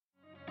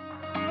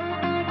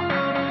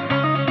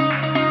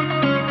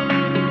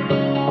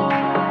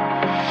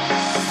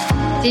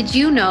Did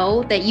you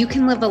know that you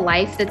can live a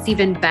life that's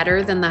even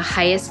better than the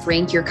highest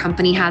rank your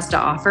company has to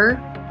offer?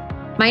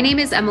 My name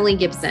is Emily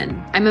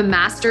Gibson. I'm a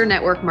master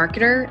network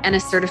marketer and a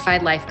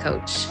certified life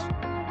coach.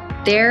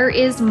 There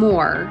is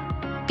more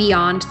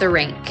beyond the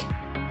rank.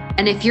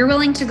 And if you're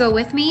willing to go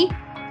with me,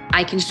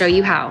 I can show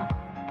you how.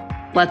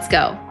 Let's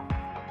go.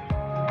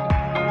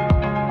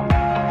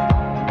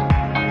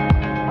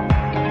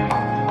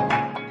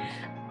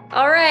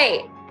 All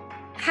right.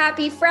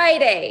 Happy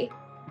Friday.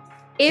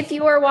 If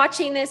you are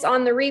watching this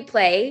on the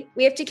replay,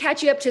 we have to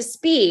catch you up to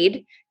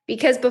speed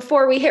because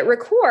before we hit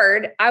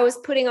record, I was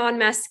putting on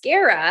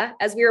mascara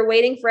as we were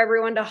waiting for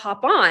everyone to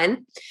hop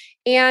on.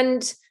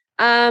 And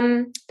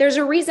there's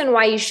a reason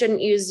why you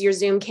shouldn't use your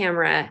Zoom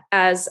camera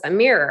as a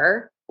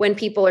mirror when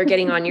people are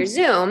getting on your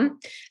Zoom,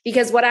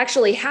 because what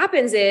actually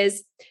happens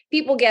is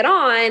people get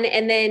on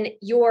and then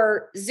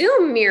your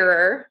Zoom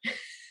mirror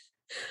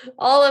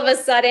all of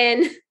a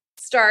sudden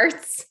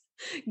starts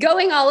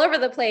going all over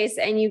the place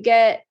and you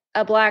get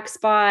a black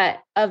spot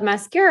of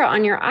mascara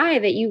on your eye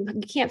that you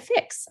can't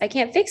fix. I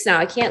can't fix now.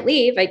 I can't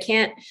leave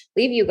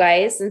you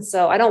guys. And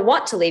so I don't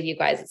want to leave you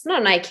guys. It's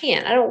not an I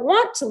can't. I don't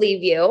want to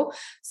leave you.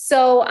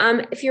 So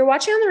if you're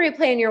watching on the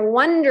replay and you're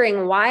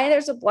wondering why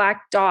there's a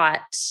black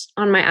dot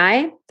on my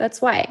eye,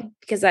 that's why,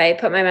 because I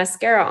put my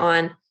mascara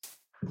on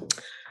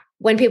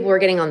when people were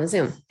getting on the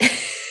Zoom.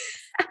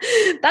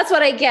 That's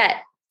what I get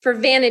for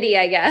vanity,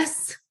 I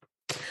guess.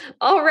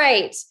 All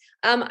right.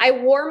 I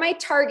wore my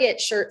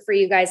Target shirt for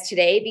you guys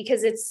today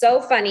because it's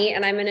so funny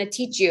and I'm going to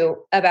teach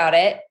you about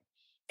it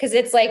because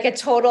it's like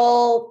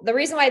the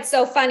reason why it's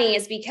so funny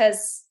is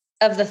because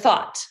of the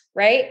thought,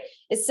 right?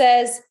 It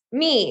says,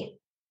 me,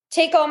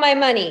 take all my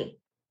money.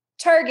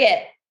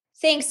 Target,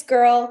 thanks,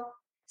 girl.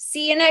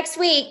 See you next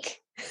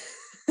week.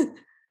 I'm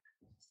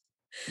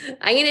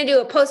going to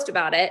do a post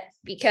about it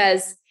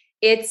because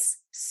it's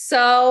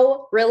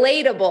so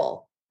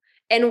relatable.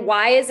 And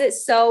why is it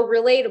so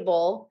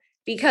relatable?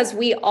 Because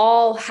we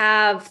all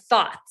have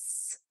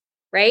thoughts,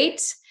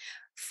 right?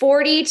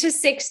 40 to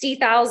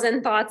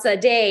 60,000 thoughts a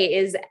day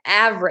is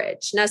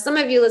average. Now, some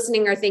of you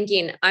listening are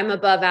thinking, I'm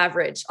above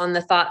average on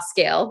the thought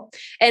scale.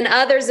 And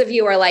others of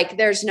you are like,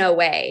 there's no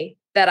way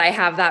that I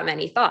have that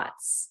many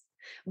thoughts.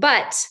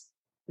 But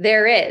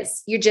there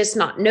is. You're just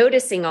not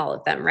noticing all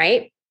of them,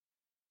 right?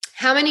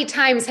 How many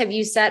times have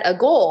you set a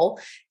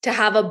goal to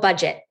have a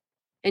budget?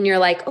 And you're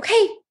like,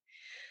 okay,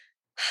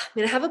 I'm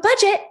going to have a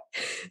budget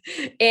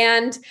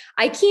and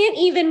I can't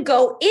even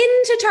go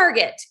into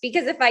Target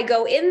because if I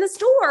go in the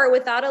store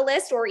without a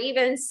list or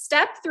even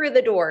step through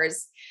the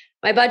doors,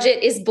 my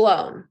budget is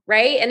blown,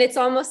 right? And it's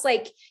almost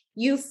like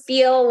you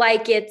feel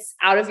like it's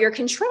out of your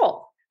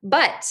control,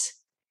 but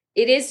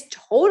it is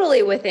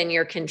totally within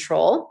your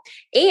control.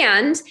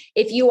 And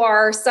if you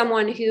are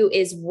someone who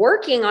is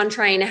working on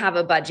trying to have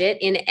a budget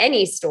in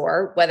any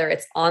store, whether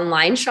it's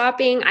online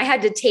shopping, I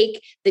had to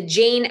take the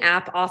Jane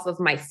app off of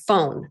my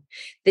phone.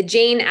 The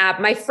Jane app,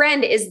 my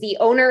friend is the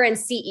owner and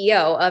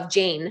CEO of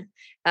Jane,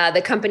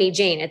 the company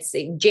Jane. It's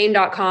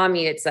jane.com.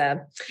 It's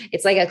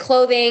like a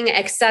clothing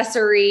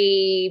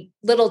accessory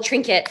little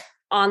trinket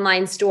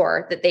online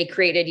store that they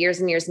created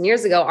years and years and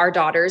years ago. Our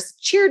daughters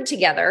cheered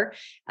together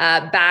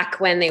back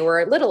when they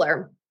were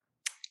littler.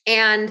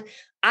 And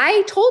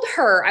I told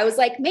her, I was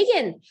like,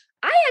 Megan,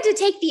 I had to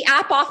take the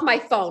app off my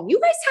phone. You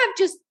guys have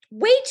just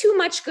way too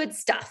much good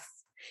stuff.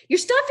 Your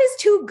stuff is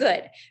too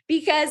good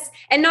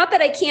and not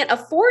that I can't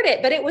afford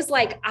it, but it was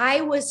like,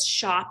 I was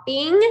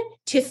shopping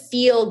to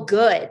feel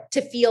good,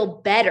 to feel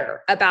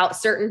better about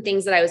certain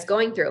things that I was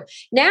going through.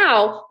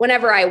 Now,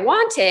 whenever I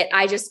want it,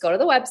 I just go to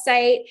the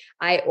website,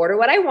 I order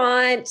what I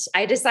want.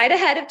 I decide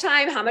ahead of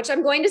time how much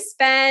I'm going to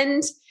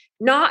spend,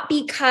 not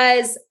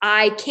because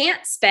I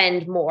can't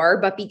spend more,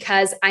 but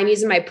because I'm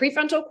using my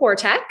prefrontal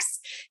cortex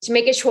to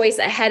make a choice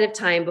ahead of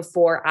time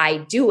before I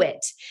do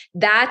it.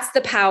 That's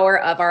the power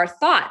of our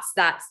thoughts.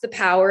 That's the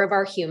power of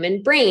our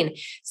human brain.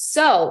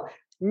 So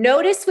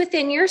notice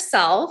within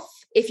yourself,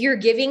 if you're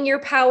giving your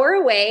power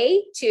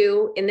away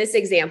to, in this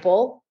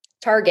example,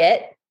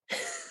 Target,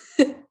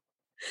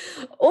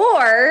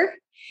 or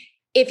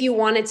if you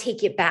want to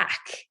take it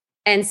back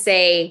and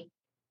say,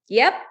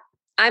 yep,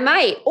 I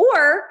might,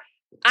 or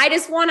I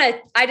just want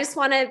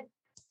to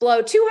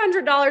blow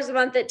 $200 a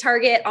month at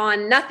Target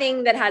on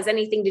nothing that has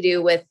anything to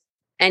do with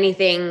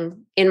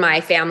anything in my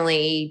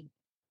family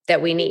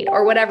that we need,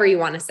 or whatever you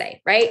want to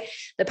say, right?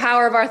 The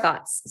power of our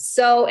thoughts,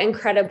 so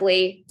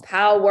incredibly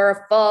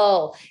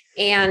powerful.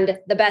 And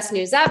the best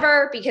news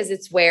ever, because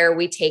it's where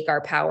we take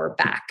our power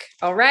back.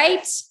 All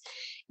right.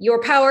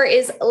 Your power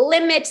is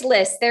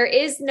limitless. There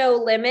is no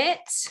limit.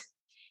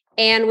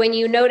 And when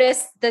you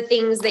notice the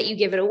things that you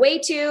give it away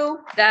to,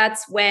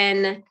 that's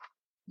when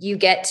you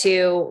get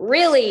to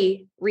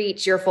really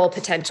reach your full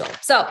potential.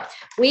 So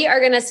we are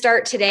going to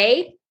start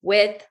today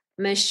with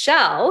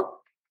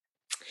Michelle,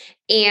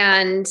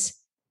 and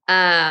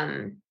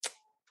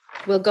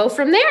we'll go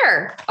from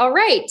there. All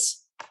right,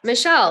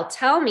 Michelle,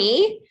 tell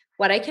me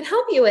what I can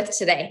help you with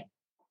today.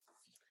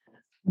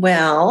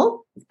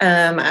 Well,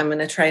 I'm going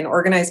to try and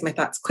organize my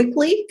thoughts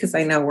quickly because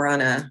I know we're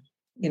on a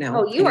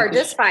Oh, you are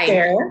just fine.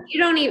 Share. You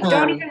don't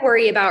even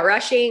worry about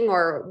rushing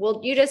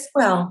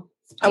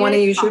I want to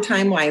use your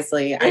time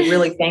wisely. I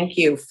really thank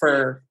you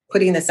for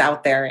putting this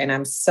out there. And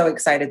I'm so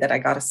excited that I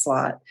got a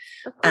slot.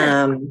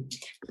 And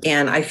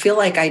I feel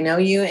like I know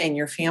you and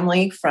your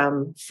family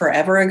from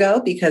forever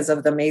ago because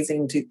of the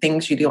amazing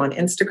things you do on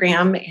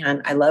Instagram.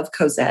 And I love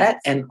Cosette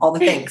and all the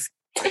things.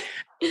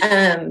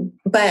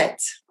 But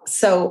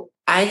so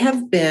I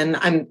have been,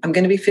 I'm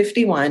going to be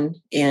 51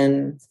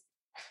 in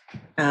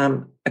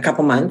a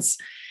couple months.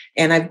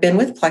 And I've been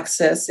with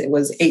Plexus. It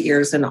was 8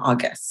 years in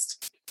August.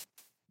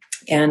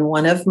 And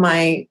one of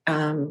my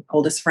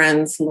oldest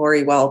friends,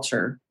 Lori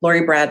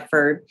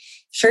Bradford,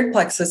 shared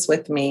Plexus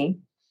with me.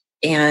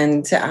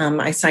 And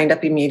I signed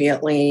up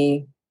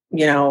immediately.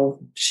 You know,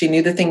 she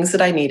knew the things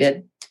that I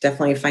needed,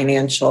 definitely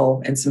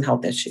financial and some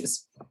health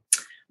issues.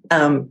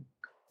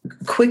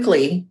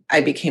 Quickly,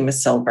 I became a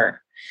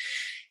silver.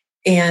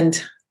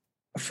 And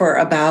for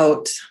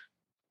about,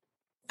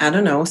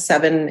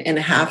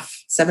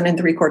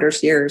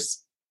 7.75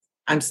 years,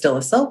 I'm still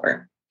a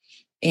silver.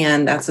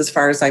 And that's as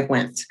far as I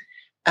went.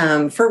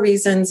 For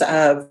reasons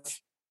of,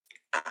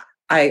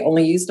 I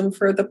only used them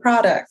for the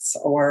products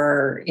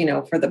or,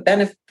 for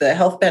the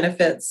health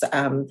benefits.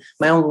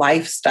 My own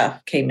life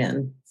stuff came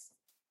in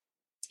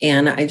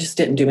and I just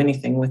didn't do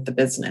anything with the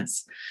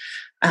business.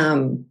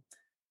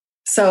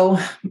 So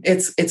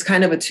it's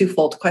kind of a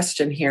twofold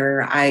question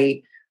here.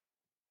 I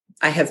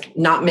have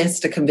not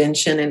missed a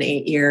convention in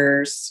 8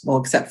 years, well,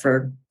 except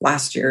for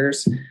last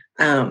year's.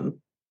 I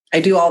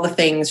do all the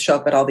things, show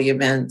up at all the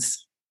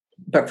events,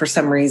 but for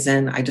some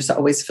reason, I just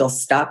always feel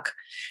stuck.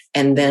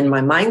 And then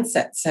my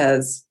mindset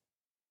says,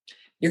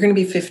 you're going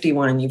to be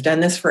 51. You've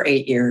done this for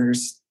 8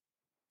 years.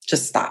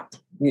 Just stop.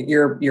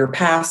 Your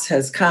pass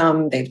has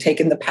come. They've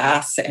taken the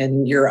pass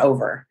and you're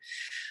over.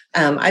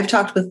 I've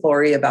talked with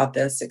Lori about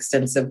this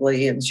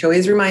extensively, and she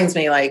always reminds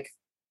me like,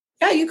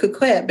 yeah, you could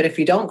quit, but if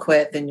you don't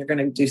quit, then you're going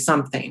to do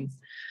something.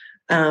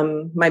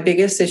 My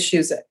biggest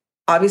issues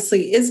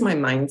obviously is my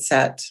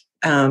mindset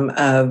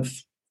of,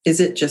 is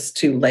it just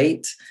too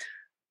late?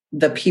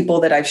 The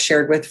people that I've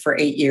shared with for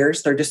 8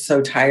 years, they're just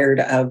so tired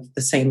of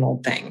the same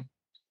old thing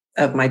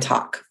of my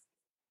talk.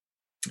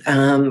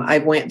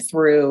 I went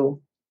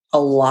through a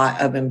lot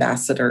of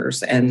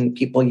ambassadors and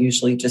people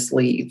usually just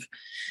leave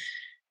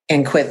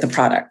and quit the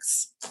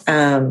products.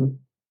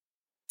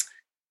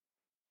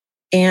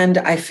 And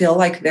I feel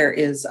like there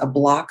is a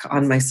block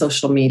on my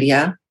social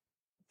media.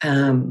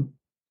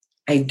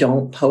 I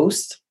don't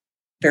post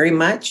very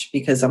much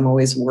because I'm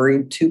always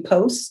worried to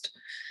post.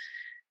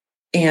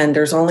 And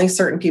there's only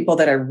certain people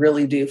that I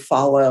really do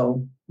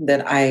follow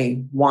that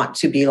I want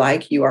to be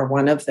like. You are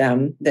one of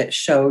them that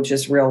show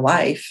just real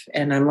life.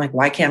 And I'm like,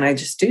 why can't I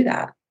just do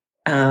that?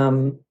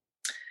 And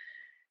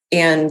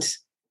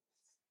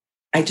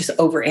I just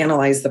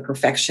overanalyze the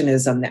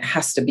perfectionism that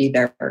has to be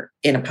there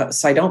in a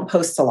post. So I don't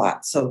post a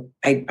lot. So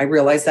I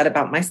realize that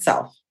about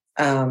myself.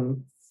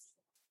 And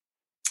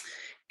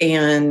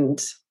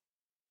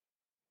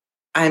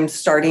I'm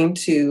starting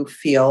to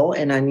feel,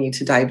 and I need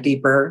to dive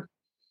deeper,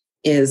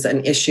 is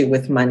an issue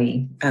with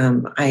money.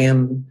 I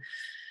am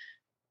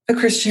a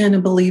Christian,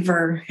 a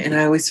believer, and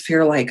I always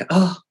fear like,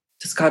 oh,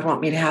 does God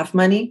want me to have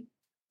money?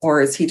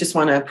 Or does he just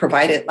want to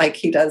provide it like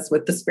he does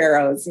with the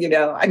sparrows? I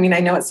know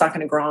it's not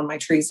going to grow on my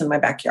trees in my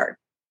backyard,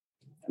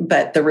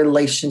 but the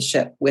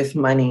relationship with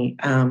money,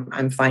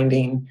 I'm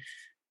finding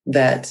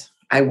that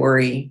I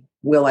worry,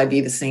 will I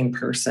be the same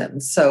person?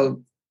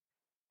 So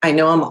I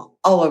know I'm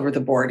all over the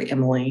board,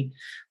 Emily,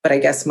 but I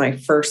guess my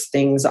first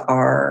things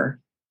are,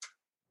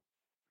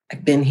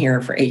 I've been here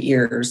for 8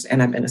 years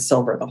and I've been a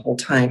silver the whole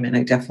time. And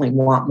I definitely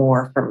want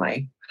more from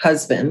my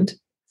husband.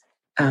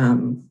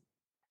 And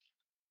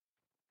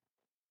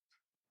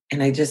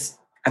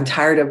I'm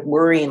tired of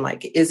worrying,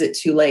 like, is it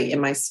too late?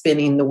 Am I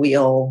spinning the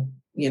wheel?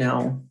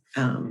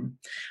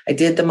 I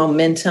did the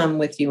momentum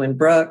with you and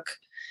Brooke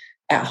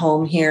at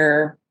home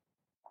here.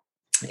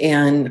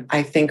 And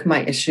I think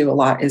my issue a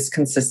lot is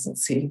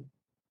consistency,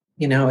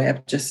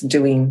 of just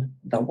doing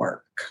the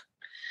work.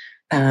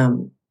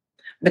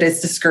 But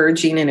it's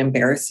discouraging and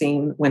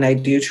embarrassing when I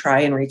do try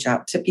and reach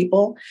out to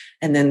people.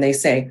 And then they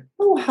say,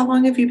 oh, how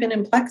long have you been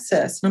in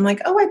Plexus? And I'm like,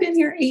 oh, I've been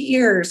here 8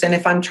 years. And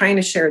if I'm trying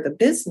to share the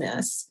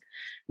business,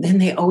 then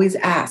they always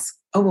ask,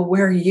 oh, well,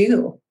 where are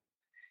you?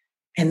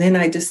 And then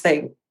I just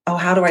think, oh,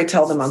 how do I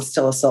tell them I'm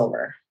still a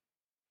silver?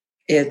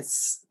 It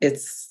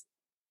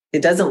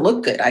doesn't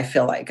look good, I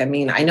feel like. I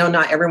know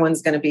not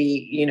everyone's going to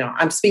be,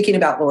 I'm speaking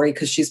about Lori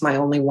because she's my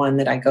only one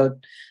that I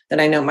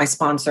know my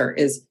sponsor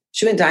is,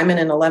 she went diamond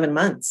in 11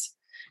 months.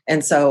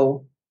 And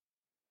so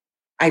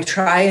I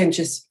try and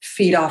just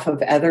feed off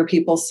of other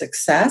people's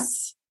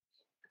success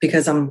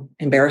because I'm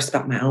embarrassed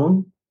about my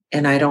own.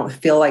 And I don't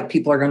feel like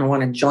people are going to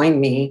want to join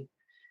me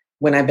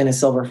when I've been a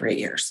silver for 8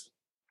 years.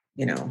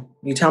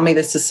 You tell me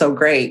this is so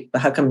great,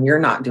 but how come you're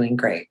not doing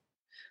great?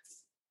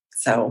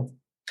 So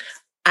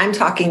I'm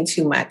talking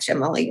too much,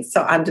 Emily.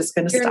 So I'm just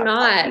going to stop. You're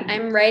not.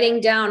 I'm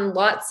writing down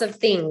lots of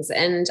things.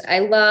 And I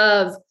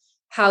love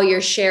how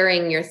you're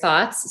sharing your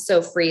thoughts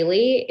so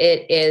freely.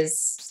 It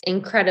is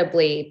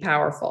incredibly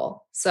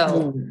powerful. So,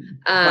 Well,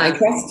 I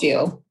trust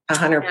you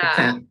 100%.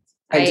 Yeah,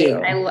 I do.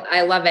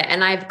 I love it.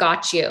 And I've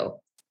got you.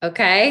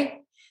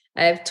 Okay.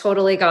 I've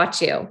totally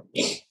got you.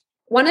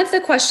 One of the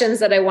questions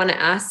that I want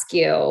to ask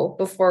you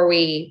before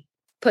we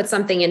put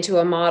something into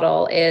a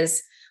model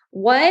is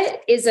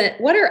what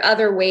are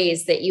other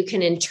ways that you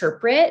can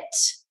interpret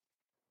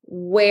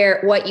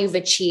what you've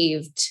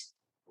achieved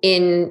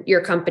in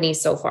your company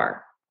so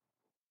far?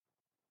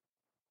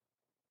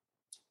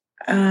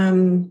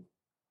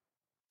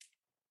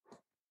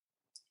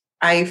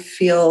 I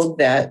feel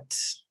that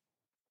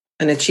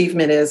an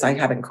achievement is I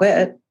haven't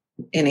quit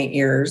in 8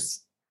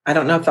 years. I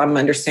don't know if I'm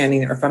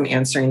understanding or if I'm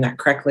answering that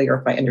correctly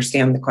or if I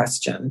understand the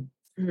question.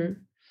 Mm-hmm.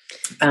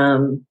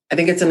 I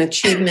think it's an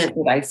achievement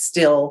that I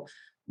still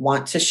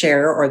want to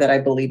share or that I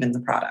believe in the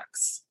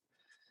products,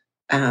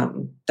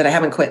 that I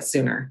haven't quit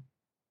sooner.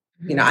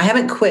 Mm-hmm. I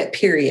haven't quit,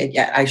 period,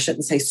 yet. I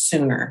shouldn't say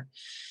sooner.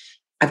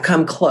 I've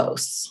come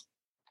close,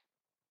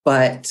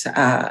 but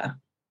I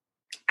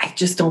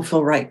just don't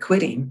feel right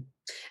quitting.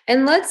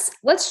 And let's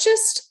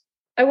just,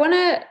 I want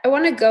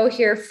to go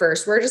here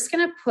first. We're just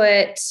going to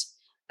put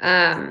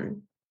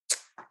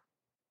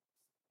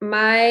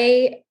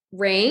my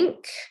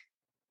rank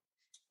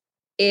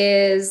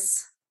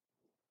is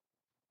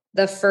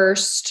the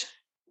first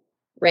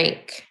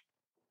rank.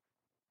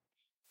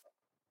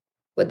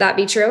 Would that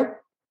be true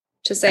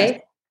to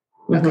say?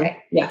 Mm-hmm. Okay.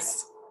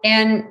 Yes.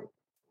 And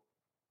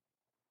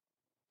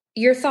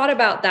your thought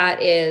about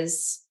that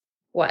is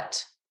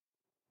what?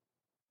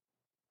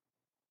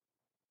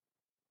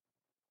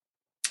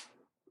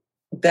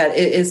 That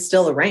it is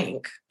still a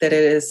rank, that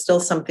it is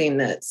still something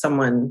that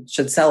someone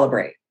should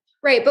celebrate.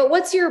 Right. But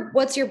what's your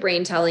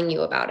brain telling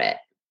you about it?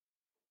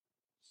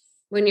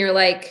 When you're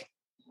like,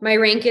 my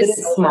rank is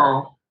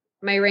small.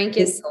 My rank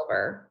is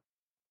silver.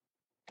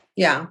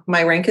 Yeah.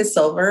 My rank is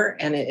silver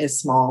and it is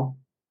small.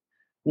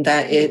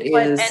 That it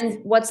is.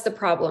 And what's the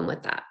problem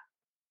with that?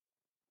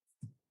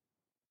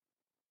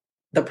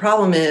 The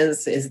problem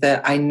is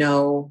that I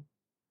know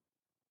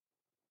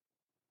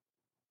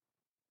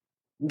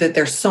that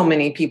there's so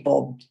many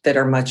people that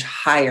are much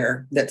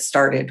higher that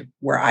started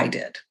where I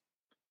did.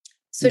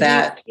 So do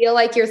you feel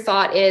like your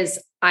thought is,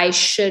 I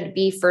should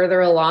be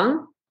further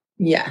along?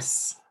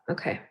 Yes.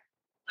 Okay.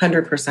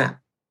 100%.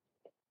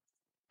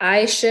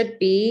 I should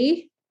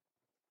be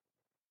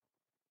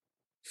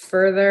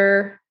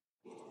further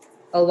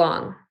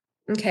along.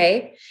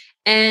 Okay.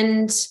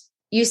 And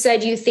you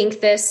said you think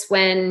this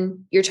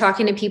when you're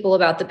talking to people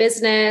about the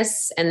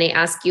business and they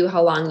ask you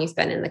how long you've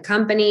been in the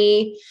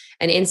company,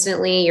 and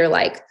instantly you're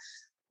like,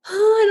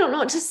 oh, I don't know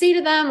what to say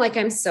to them. Like,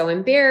 I'm so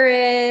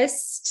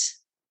embarrassed.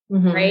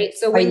 Mm-hmm. Right.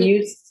 So when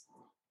you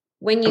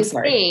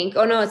think,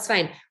 oh no, it's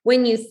fine.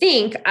 When you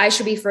think I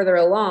should be further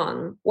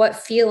along, what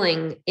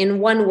feeling in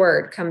one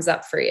word comes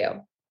up for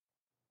you?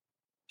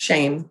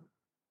 Shame.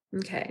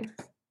 Okay.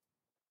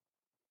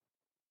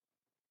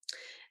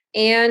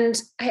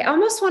 And I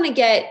almost want to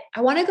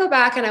go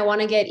back and I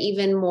want to get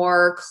even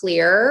more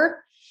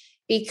clear,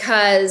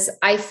 because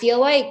I feel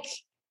like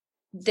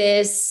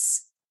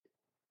this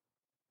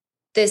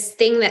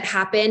thing that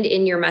happened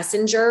in your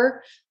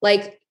messenger,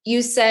 like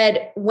you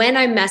said, when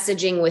I'm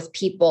messaging with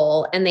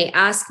people and they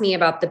ask me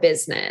about the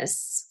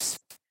business,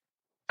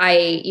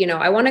 I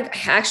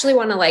actually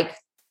want to like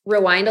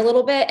rewind a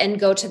little bit and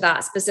go to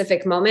that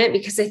specific moment,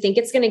 because I think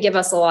it's going to give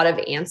us a lot of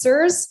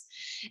answers.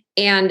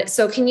 And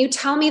so can you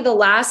tell me the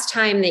last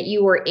time that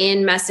you were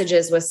in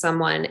messages with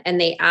someone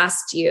and they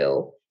asked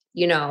you,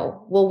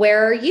 well,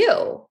 where are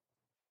you?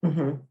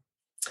 Mm-hmm.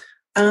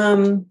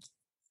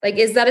 Like,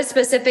 is that a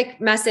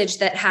specific message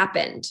that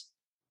happened?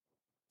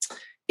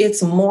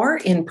 It's more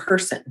in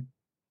person.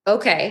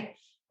 Okay.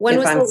 When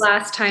was the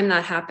last time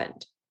that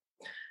happened?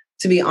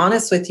 To be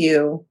honest with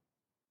you,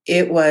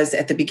 it was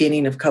at the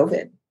beginning of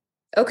COVID.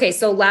 Okay.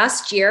 So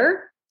last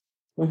year?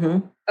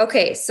 Mm-hmm.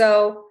 Okay.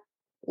 So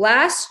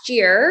last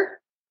year,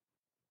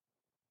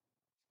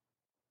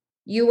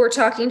 you were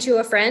talking to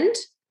a friend?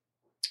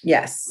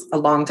 Yes, a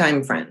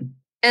longtime friend.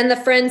 And the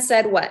friend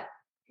said what?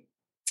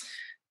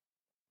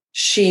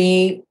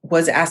 She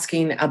was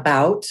asking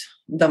about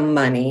the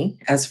money,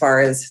 as far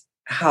as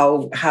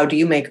how do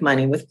you make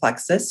money with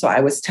Plexus? So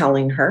I was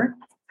telling her,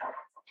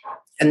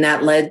 and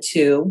that led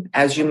to,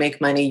 as you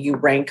make money, you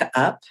rank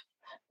up,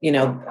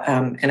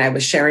 and I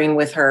was sharing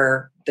with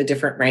her the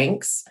different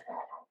ranks.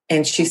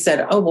 And she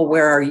said, oh, well,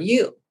 where are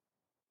you?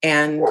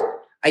 And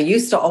I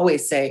used to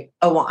always say,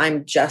 oh, well,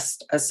 I'm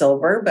just a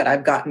silver, but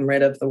I've gotten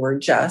rid of the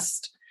word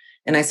just.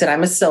 And I said,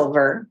 I'm a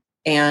silver.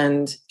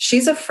 And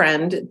she's a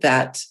friend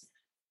that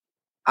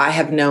I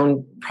have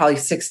known probably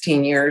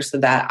 16 years,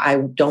 that I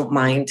don't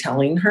mind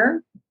telling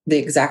her the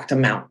exact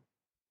amount.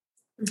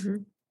 Mm-hmm.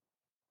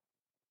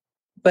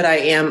 But I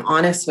am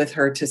honest with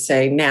her to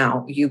say,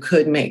 now you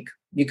could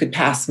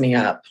pass me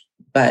up,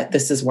 but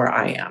this is where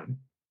I am.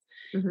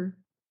 Mm-hmm.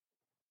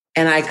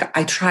 And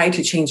I tried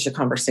to change the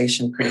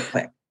conversation pretty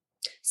quick.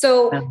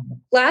 So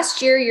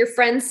last year, your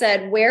friend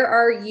said, where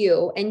are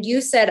you? And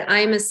you said,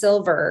 I'm a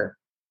silver.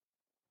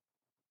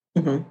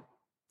 Mhm.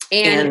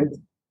 And And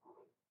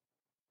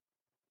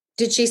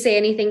did she say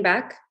anything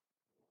back?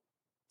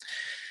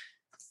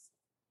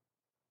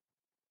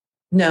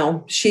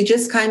 no, she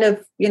just kind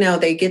of,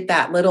 they get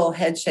that little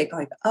head shake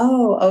like,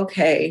 oh,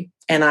 okay.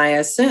 And I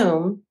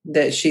assume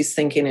that she's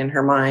thinking in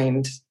her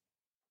mind,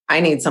 I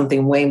need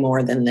something way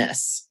more than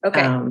this.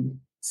 Okay.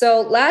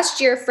 So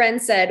last year,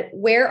 friend said,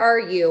 "Where are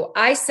you?"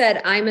 I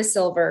said, "I'm a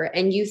silver."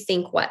 And you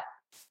think what?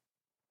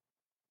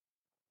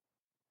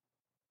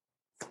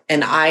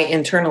 And I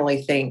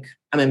internally think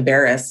I'm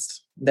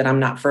embarrassed that I'm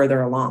not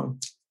further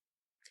along.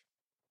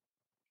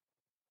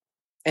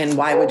 And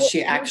why would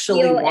she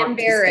actually want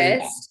to say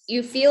that?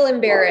 You feel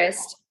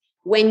embarrassed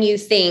when you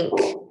think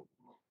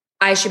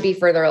I should be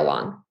further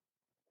along.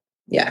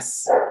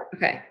 Yes.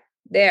 Okay.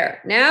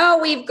 There. Now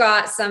we've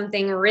got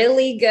something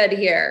really good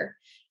here.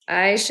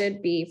 I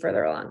should be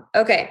further along.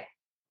 Okay.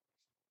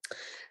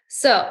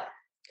 So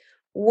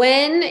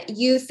when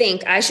you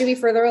think I should be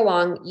further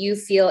along, you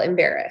feel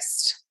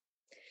embarrassed.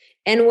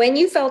 And when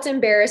you felt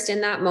embarrassed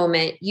in that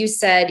moment, you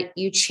said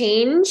you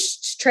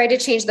tried to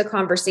change the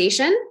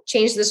conversation,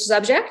 change the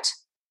subject.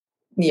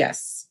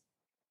 Yes.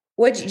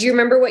 What do you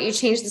remember what you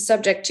changed the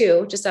subject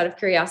to, just out of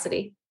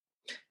curiosity?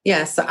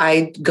 Yes.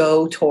 I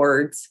go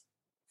towards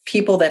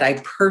people that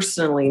I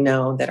personally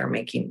know that are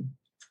making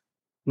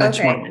much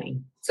more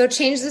money. So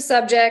change the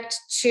subject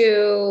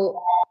to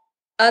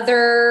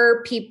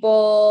other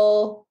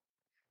people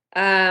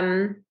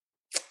in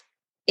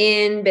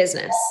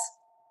business.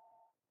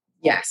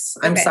 Yes.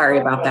 I'm sorry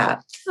about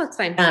that. Oh, it's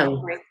fine.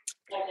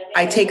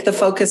 I take the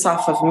focus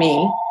off of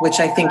me, which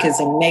I think is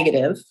a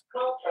negative,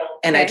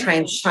 and I try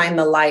and shine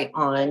the light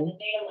on,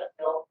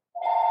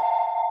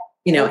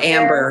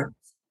 Amber.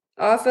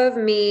 Off of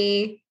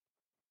me,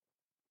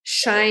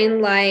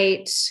 shine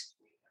light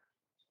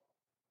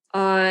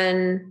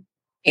on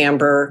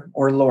Amber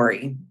or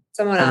Lori.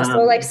 Someone else.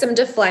 So like some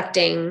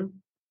deflecting.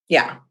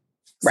 Yeah.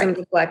 Some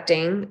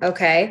deflecting.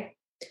 Okay.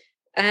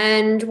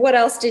 And what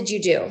else did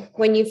you do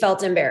when you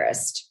felt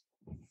embarrassed?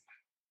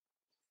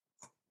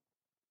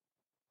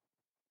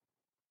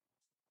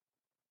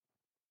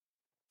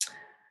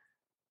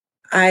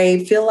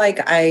 I feel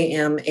like I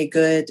am I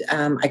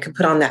could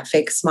put on that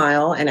fake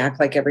smile and act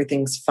like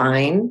everything's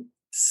fine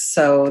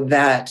so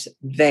that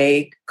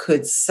they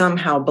could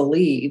somehow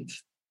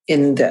believe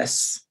in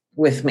this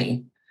with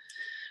me.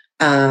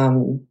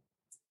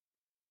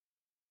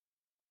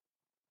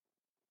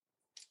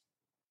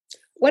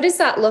 What does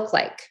that look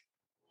like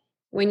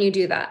when you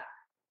do that?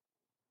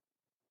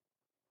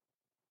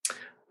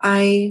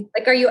 Are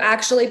you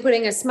actually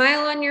putting a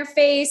smile on your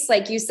face?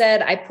 Like you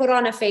said, I put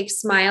on a fake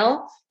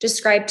smile.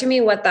 Describe to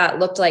me what that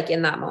looked like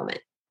in that moment.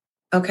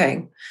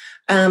 Okay.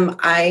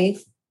 I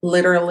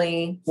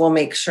literally will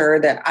make sure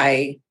that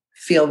I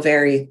feel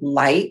very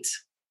light.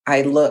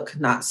 I look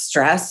not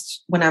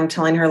stressed when I'm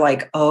telling her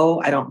like,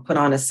 oh, I don't put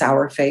on a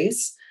sour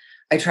face.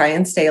 I try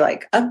and stay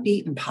like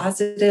upbeat and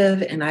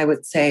positive. And I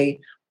would say,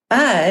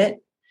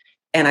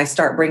 and I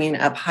start bringing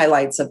up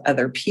highlights of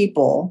other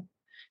people.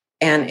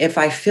 And if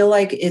I feel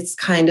like it's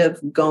kind of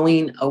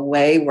going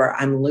away where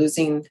I'm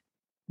losing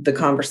the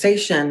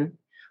conversation,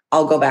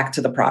 I'll go back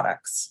to the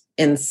products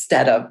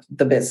instead of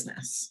the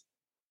business.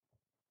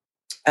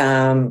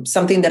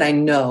 Something that I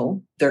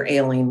know they're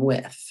ailing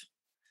with,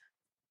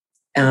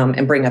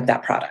 and bring up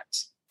that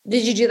product.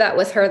 Did you do that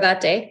with her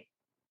that day?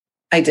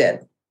 I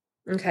did.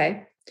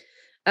 Okay.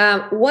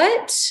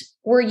 What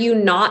were you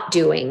not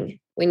doing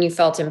when you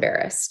felt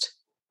embarrassed?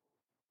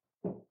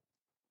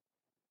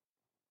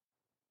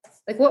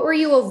 Like, what were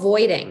you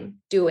avoiding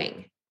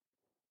doing?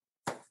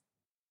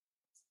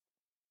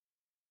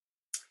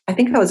 I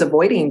think I was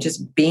avoiding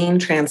just being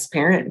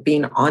transparent,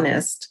 being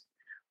honest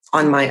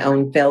on my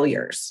own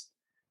failures.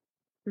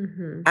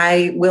 Mm-hmm.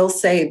 I will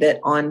say that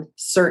on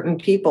certain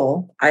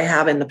people I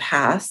have in the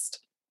past,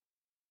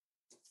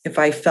 if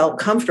I felt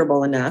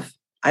comfortable enough,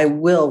 I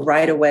will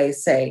right away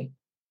say,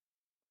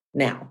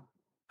 now,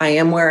 I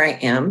am where I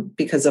am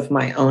because of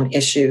my own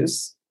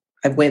issues.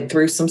 I went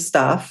through some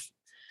stuff.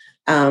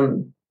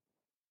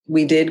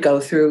 We did go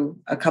through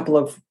a couple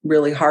of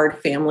really hard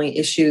family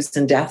issues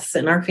and deaths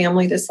in our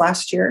family this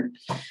last year.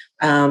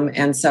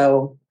 And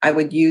so I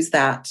would use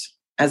that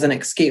as an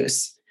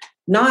excuse,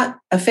 not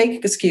a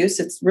fake excuse.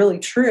 It's really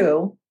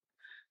true.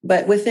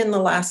 But within the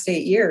last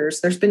 8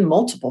 years, there's been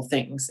multiple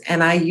things.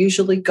 And I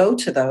usually go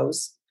to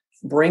those,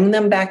 bring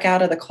them back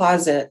out of the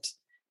closet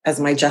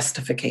as my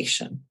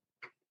justification.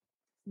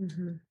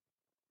 Mm-hmm.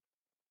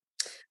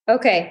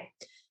 Okay.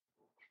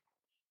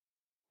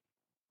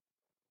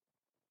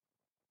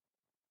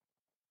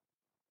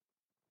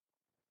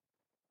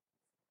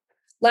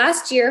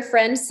 Last year,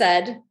 friend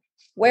said,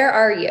 "Where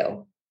are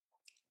you?"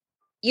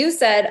 You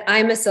said,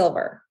 "I'm a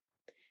silver."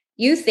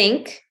 You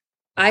think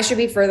I should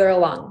be further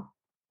along.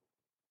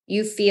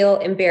 You feel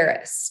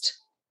embarrassed.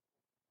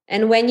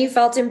 And when you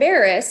felt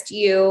embarrassed,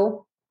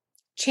 you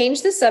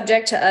changed the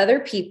subject to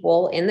other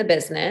people in the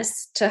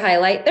business to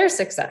highlight their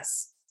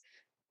success.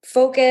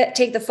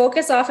 Take the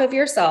focus off of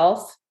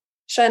yourself,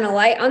 shine a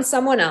light on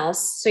someone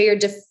else. So you're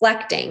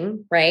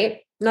deflecting,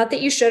 right? Not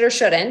that you should or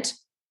shouldn't.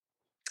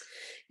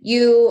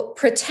 You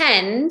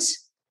pretend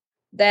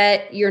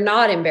that you're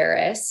not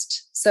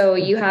embarrassed. So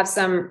you have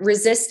some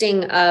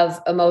resisting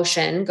of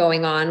emotion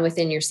going on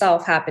within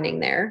yourself happening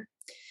there.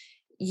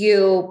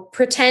 You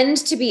pretend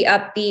to be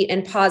upbeat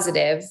and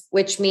positive,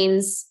 which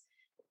means,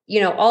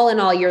 all in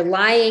all, you're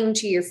lying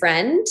to your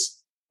friend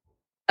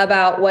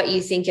about what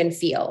you think and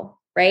feel,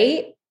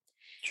 right?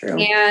 True.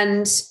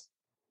 And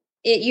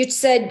you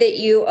said that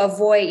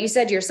you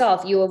said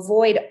yourself, you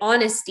avoid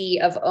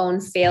honesty of own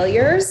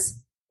failures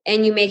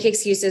and you make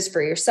excuses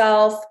for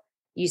yourself.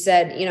 You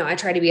said, I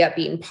try to be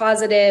upbeat and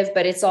positive,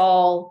 but it's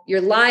all,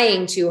 you're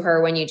lying to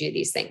her when you do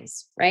these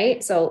things,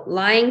 right? So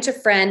lying to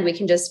friend, we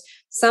can just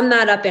sum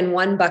that up in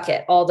one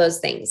bucket, all those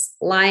things,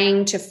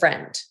 lying to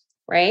friend,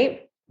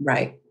 right?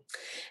 Right.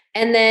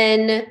 And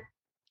then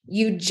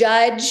you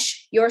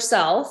judge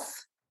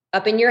yourself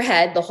up in your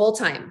head the whole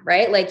time,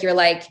 right? Like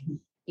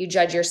you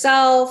judge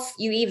yourself,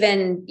 you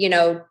even,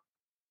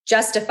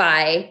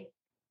 justify,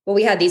 well,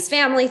 we had these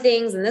family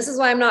things and this is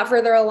why I'm not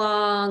further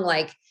along.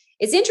 Like,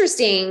 it's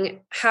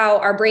interesting how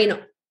our brain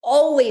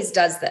always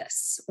does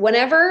this.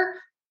 Whenever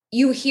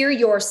you hear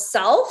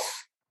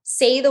yourself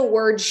say the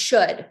word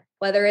should,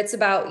 whether it's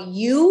about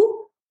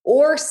you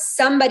or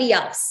somebody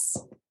else,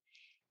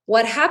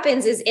 what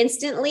happens is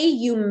instantly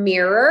you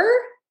mirror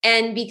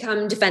and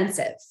become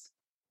defensive.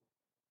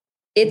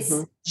 It's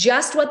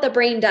just what the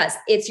brain does.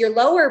 It's your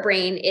lower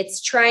brain.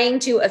 It's trying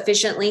to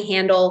efficiently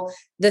handle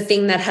the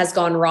thing that has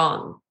gone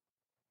wrong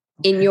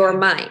in your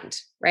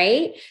mind,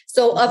 right?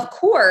 So of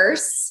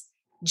course,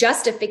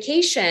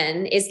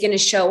 justification is going to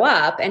show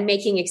up and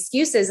making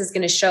excuses is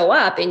going to show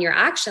up in your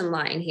action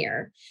line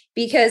here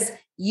because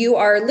you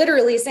are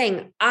literally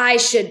saying, I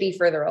should be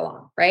further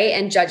along, right?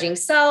 And judging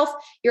self.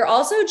 You're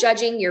also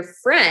judging your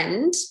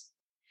friend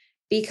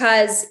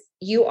because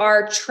you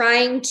are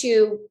trying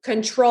to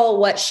control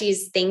what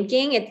she's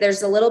thinking.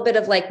 There's a little bit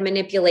of like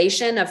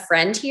manipulation of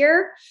friend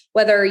here,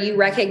 whether you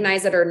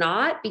recognize it or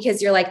not, because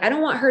you're like, I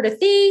don't want her to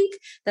think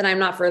that I'm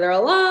not further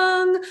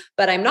along,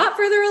 but I'm not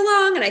further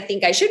along. And I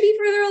think I should be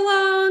further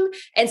along.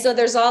 And so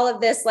there's all of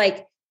this,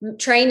 like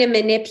trying to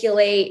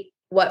manipulate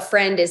what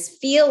friend is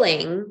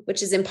feeling,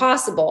 which is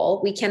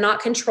impossible. We cannot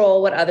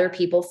control what other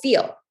people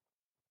feel.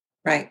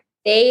 Right.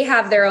 They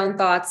have their own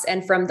thoughts.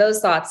 And from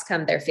those thoughts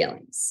come their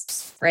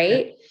feelings.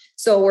 Right.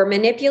 So we're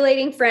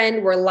manipulating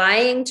friend, we're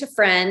lying to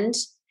friend,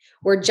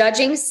 we're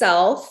judging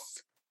self,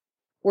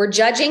 we're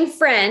judging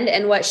friend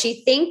and what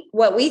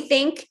we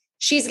think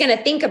she's going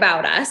to think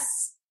about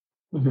us.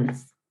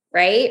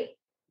 Right.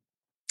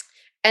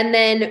 And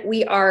then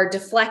we are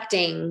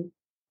deflecting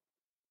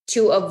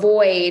to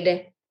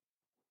avoid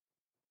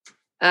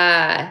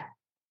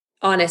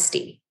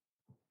honesty.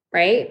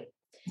 Right.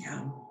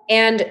 Yeah.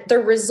 And the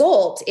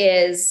result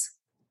is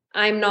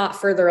I'm not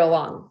further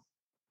along.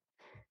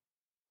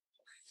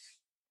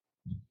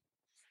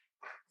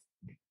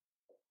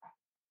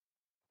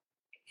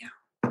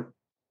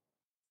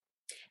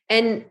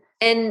 And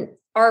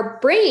our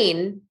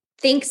brain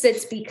thinks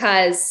it's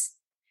because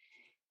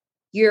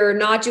you're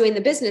not doing the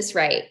business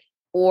right,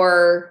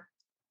 or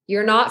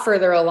you're not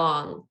further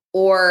along,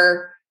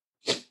 or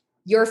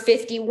you're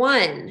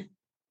 51,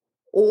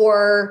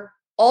 or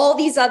all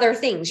these other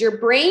things. Your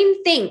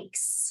brain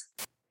thinks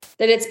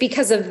that it's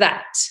because of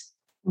that.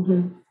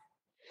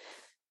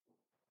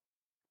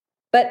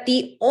 But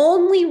the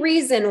only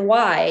reason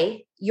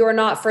why you're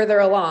not further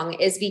along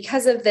is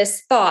because of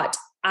this thought,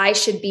 I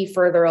should be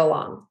further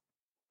along.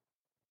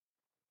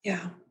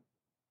 Yeah.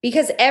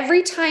 Because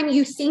every time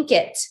you think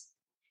it,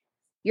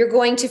 you're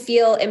going to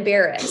feel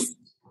embarrassed.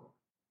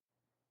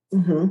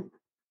 And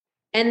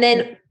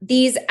then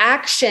these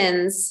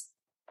actions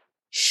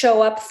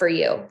show up for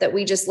you that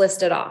we just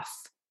listed off.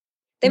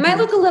 They might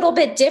look a little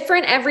bit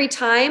different every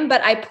time,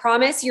 but I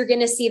promise you're going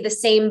to see the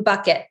same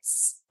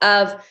buckets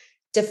of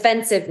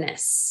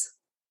defensiveness,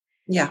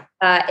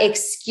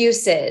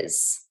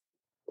 excuses,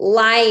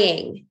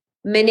 lying,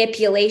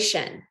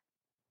 manipulation.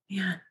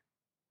 Yeah.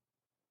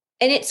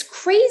 And it's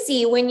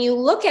crazy when you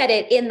look at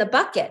it in the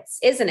buckets,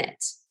 isn't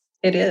it?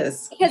 It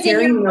is. Because in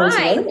your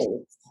mind,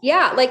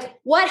 like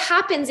what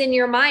happens in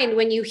your mind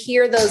when you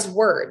hear those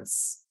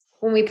words,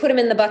 when we put them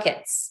in the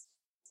buckets?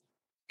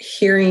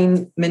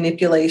 Hearing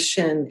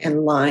manipulation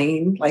and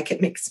lying, like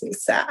it makes me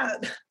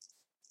sad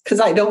because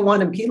I don't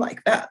want to be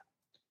like that.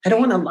 I don't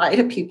want to lie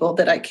to people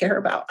that I care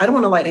about. I don't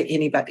want to lie to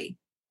anybody,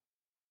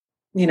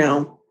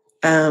 it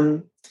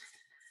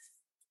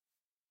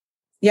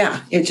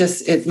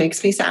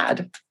makes me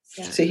sad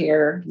to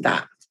hear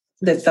that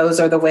those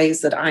are the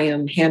ways that I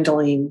am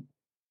handling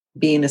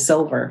being a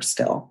silver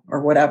still or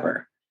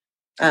whatever.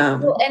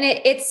 And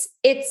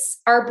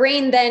it's our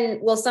brain then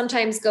will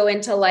sometimes go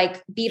into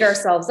like beat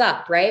ourselves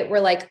up, right?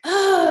 We're like,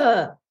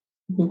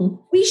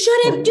 we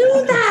shouldn't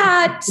do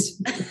that.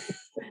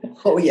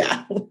 Oh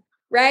yeah.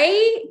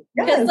 Right?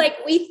 Because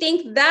like we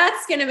think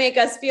that's going to make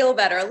us feel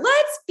better.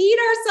 Let's beat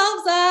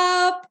ourselves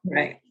up.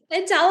 Right.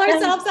 and tell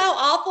ourselves how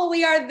awful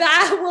we are.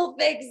 That will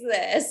fix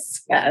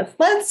this. Yes.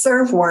 Let's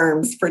serve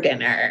worms for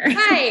dinner.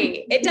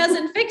 Right. It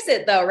doesn't fix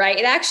it though, right?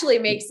 It actually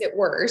makes it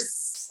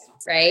worse.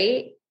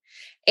 Right.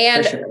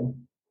 And sure.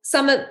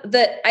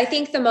 I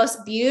think the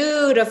most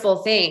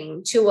beautiful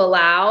thing to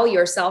allow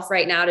yourself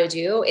right now to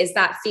do is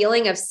that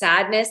feeling of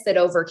sadness that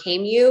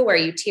overcame you, where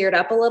you teared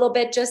up a little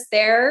bit just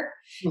there.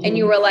 Mm-hmm. And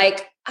you were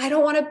like, I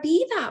don't want to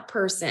be that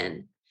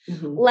person.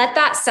 Mm-hmm. Let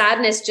that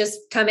sadness just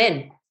come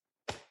in.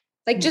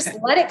 Like, just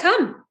let it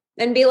come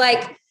and be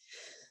like,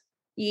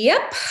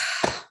 yep.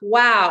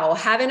 Wow.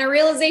 Having a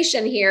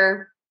realization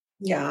here.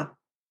 Yeah,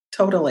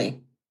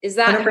 totally. Is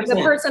that 100%. The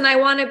person I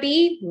want to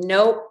be?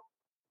 Nope.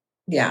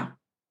 Yeah.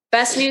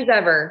 Best news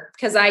ever,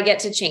 because I get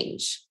to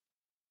change.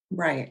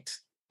 Right.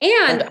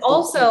 And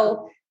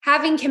also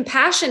having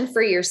compassion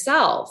for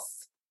yourself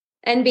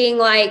and being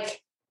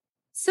like,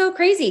 so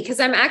crazy, because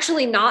I'm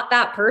actually not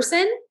that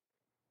person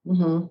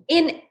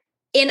in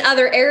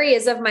other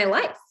areas of my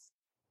life.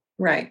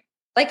 Right.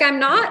 Like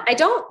I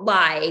don't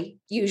lie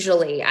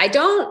usually. I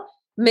don't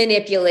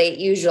manipulate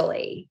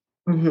usually.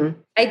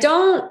 I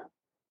don't,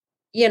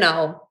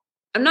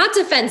 I'm not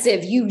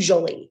defensive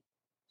usually.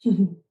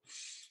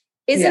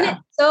 Isn't it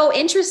so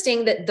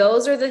interesting that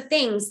those are the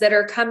things that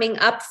are coming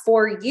up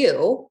for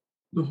you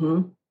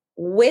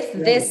with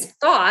this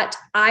thought,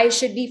 I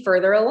should be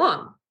further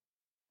along?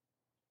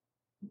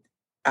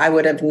 I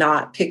would have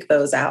not picked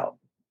those out.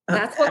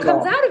 That's what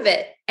comes out of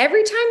it.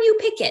 Every time you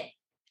pick it,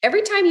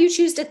 every time you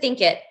choose to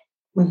think it,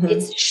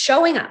 it's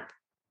showing up.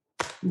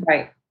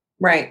 Right.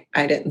 Right.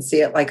 I didn't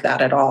see it like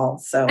that at all.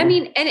 So, I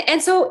mean,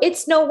 and so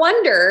it's no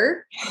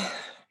wonder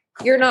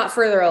you're not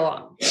further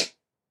along.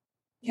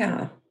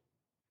 Yeah.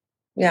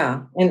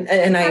 Yeah.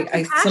 And I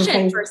compassion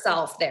sometimes for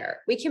self there.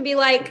 We can be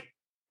like,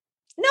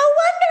 no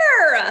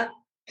wonder.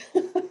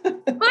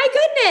 My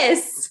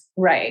goodness.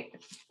 Right.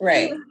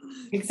 Right.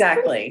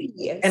 Exactly.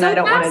 And so I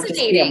don't want to just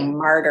be a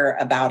martyr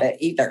about it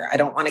either. I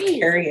don't want to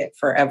carry it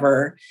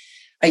forever.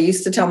 I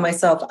used to tell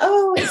myself,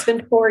 oh, it's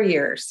been 4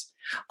 years.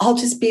 I'll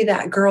just be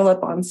that girl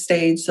up on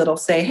stage that'll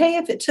say, hey,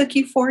 if it took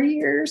you 4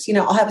 years,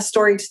 I'll have a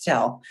story to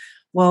tell.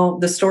 Well,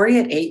 the story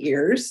at 8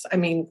 years, I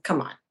mean, come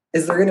on.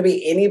 Is there going to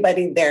be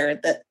anybody there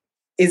that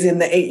is in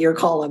the 8-year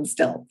column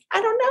still?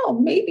 I don't know.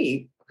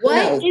 Maybe.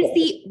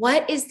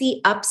 What is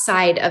the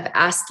upside of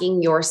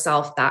asking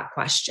yourself that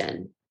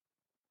question?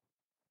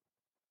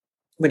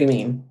 What do you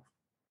mean?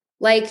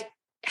 Like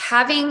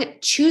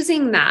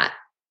choosing that,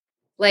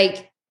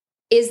 like,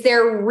 is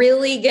there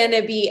really going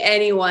to be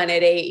anyone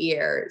at 8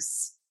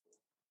 years?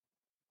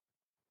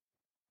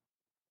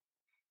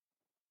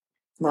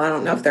 Well, I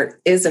don't know if there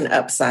is an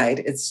upside.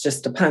 It's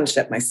just a punch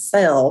at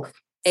myself.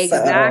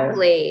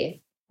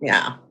 Exactly. So,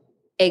 yeah.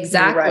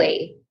 Exactly.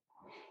 Right.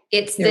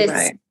 It's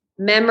this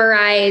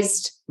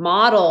memorized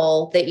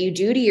model that you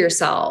do to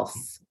yourself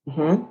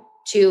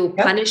to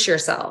punish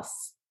yourself.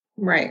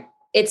 Right.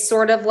 It's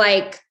sort of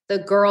like the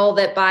girl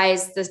that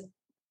buys the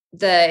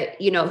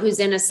who's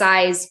in a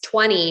size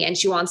 20 and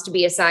she wants to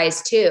be a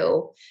size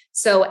 2.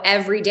 So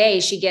every day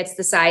she gets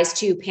the size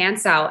 2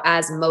 pants out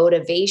as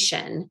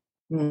motivation.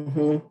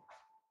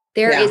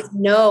 There is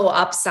no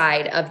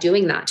upside of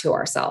doing that to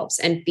ourselves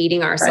and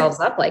beating ourselves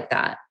up like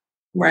that.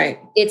 Right.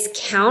 It's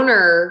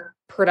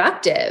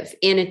counterproductive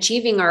in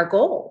achieving our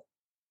goal.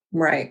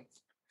 Right.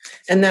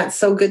 And that's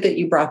so good that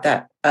you brought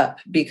that up,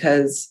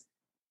 because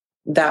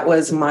that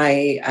was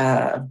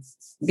my,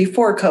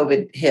 before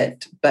COVID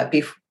hit, but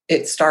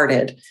it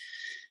started,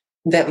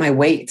 that my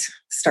weight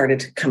started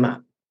to come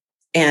up.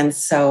 And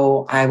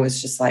so I was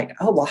just like,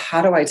 oh, well,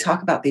 how do I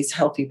talk about these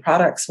healthy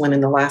products when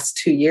in the last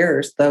 2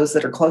 years, those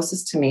that are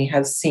closest to me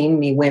have seen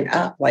me went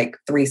up like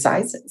 3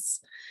 sizes.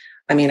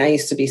 I mean, I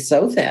used to be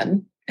so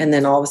thin. And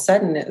then all of a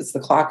sudden, as the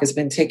clock has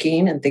been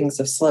ticking and things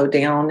have slowed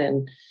down,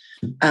 and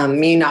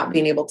me not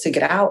being able to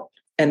get out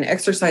and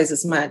exercise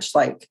as much,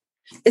 like,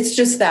 it's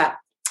just that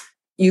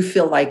you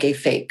feel like a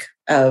fake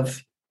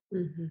of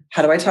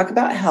how do I talk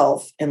about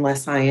health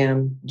unless I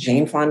am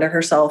Jane Fonda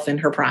herself in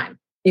her prime?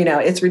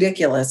 It's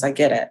ridiculous. I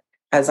get it.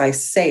 As I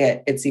say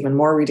it, it's even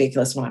more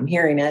ridiculous when I'm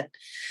hearing it.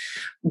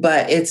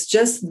 But it's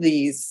just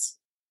it's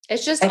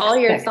just all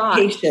your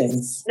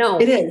thoughts. No,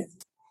 it is.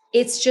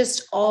 It's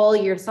just all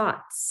your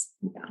thoughts.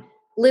 Yeah.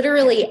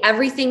 Literally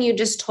everything you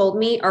just told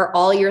me are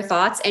all your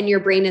thoughts, and your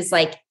brain is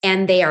like,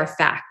 and they are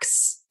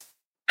facts.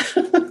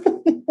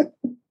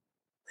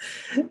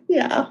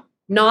 Yeah.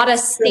 Not a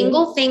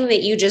single thing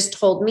that you just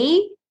told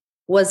me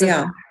was a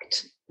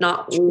fact.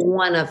 Not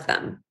one of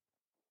them.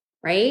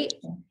 Right?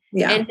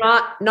 Yeah. And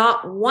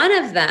not one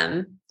of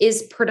them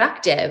is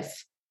productive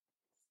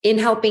in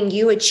helping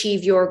you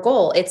achieve your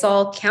goal. It's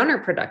all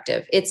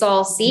counterproductive. It's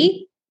all,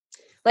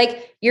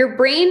 like, your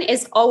brain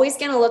is always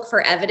going to look for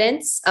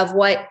evidence of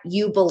what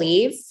you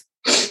believe,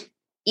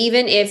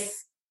 even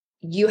if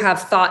you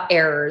have thought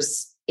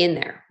errors in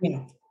there.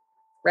 Yeah.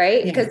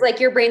 Right? Because like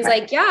your brain's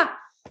like,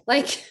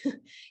 like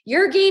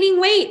you're gaining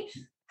weight.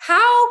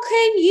 How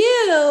can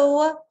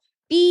you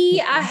be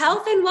a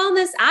health and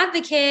wellness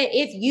advocate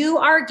if you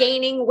are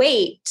gaining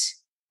weight?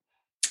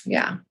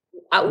 Yeah.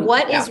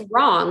 What is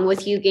wrong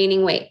with you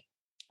gaining weight?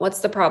 What's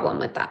the problem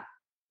with that?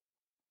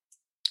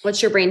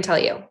 What's your brain tell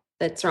you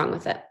that's wrong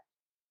with it?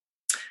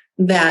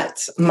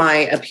 That my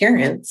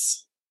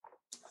appearance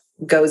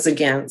goes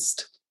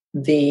against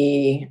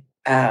the,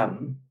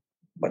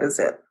 what is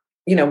it?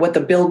 What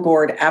the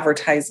billboard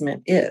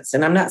advertisement is.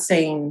 And I'm not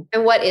saying.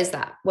 And what is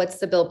that? What's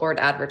the billboard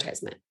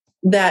advertisement?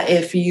 That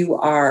if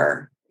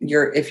you're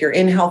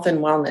in health and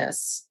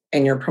wellness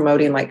and you're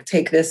promoting, like,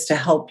 take this to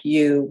help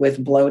you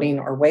with bloating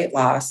or weight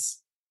loss.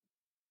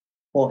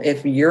 Well,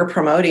 if you're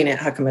promoting it,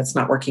 how come it's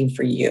not working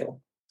for you?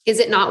 Is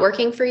it not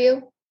working for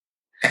you?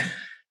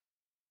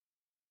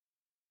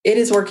 It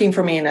is working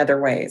for me in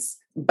other ways.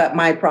 But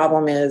my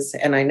problem is,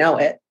 and I know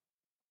it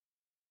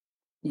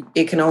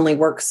can only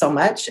work so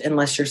much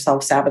unless you're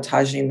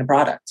self-sabotaging the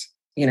product.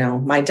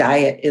 My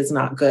diet is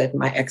not good.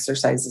 My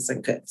exercise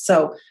isn't good.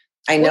 So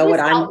I know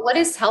what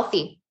is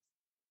healthy?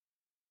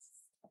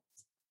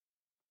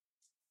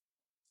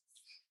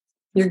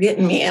 You're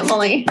getting me,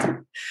 Emily.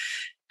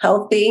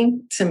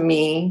 Healthy to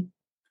me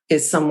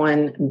is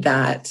someone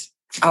that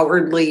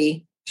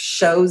outwardly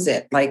shows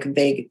it. Like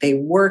they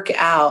work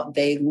out,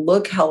 they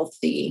look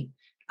healthy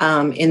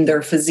in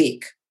their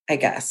physique, I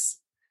guess.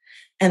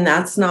 And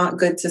that's not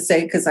good to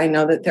say, because I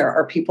know that there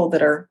are people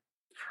that are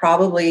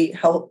probably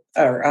health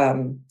or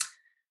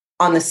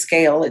on the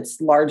scale, it's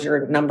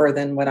larger number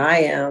than what I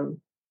am.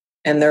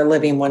 And they're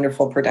living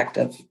wonderful,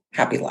 productive,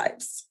 happy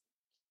lives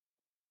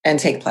and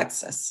take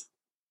Plexus.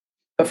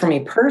 But for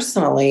me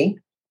personally,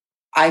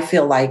 I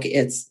feel like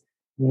it's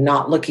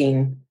not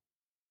looking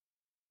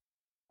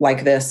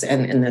like this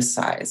and in this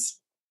size.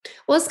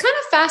 Well, it's kind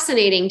of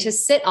fascinating to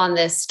sit on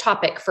this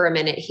topic for a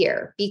minute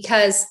here,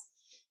 because,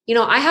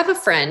 I have a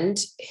friend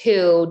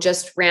who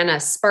just ran a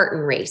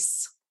Spartan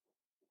race,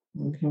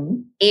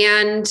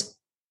 and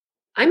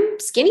I'm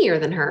skinnier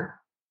than her.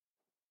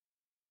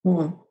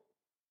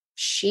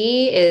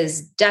 She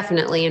is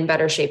definitely in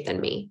better shape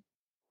than me.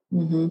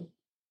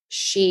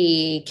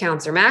 She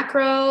counts her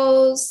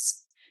macros.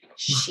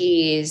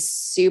 She's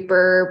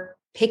super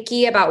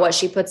picky about what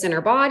she puts in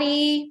her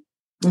body.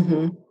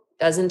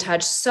 Doesn't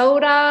touch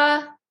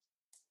soda.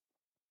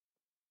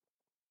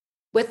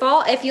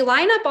 If you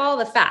line up all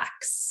the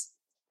facts,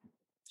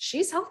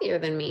 she's healthier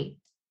than me.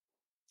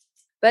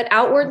 But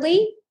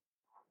outwardly,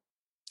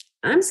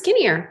 I'm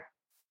skinnier.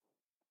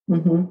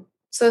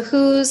 So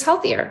who's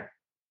healthier?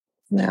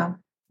 Yeah,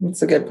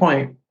 that's a good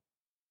point.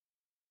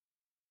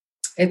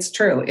 It's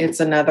true. It's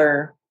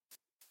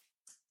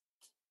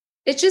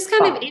just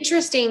kind of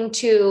interesting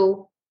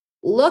to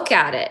look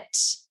at it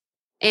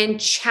and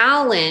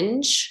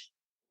challenge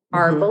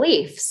our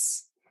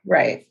beliefs.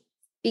 Right.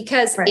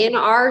 Because in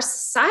our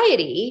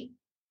society,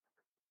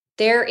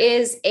 there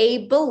is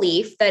a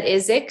belief that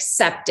is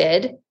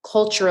accepted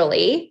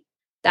culturally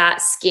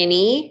that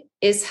skinny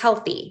is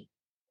healthy.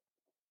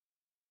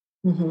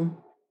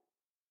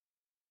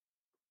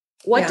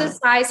 What does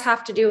size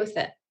have to do with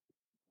it?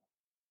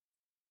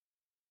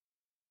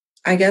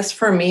 I guess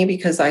for me,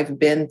 because I've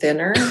been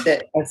thinner,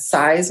 that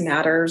size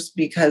matters,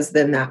 because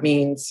then that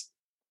means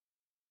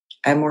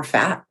I'm more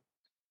fat.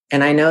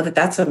 And I know that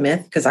that's a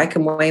myth, because I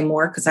can weigh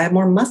more because I have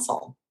more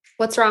muscle.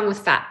 What's wrong with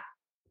fat?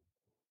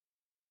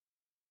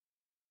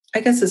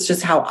 I guess it's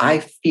just how I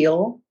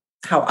feel,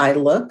 how I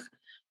look.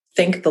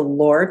 Thank the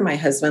Lord, my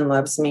husband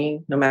loves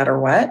me no matter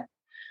what.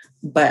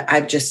 But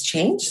I've just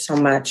changed so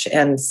much.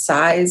 And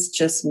size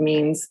just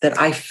means that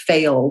I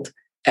failed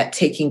at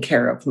taking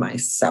care of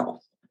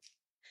myself,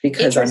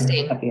 because I'm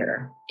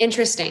heavier.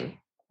 Interesting.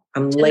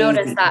 I'm lazy.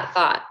 Notice that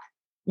thought.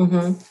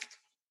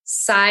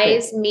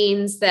 Size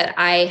means that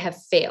I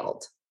have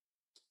failed.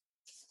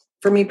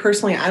 For me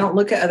personally, I don't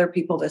look at other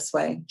people this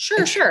way.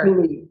 Sure.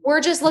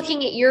 We're just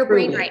looking at your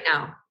brain right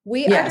now.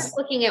 We are just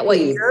looking at what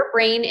your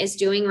brain is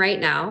doing right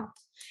now.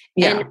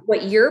 And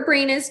what your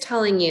brain is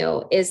telling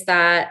you is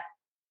that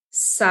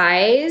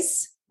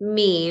size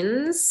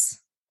means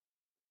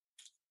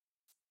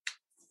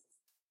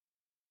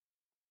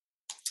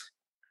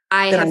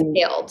I have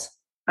failed.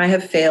 I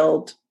have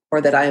failed, or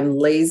that I'm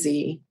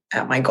lazy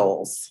at my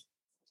goals.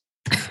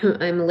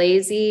 I'm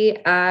lazy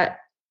at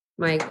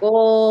my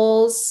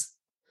goals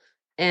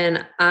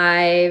and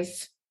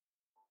I've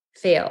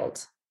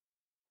failed.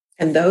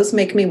 And those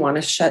make me want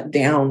to shut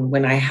down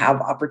when I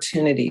have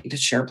opportunity to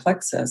share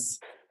Plexus.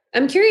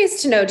 I'm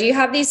curious to know, do you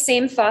have these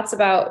same thoughts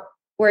about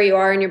where you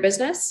are in your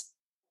business?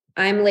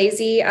 I'm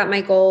lazy at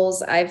my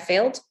goals. I've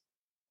failed.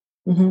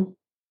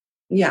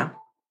 Yeah.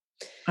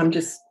 I'm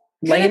just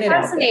laying it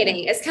out there.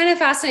 It's kind of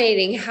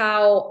fascinating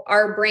how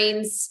our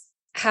brains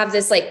have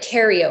this like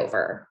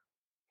carryover,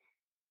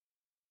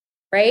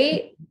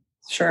 right?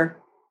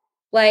 Sure.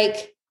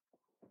 Like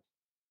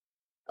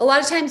a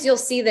lot of times you'll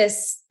see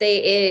this,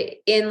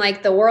 in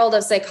like the world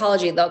of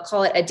psychology, they'll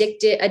call it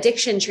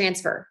addiction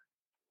transfer.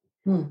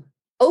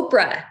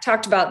 Oprah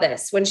talked about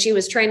this when she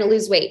was trying to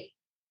lose weight.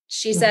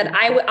 She said,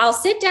 I'll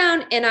sit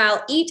down and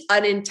I'll eat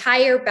an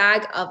entire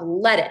bag of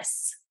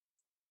lettuce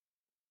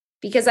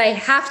because I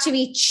have to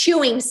be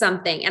chewing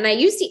something. And I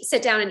used to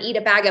sit down and eat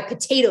a bag of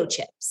potato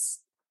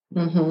chips.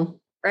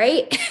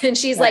 Right. And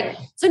she's Right. like,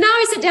 so now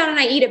I sit down and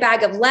I eat a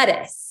bag of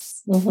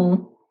lettuce.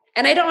 Mm-hmm.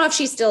 And I don't know if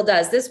she still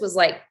does. This was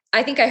like,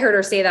 I think I heard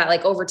her say that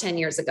like over 10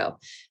 years ago.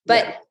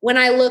 But when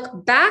I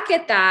look back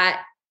at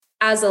that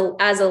as a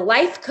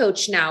life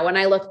coach now, when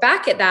I look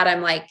back at that,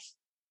 I'm like,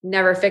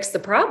 never fixed the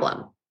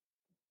problem.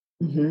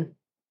 Mm-hmm.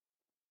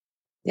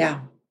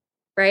 Yeah.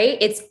 Right.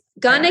 It's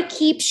gonna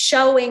keep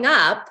showing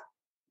up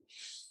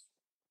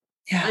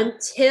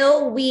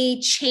until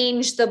we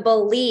change the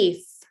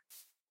belief.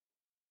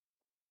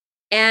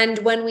 And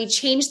when we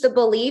change the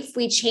belief,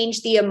 we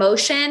change the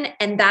emotion,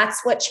 and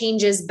that's what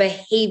changes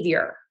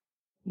behavior.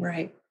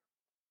 Right.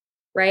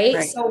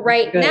 Right. So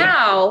right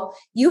now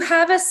you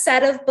have a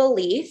set of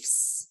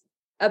beliefs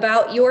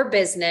about your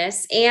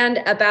business and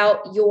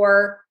about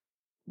your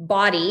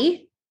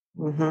body.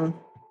 Mm-hmm.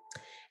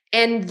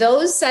 And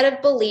those set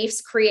of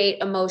beliefs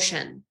create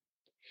emotion.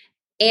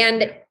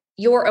 And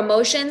your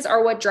emotions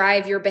are what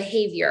drive your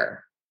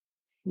behavior.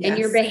 Yes. And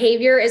your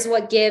behavior is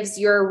what gives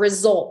your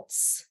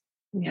results.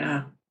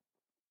 Yeah.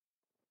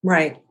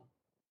 Right.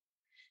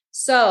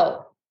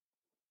 So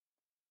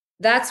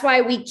that's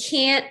why we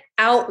can't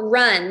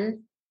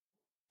outrun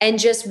and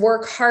just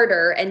work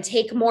harder and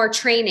take more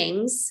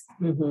trainings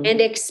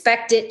and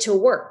expect it to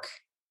work.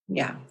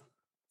 Yeah.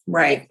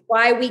 Right. It's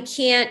why we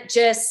can't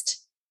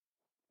just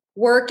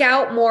work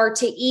out more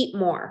to eat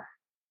more.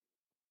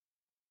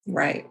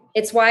 Right.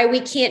 It's why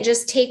we can't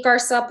just take our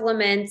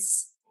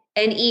supplements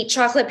and eat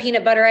chocolate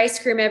peanut butter ice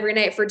cream every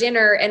night for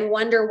dinner and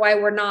wonder why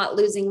we're not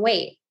losing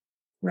weight.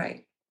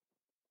 Right.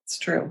 It's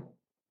true.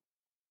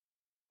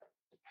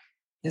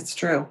 It's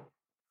true.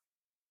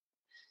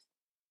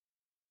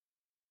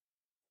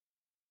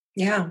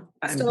 Yeah.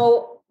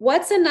 So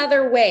what's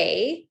another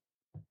way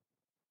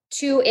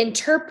to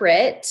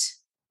interpret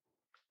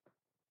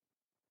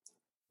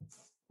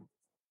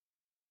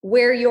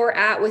where you're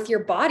at with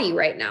your body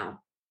right now?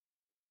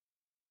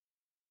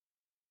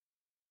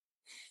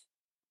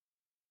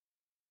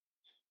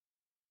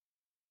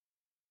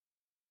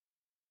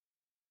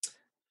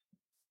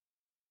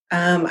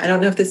 I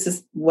don't know if this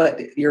is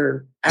what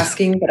you're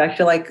asking, but I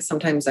feel like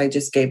sometimes I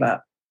just gave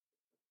up.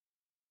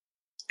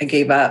 I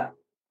gave up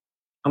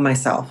on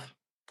myself.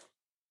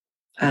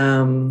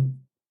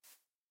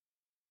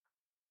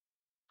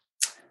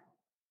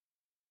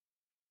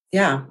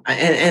 Yeah.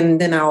 And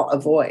then I'll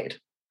avoid,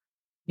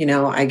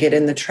 I get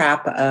in the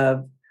trap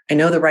of, I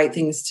know the right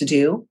things to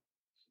do,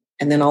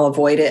 and then I'll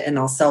avoid it and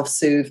I'll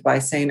self-soothe by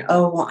saying,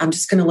 oh, well, I'm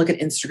just going to look at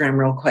Instagram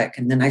real quick.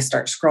 And then I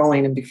start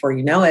scrolling. And before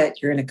you know it,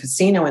 you're in a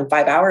casino and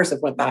 5 hours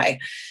have went by,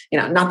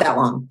 not that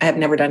long. I have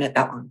never done it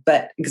that long,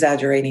 but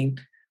exaggerating.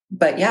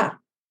 But yeah.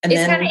 And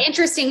it's kind of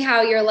interesting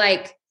how you're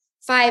like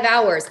 5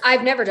 hours.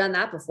 I've never done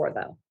that before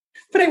though.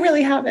 But I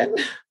really haven't.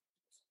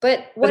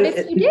 But what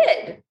if you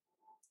did?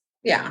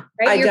 Yeah.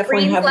 Right? I Your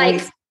definitely brain's have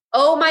like,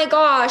 oh my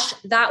gosh,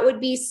 that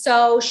would be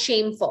so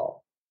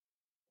shameful.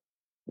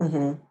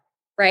 Mm-hmm.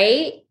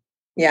 Right?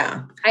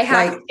 Yeah. I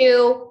have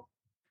to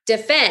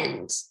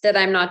defend that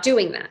I'm not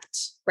doing that.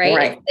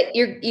 Right?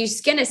 You're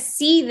going to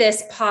see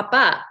this pop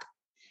up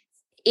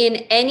in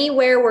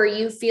anywhere where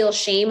you feel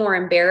shame or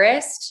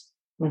embarrassed.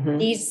 Mm-hmm.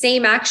 These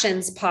same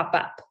actions pop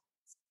up.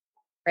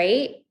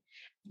 Right?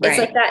 It's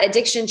like that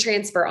addiction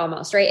transfer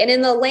almost. Right? And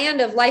in the land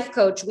of life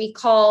coach, we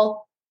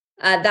call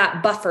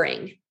that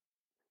buffering,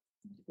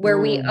 where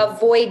we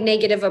avoid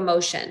negative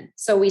emotion.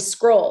 So we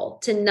scroll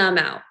to numb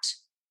out.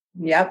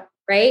 Yep.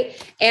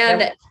 Right.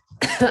 And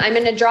I'm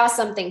going to draw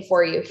something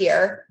for you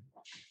here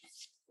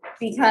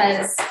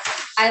because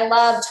I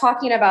love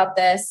talking about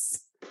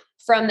this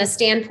from the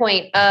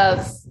standpoint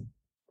of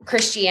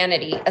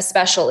Christianity,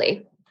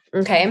 especially.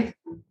 Okay.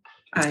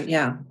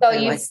 Yeah. So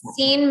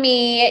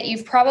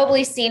you've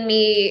probably seen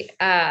me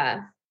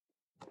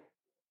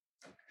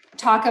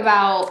talk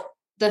about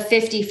the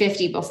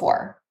 50-50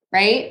 before,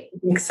 right? I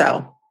think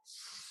so.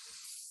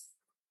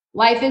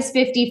 Life is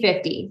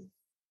 50-50.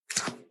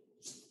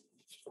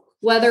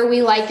 Whether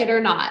we like it or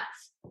not.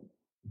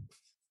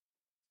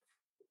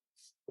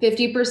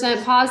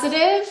 50%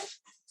 positive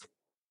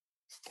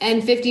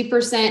and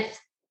 50%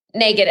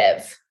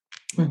 negative.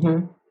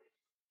 Mm-hmm.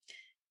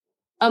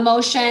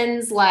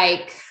 Emotions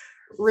like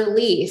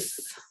relief,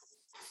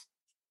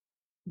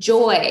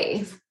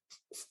 joy,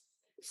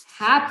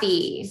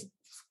 happy,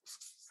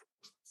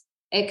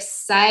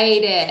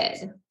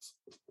 excited,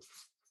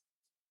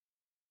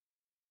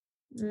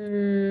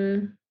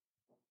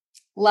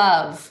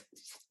 love,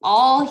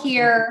 all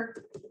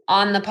here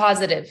on the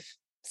positive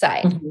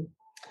side. Mm-hmm.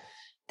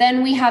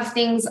 Then we have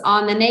things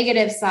on the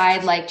negative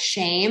side like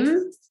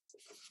shame,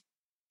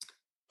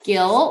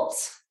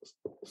 guilt,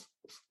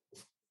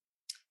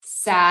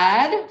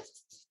 sad,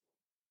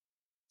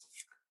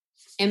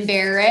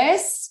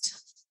 embarrassed,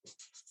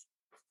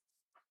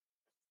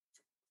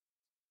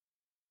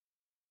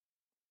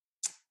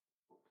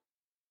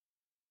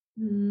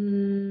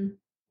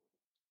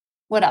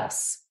 what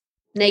else?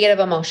 Negative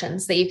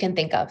emotions that you can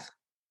think of.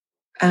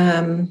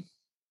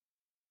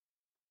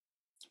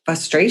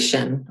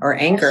 Frustration or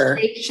anger.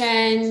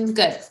 Frustration,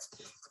 good.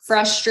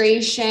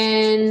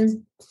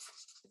 Frustration,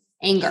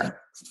 anger.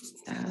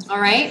 All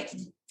right.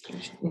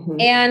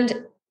 Mhm.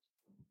 And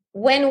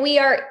when we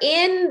are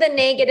in the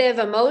negative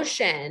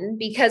emotion,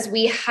 because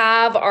we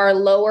have our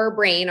lower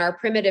brain, our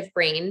primitive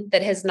brain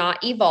that has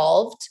not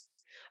evolved,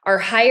 our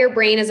higher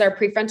brain is our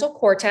prefrontal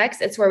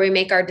cortex. It's where we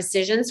make our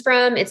decisions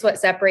from. It's what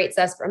separates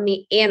us from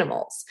the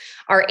animals.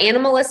 Our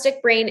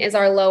animalistic brain is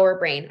our lower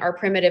brain, our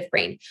primitive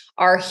brain.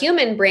 Our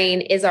human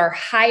brain is our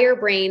higher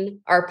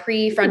brain, our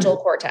prefrontal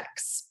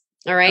cortex.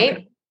 All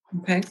right.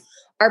 Okay.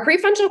 Our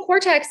prefrontal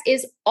cortex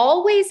is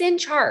always in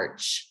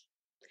charge.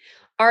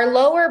 Our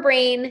lower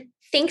brain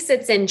thinks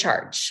it's in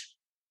charge.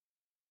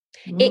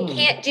 It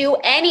can't do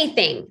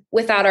anything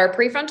without our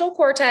prefrontal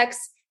cortex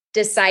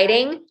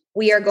deciding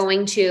we are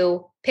going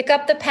to pick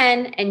up the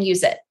pen and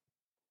use it.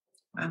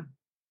 Wow.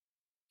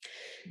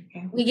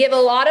 Okay. We give a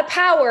lot of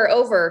power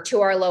over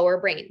to our lower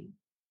brain,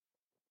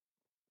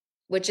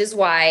 which is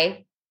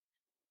why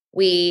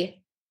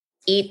we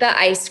eat the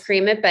ice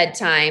cream at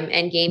bedtime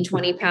and gain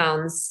 20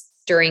 pounds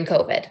during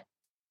COVID.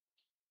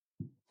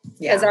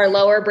 Because our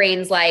lower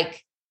brain's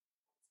like,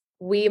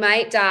 we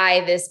might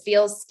die. This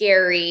feels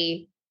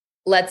scary.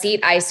 Let's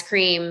eat ice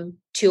cream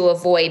to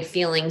avoid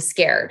feeling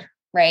scared,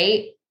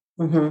 right?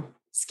 Mm-hmm.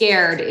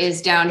 Scared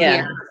is down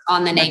here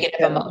on the negative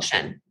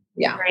emotion.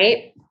 Yeah.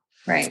 Right.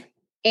 Right.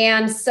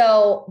 And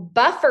so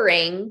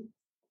buffering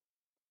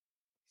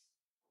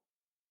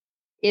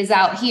is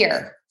out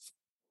here.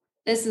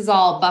 This is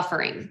all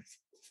buffering.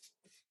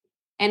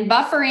 And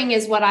buffering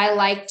is what I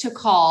like to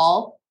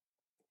call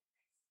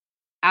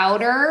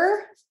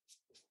outer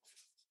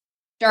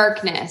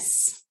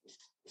darkness.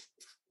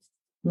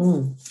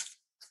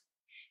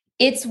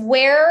 It's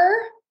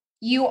where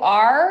you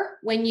are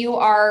when you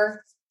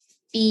are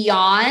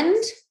beyond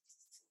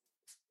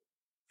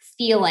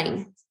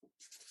feeling.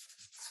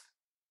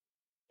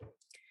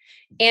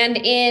 And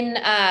in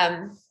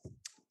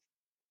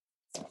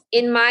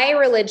my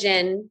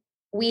religion,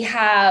 we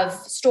have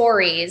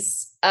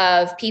stories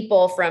of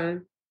people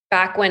from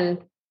back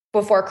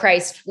before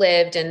Christ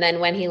lived and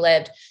then when he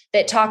lived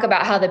that talk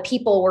about how the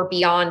people were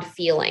beyond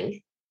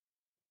feeling.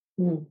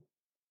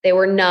 They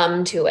were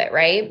numb to it,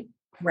 right?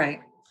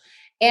 Right.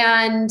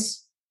 And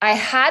I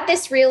had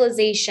this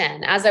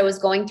realization as I was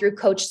going through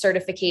coach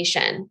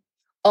certification.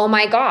 Oh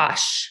my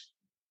gosh,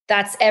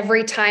 that's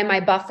every time I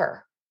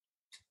buffer.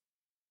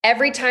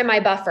 Every time I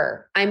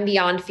buffer, I'm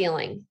beyond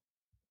feeling.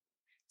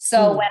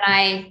 So when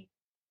I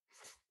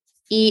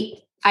eat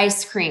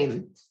ice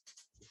cream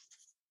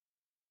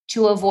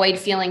to avoid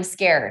feeling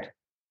scared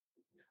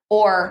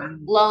or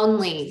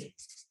lonely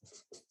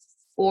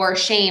or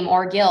shame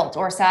or guilt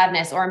or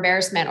sadness or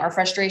embarrassment or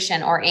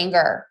frustration or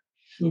anger,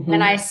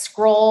 when I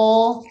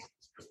scroll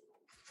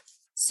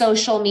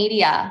social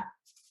media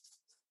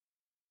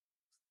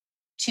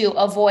to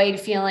avoid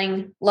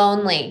feeling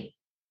lonely,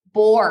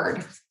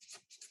 bored.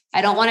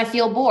 I don't want to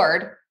feel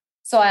bored.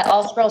 So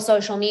I'll scroll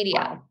social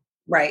media.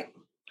 Right.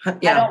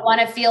 Yeah. I don't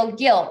want to feel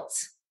guilt.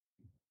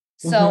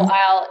 So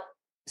I'll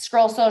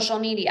scroll social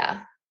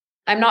media.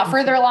 I'm not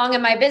further along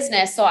in my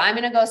business. So I'm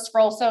going to go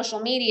scroll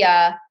social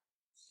media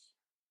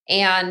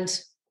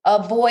and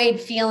avoid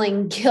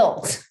feeling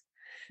guilt.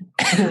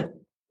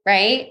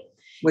 Right.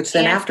 Which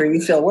then after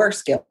you feel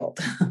worse guilt.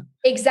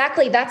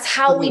 Exactly. That's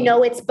how we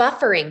know it's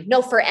buffering.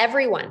 No, for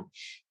everyone.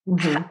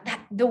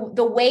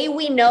 The way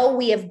we know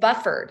we have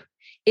buffered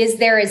is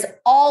there is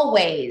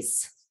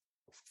always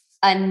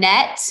a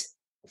net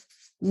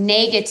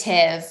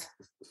negative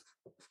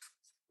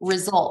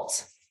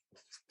result.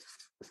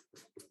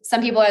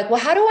 Some people are like,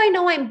 well, how do I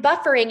know I'm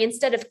buffering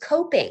instead of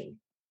coping?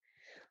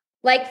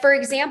 Like, for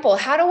example,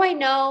 how do I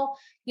know,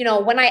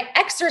 when I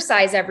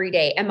exercise every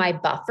day, am I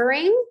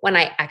buffering when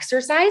I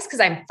exercise because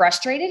I'm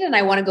frustrated and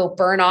I want to go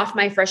burn off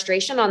my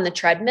frustration on the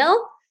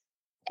treadmill?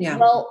 Yeah.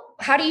 Well,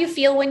 how do you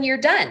feel when you're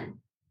done?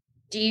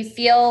 Do you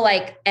feel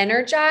like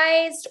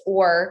energized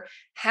or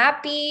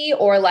happy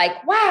or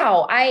like,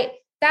 wow,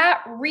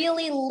 that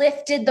really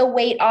lifted the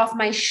weight off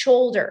my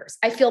shoulders.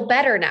 I feel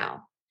better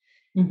now.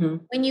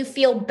 When you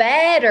feel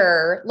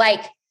better,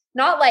 like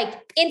not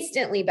like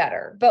instantly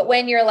better, but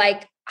when you're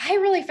like, I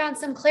really found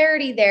some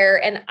clarity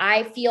there and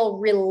I feel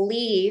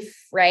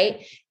relief,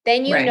 right?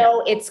 Then you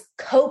know it's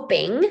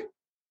coping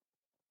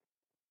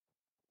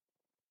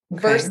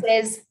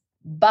versus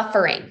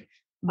buffering.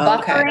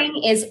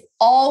 Buffering is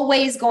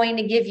always going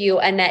to give you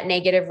a net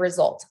negative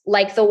result,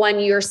 like the one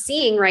you're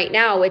seeing right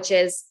now, which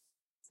is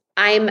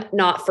I'm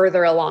not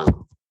further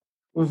along.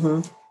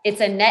 It's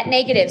a net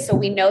negative. So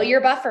we know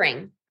you're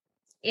buffering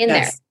in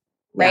there,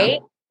 right? Yeah.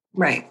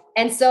 Right.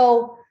 And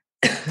so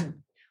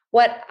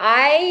what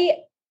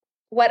I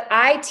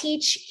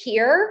teach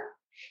here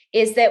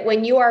is that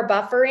when you are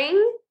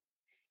buffering,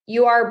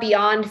 you are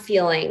beyond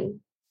feeling.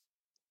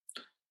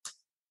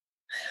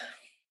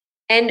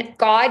 And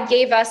God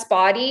gave us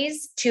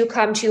bodies to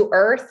come to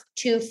earth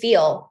to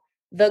feel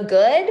the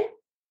good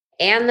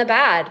and the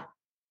bad.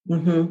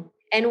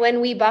 And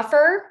when we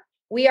buffer,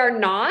 we are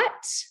not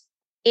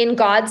in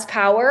God's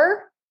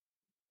power.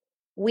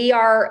 We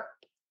are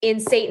in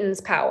Satan's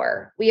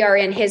power. We are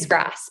in his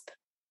grasp.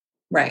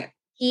 Right.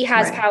 He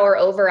has power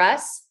over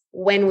us.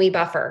 when we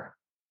buffer?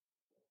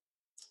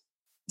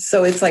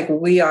 So it's like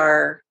we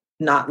are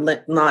not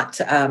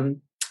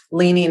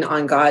leaning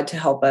on God to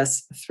help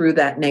us through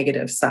that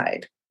negative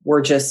side.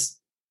 We're just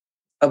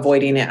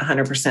avoiding it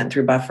 100%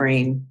 through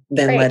buffering,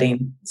 then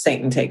letting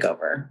Satan take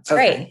over.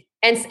 Okay.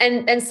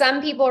 Right. And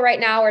some people right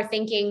now are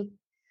thinking,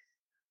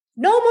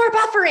 no more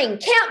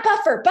buffering, can't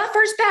buffer,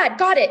 buffer's bad.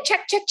 Got it.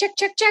 Check, check, check,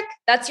 check, check.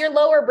 That's your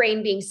lower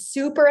brain being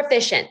super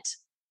efficient.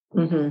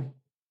 Mm-hmm.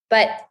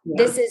 But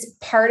this is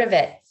part of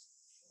it.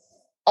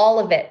 All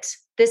of it.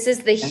 This is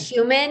the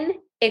human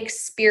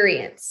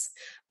experience.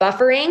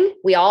 Buffering,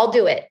 we all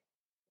do it.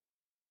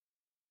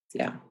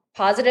 Yeah.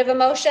 Positive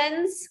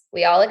emotions,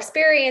 we all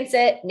experience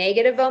it.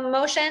 Negative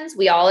emotions,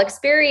 we all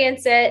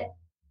experience it.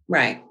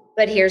 Right.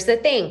 But here's the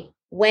thing.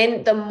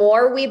 When the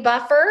more we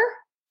buffer,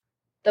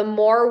 the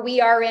more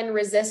we are in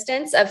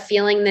resistance of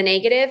feeling the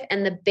negative,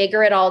 and the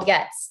bigger it all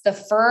gets. The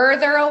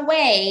further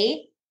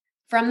away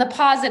from the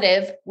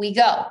positive we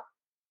go.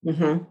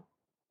 Mm-hmm.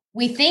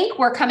 We think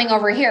we're coming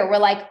over here. We're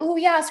like, oh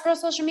yeah, scroll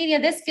social media.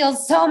 This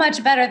feels so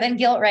much better than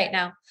guilt right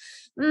now.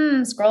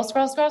 Scroll,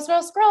 scroll, scroll,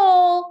 scroll,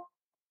 scroll.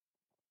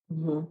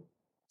 Mm-hmm.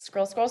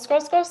 Scroll, scroll,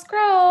 scroll, scroll,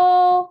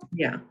 scroll.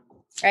 Yeah.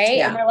 Right.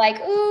 Yeah. And we're like,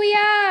 oh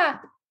yeah.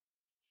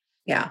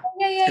 Yeah.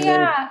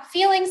 Yeah.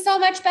 Feeling so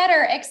much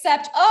better,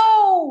 except,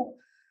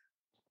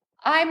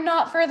 I'm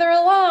not further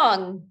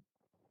along.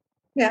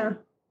 Yeah.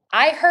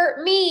 I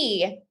hurt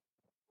me.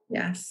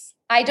 Yes.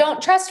 I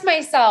don't trust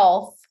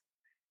myself.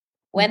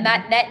 When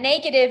that net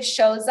negative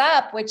shows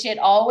up, which it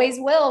always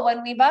will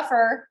when we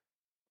buffer.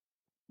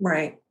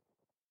 Right.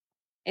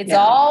 It's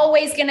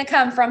always going to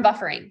come from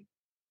buffering.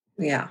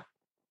 Yeah.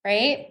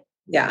 Right.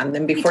 Yeah. And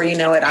then before you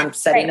know it, I'm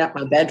setting up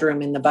my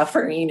bedroom in the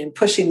buffering and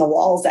pushing the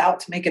walls out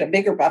to make it a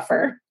bigger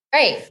buffer.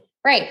 Right.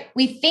 Right.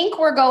 We think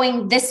we're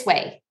going this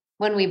way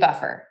when we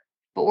buffer,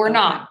 but we're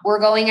not. We're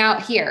going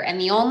out here. And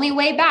the only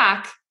way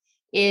back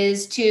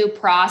is to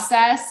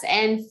process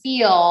and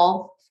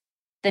feel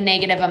the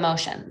negative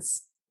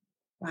emotions.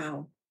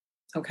 Wow.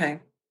 Okay.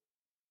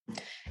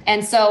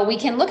 And so we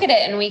can look at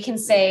it and we can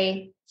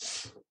say,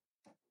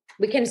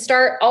 we can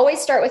always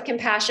start with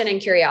compassion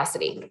and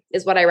curiosity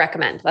is what I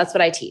recommend. That's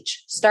what I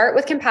teach. Start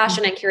with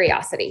compassion and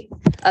curiosity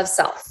of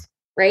self,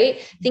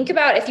 right? Think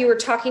about if you were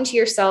talking to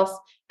yourself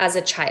as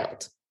a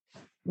child.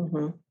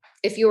 Mm-hmm.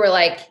 If you were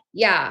like,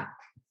 yeah,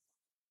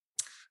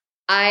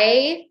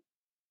 I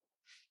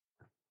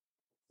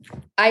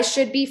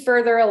should be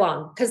further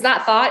along, because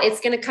that thought, it's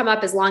going to come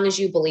up as long as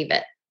you believe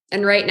it.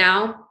 And right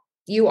now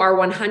you are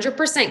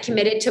 100%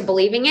 committed to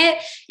believing it.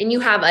 And you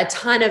have a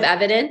ton of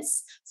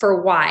evidence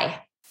for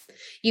why.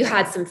 You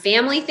had some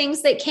family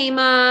things that came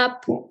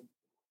up.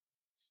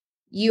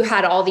 You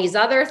had all these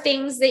other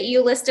things that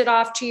you listed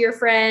off to your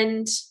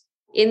friend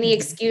in the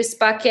excuse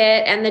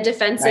bucket and the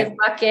defensive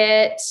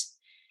bucket.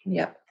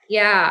 Yep.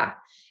 Yeah.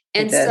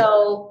 And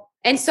so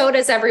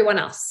does everyone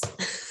else.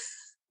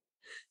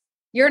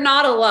 You're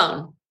not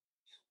alone.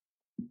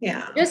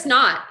 Yeah. Just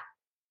not.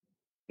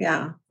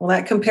 Yeah. Well,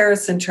 that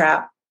comparison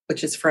trap,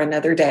 which is for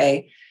another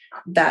day,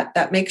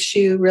 that makes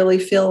you really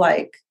feel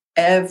like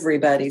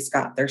everybody's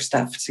got their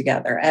stuff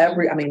together.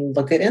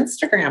 Look at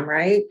Instagram,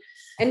 right?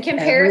 And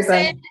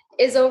comparison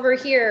is over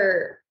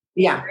here.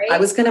 Yeah. Right? I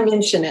was going to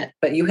mention it,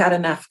 but you had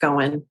enough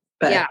going,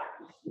 but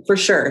for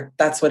sure,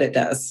 that's what it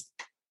does.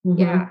 Mm-hmm.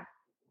 Yeah.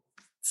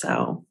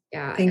 So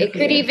it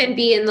could even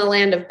be in the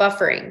land of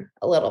buffering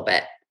a little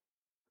bit.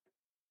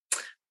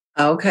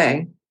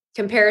 Okay.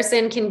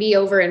 Comparison can be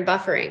over in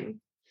buffering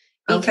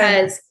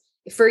because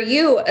for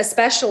you,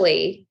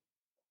 especially,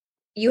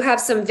 you have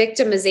some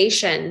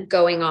victimization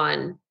going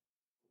on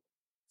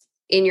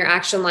in your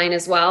action line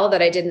as well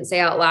that I didn't say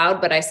out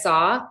loud, but I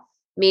saw,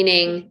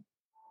 meaning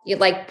you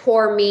like,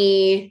 poor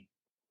me.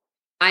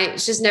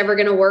 It's just never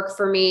going to work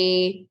for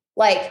me.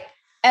 Like,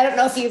 I don't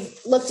know if you've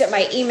looked at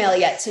my email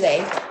yet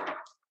today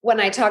when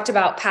I talked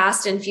about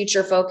past and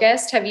future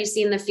focused. Have you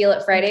seen the Feel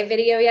It Friday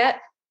video yet?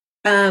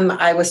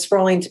 I was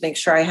scrolling to make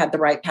sure I had the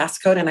right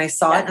passcode and I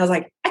saw it and I was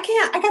like,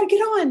 I got to get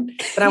on,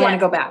 but I want to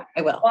go back.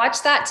 I will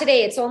watch that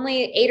today. It's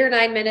only 8 or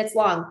 9 minutes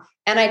long.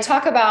 And I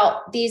talk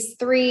about these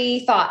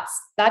 3 thoughts.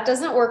 That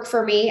doesn't work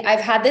for me. I've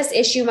had this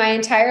issue my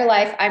entire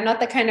life. I'm not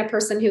the kind of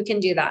person who can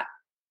do that.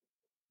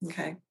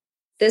 Okay.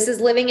 This is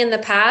living in the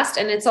past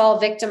and it's all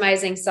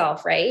victimizing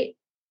self, right?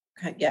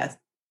 Okay. Yes.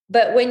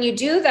 But when you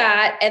do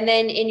that, and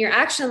then in your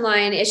action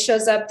line, it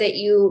shows up that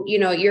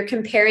you're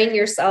comparing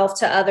yourself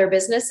to other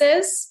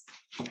businesses.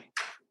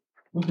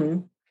 Mm-hmm.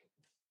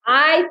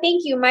 I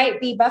think you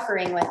might be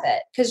buffering with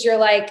it because you're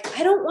like,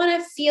 I don't want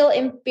to feel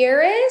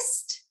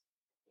embarrassed.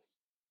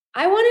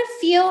 I want to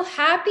feel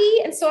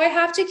happy. And so I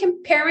have to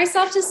compare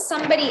myself to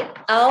somebody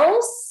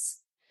else.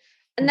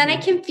 And then I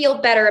can feel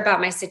better about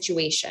my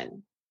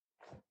situation.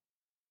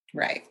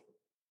 Right.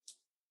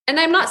 And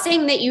I'm not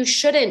saying that you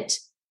shouldn't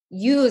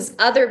use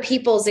other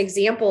people's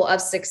example of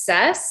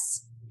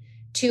success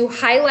to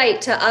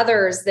highlight to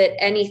others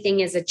that anything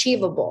is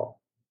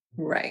achievable.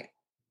 Right.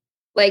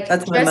 Like,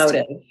 that's my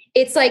motive.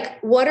 It's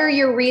like, what are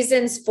your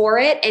reasons for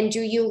it? And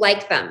do you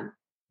like them?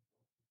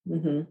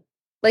 Mm-hmm.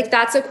 Like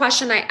that's a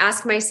question I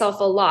ask myself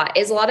a lot.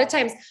 Is a lot of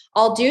times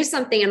I'll do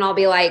something and I'll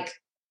be like,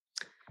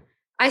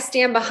 I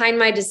stand behind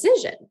my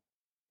decision.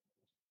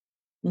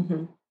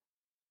 Mm-hmm.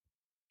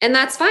 And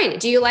that's fine.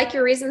 Do you like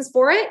your reasons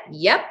for it?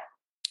 Yep.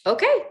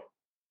 Okay.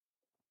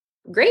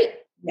 Great.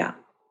 Yeah.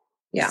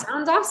 Yeah.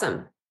 Sounds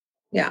awesome.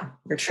 Yeah.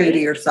 You're true to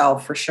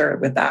yourself for sure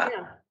with that.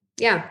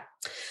 Yeah.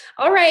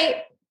 All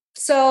right.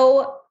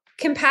 So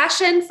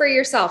compassion for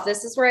yourself.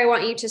 This is where I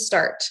want you to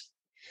start.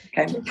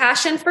 Okay.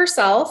 Compassion for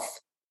self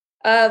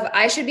of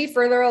I should be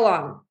further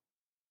along.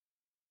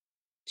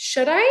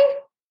 Should I?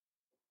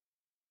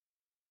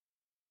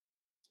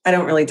 I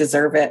don't really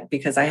deserve it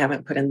because I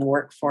haven't put in the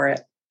work for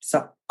it.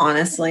 So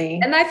honestly.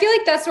 And I feel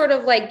like that's sort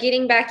of like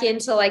getting back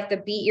into like the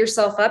beat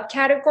yourself up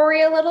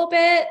category a little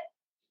bit.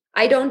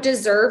 I don't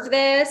deserve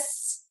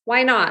this.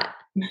 Why not?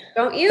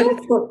 Don't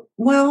you?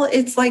 Well,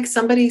 it's like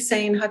somebody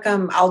saying, how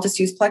come I'll just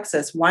use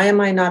Plexus? Why am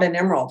I not an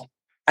Emerald?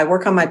 I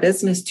work on my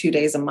business 2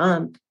 days a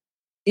month.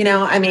 You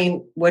know, I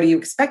mean, what are you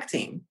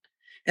expecting?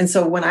 And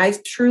so when I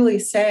truly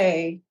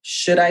say,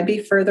 should I be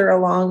further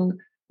along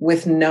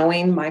with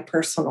knowing my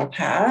personal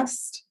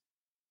past?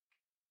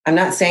 I'm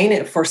not saying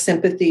it for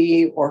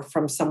sympathy or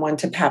from someone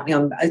to pat me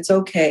on. It's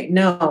okay.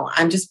 No,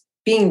 I'm just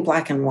being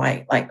black and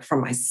white, like for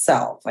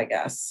myself, I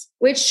guess.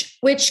 Which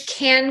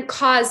can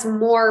cause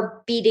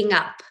more beating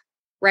up,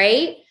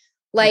 right?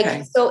 Like,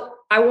 okay. So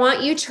I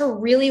want you to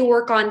really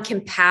work on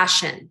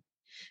compassion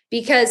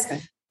because,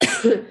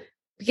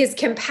 because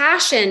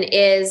compassion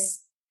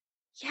is,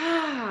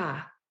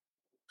 yeah,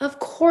 of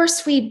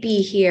course we'd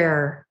be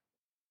here.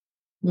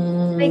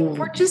 Like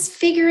we're just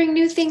figuring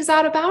new things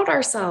out about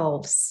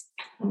ourselves.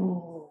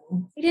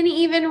 We didn't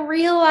even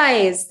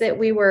realize that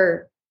we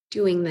were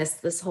doing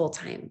this whole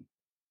time.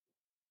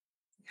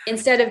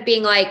 Instead of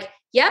being like,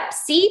 yep,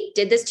 see,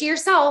 did this to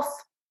yourself.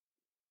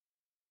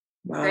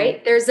 Wow.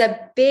 Right? There's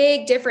a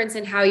big difference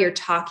in how you're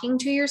talking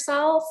to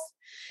yourself.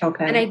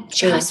 Okay. And I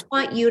just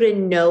want you to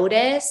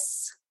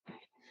notice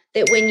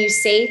that when you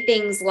say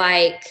things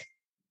like,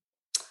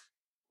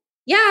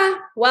 yeah,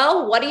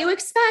 well, what do you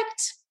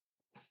expect?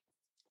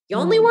 You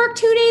only work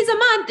 2 days a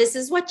month. This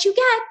is what you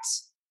get.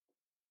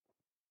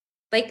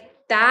 Like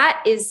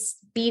that is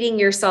beating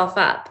yourself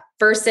up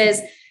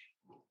versus,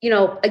 you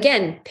know,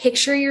 again,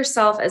 picture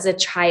yourself as a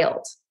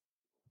child,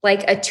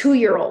 like a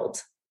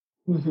 2-year-old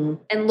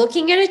and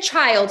looking at a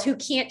child who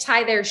can't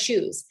tie their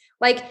shoes.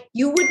 Like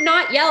you would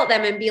not yell at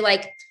them and be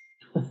like,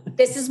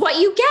 this is what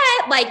you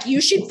get. Like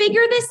you should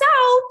figure this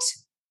out.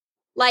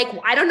 Like,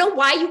 I don't know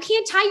why you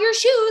can't tie your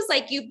shoes.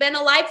 Like you've been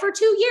alive for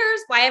 2 years.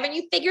 Why haven't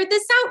you figured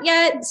this out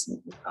yet?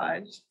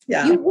 Gosh.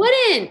 Yeah. You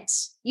wouldn't.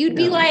 You'd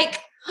be like,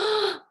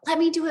 oh, let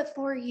me do it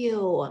for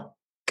you.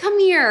 Come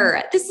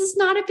here. This is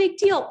not a big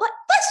deal.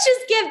 Let's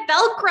just get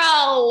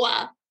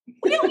Velcro.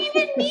 We don't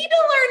even need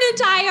to learn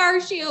to tie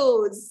our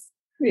shoes.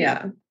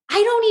 Yeah.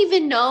 I don't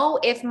even know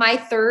if my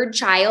 3rd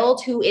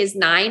child, who is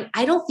 9,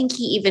 I don't think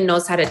he even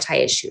knows how to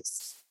tie his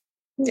shoes.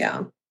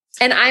 Yeah.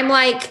 And I'm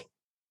like,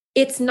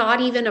 it's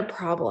not even a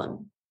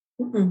problem.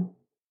 Mm-hmm.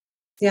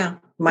 Yeah.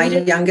 My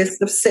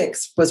youngest of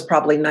 6 was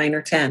probably 9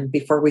 or 10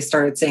 before we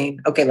started saying,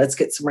 okay, let's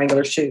get some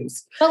regular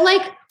shoes. But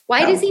like,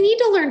 why does he need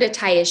to learn to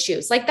tie his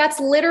shoes? Like, that's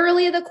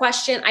literally the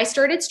question. I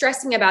started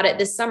stressing about it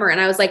this summer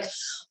and I was like,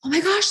 oh my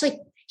gosh, like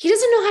he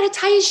doesn't know how to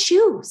tie his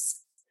shoes.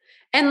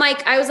 And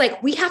like, I was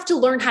like, we have to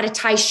learn how to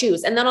tie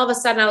shoes. And then all of a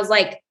sudden I was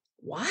like,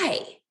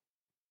 why?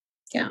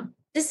 Yeah.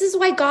 This is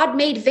why God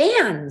made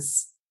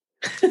Vans.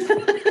 In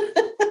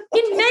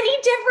many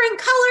different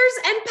colors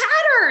and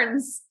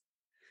patterns.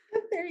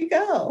 There you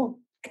go.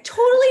 I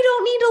totally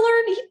don't need to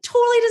learn. He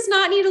totally does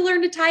not need to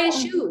learn to tie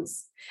his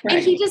shoes. Right.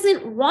 And he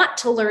doesn't want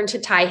to learn to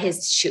tie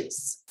his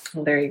shoes.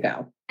 Well, there you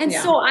go. And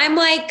so I'm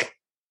like,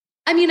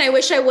 I mean, I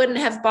wish I wouldn't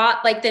have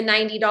bought like the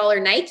 $90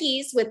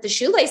 Nikes with the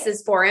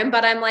shoelaces for him,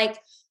 but I'm like,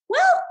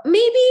 well,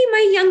 maybe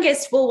my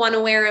youngest will want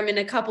to wear them in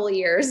a couple of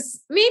years.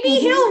 Maybe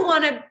he'll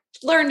want to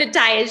learn to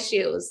tie his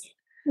shoes.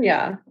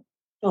 Yeah.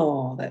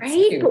 Oh, that's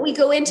right. cute. But we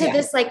go into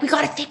this like, we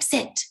got to fix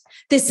it.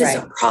 This is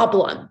a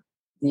problem.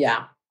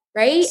 Yeah.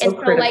 Right. So and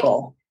so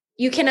critical. like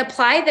you can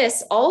apply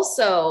this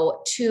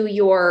also to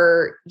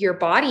your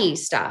body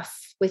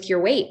stuff with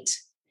your weight.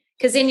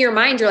 Because in your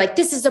mind, you're like,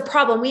 this is a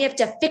problem. We have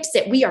to fix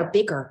it. We are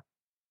bigger.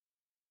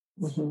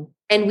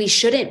 And we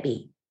shouldn't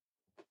be.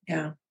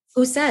 Yeah.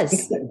 Who says?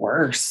 Makes it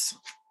worse.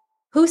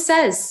 Who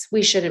says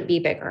we shouldn't be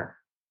bigger?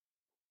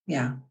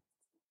 Yeah.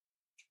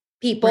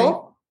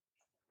 People.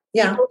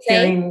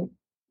 Right.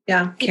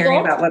 Yeah. Caring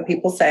about what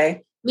people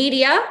say.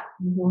 Media.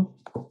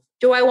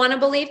 Do I want to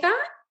believe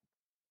that?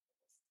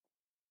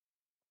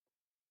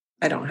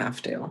 I don't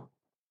have to.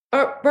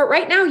 But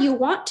right now you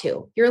want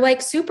to. You're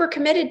like super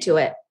committed to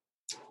it.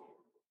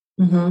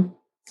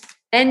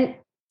 And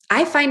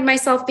I find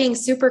myself being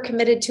super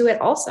committed to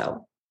it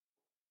also.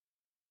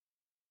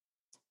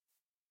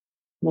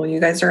 Well, you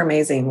guys are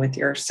amazing with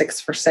your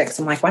 6 for 6.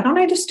 I'm like, why don't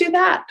I just do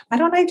that? Why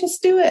don't I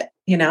just do it?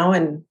 You know,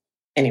 and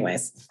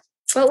anyways.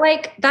 But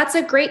like, that's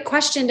a great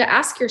question to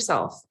ask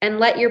yourself and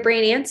let your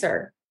brain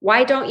answer.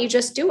 Why don't you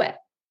just do it?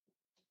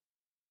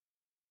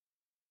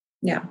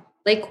 Yeah.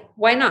 Like,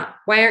 why not?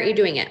 Why aren't you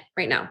doing it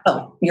right now?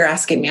 Oh, you're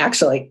asking me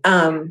actually.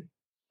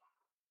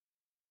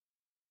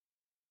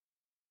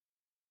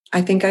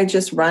 I think I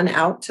just run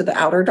out to the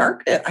outer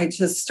darkness. I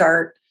just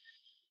start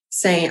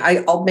saying,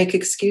 I'll make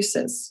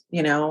excuses,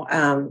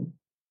 But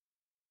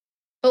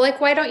like,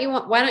 why don't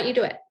you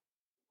do it?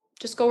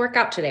 Just go work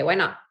out today. Why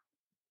not?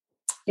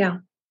 Yeah.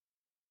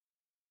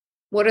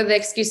 What are the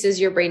excuses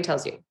your brain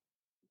tells you?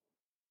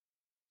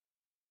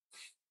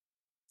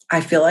 I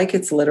feel like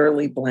it's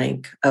literally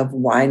blank of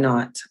why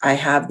not. I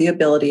have the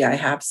ability. I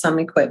have some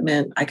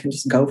equipment. I can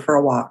just go for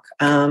a walk.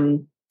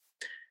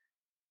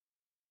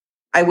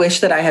 I wish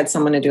that I had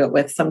someone to do it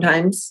with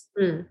sometimes.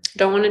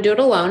 Don't want to do it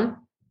alone.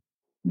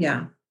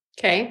 Yeah.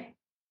 Okay.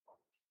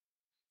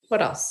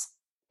 What else?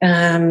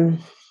 I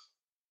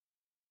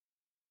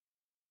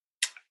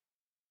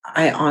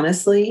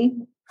honestly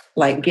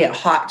get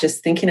hot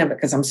just thinking of it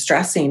because I'm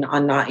stressing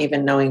on not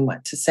even knowing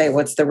what to say.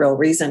 What's the real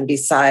reason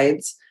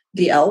besides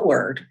the L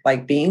word,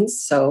 being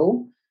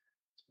so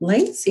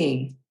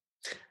lazy?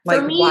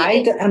 For me,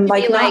 why? I'm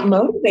not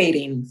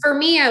motivating. For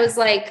me, I was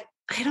like,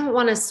 I don't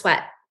want to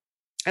sweat.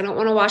 I don't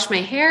want to wash my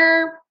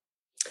hair.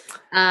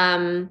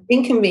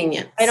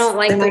 Inconvenient. I don't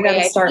like the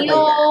way I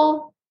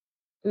feel.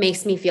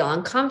 Makes me feel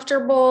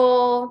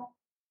uncomfortable.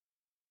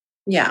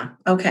 Yeah.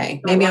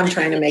 Okay. Maybe I'm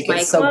trying to make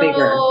it so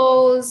bigger.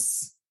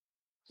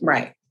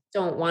 Right.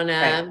 Don't want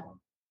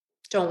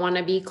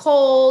to be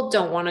cold.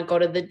 Don't want to go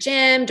to the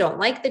gym. Don't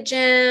like the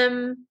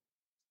gym.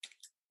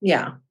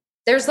 Yeah.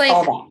 There's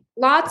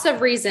lots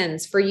of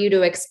reasons for you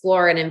to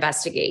explore and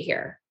investigate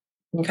here.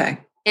 Okay.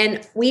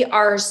 And we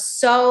are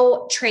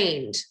so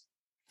trained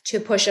to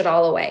push it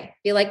all away.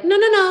 Be like,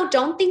 no,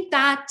 don't think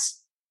that.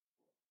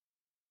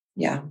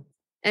 Yeah.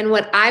 And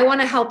what I want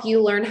to help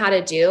you learn how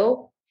to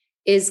do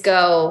is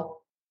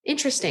go,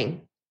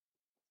 interesting.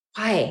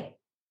 Why?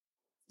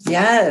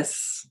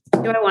 Yes.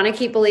 Do I want to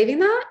keep believing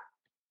that?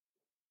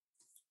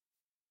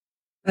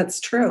 That's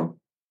true.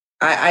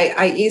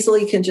 I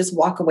easily can just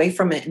walk away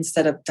from it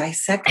instead of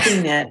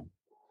dissecting it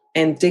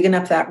and digging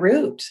up that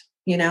root.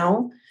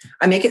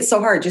 I make it so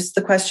hard. Just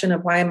the question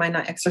of why am I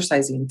not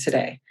exercising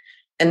today?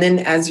 And then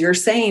as you're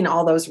saying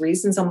all those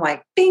reasons, I'm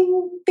like,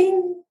 bing,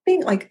 bing,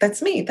 bing.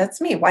 That's me.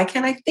 That's me. Why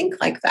can't I think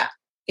like that?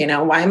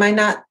 Why am I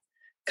not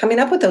coming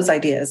up with those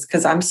ideas?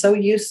 Because I'm so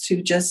used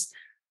to just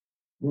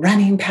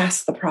running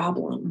past the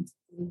problem.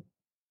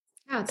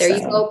 Yeah, there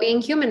you go,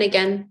 being human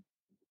again.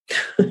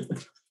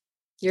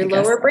 Your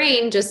lower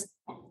brain just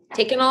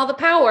taking all the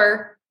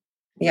power.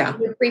 Yeah.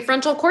 Your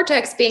prefrontal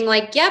cortex being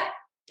like, yep,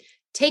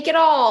 take it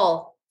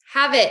all,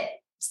 have it,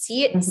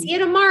 see it, see you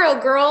tomorrow,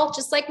 girl.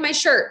 Just like my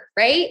shirt,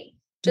 right?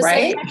 Just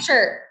like my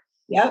shirt.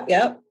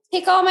 Yep.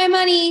 Take all my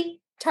money,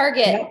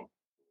 Target. Yep.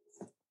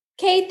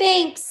 Okay,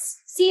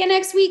 thanks. See you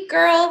next week,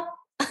 girl.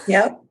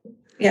 Yep.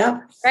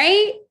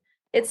 Right?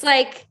 It's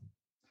like,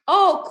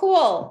 oh,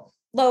 cool.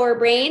 Lower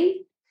brain.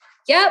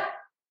 Yep.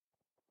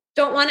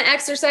 Don't want to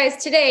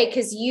exercise today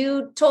because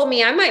you told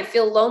me I might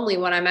feel lonely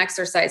when I'm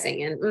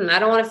exercising and I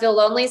don't want to feel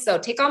lonely. So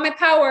take all my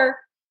power.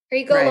 Here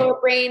you go, lower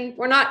brain.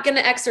 We're not going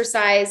to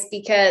exercise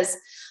because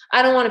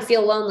I don't want to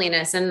feel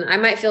loneliness and I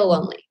might feel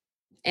lonely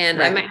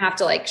and I might have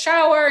to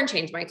shower and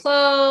change my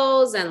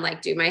clothes and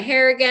do my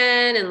hair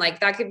again. And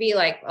that could be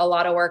a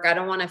lot of work. I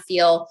don't want to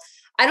feel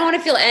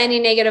any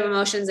negative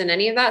emotions in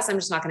any of that. So I'm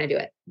just not going to do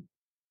it.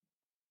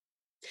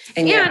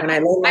 And yet when I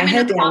lay my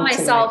head down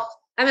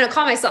I'm going to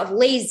call myself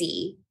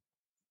lazy.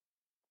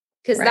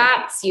 Because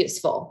that's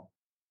useful.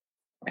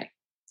 Right.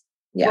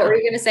 Yeah. What were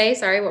you going to say?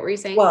 Sorry. What were you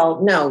saying? Well,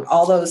 no,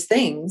 all those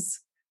things,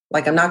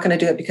 I'm not going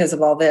to do it because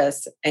of all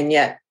this. And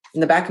yet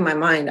in the back of my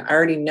mind, I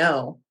already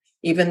know,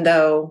 even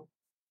though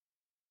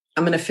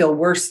I'm going to feel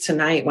worse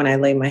tonight when I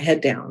lay my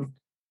head down,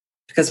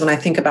 because when I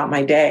think about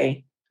my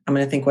day, I'm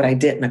going to think what I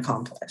didn't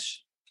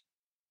accomplish.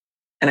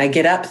 And I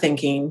get up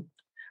thinking,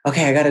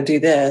 okay, I got to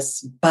do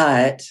this,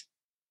 and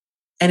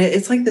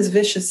it's like this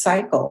vicious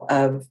cycle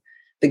of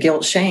the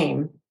guilt,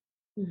 shame.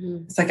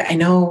 It's I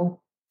know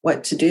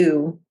what to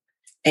do,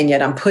 and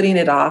yet I'm putting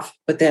it off,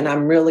 but then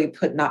I'm really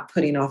not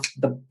putting off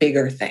the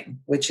bigger thing,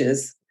 which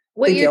is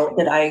the guilt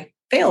that I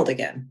failed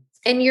again.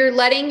 And you're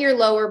letting your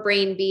lower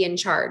brain be in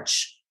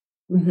charge.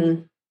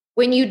 When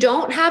you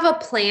don't have a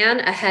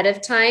plan ahead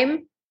of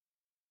time,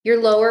 your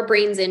lower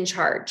brain's in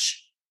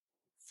charge.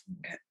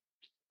 Okay.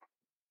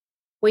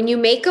 When you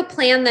make a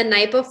plan the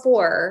night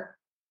before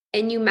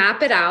and you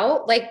map it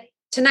out,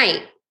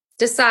 tonight,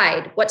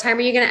 decide what time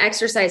are you going to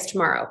exercise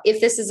tomorrow? If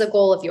this is a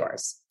goal of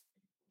yours,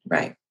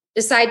 right?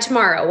 Decide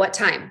tomorrow, what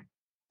time?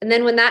 And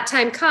then when that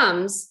time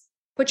comes,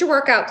 put your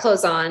workout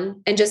clothes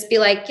on and just be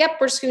like, yep,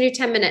 we're just going to do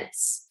 10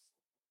 minutes.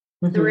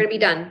 And we're going to be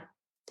done.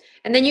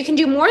 And then you can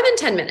do more than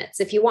 10 minutes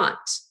if you want.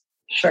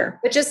 Sure.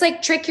 But just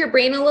trick your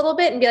brain a little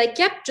bit and be like,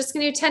 yep, just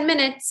going to do 10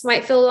 minutes.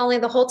 Might feel lonely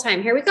the whole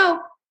time. Here we go.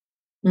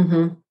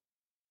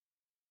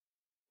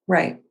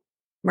 Right.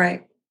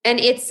 And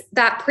it's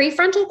that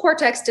prefrontal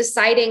cortex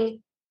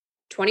deciding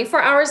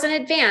 24 hours in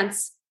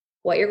advance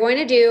what you're going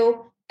to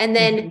do and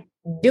then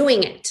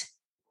doing it.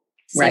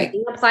 Same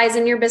thing applies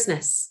in your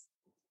business.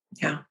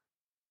 Yeah.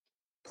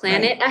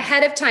 Plan it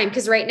ahead of time.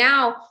 Because right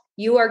now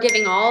you are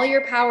giving all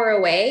your power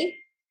away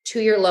to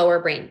your lower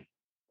brain.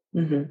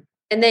 Mm-hmm.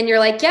 And then you're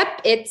like,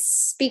 yep,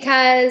 it's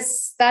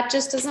because that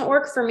just doesn't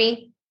work for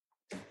me.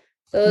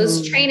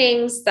 Those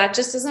trainings, that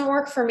just doesn't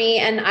work for me.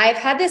 And I've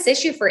had this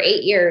issue for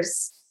 8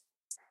 years.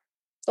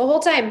 The whole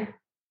time.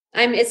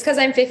 It's because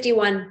I'm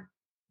 51.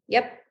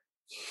 Yep.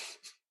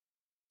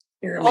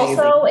 You're amazing.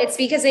 Also, it's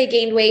because I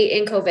gained weight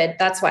in COVID.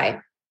 That's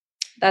why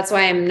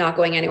I'm not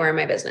going anywhere in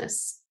my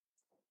business.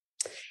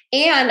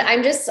 And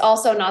I'm just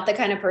also not the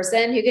kind of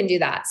person who can do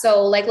that.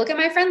 So like, look at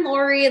my friend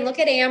Lori and look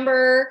at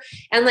Amber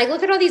and like,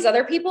 look at all these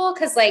other people.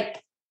 Cause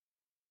like,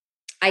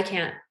 I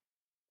can't.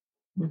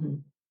 Mm-hmm.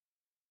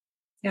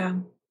 Yeah.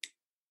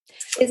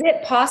 Is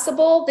it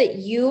possible that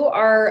you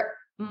are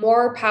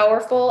more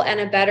powerful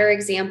and a better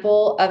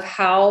example of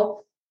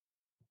how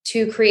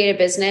to create a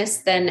business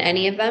than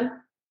any of them?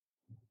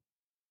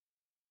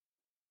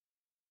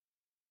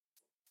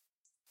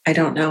 I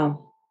don't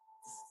know,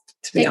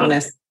 to be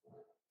honest.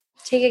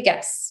 Take a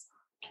guess.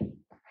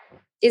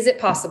 Is it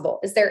possible?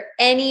 Is there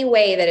any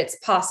way that it's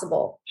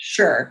possible?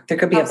 Sure. There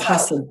could be a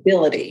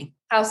possibility.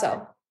 How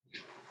so?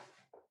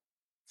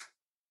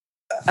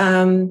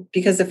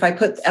 Because if I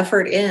put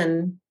effort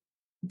in,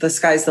 the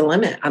sky's the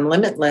limit. I'm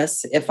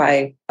limitless if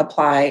I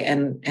apply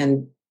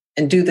and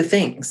do the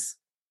things.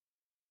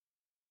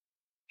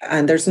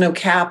 And there's no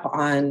cap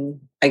on,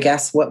 I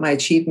guess, what my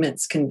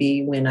achievements can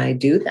be when I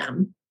do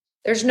them.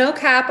 There's no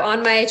cap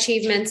on my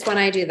achievements when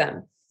I do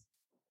them.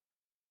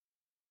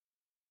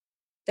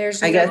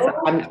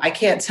 I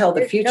can't tell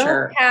the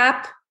future. No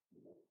cap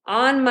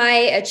on my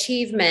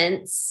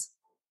achievements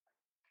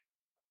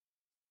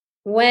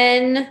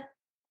when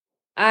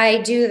I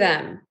do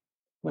them.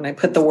 When I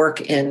put the work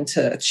in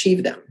to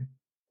achieve them.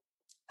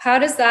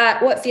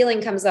 What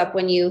feeling comes up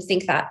when you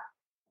think that?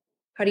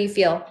 How do you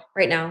feel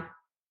right now?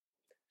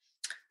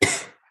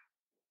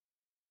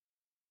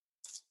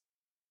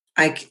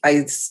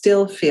 I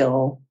still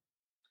feel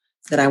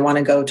that I want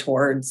to go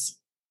towards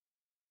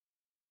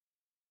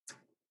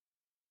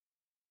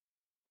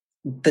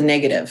the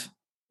negative.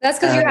 That's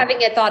because you're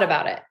having a thought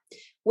about it.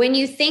 When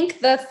you think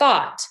the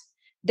thought,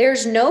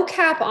 there's no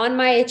cap on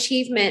my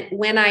achievement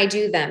when I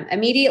do them.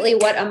 Immediately,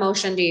 what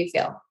emotion do you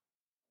feel?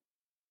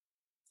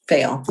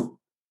 Fail.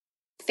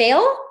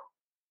 Fail?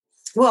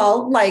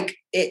 Well, like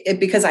it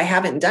because I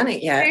haven't done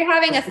it yet. You're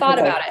having a thought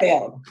about it.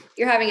 Failed.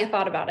 You're having a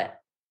thought about it.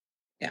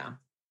 Yeah.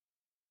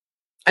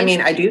 I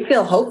mean, I do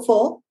feel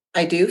hopeful.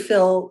 I do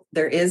feel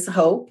there is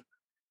hope.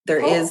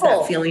 There is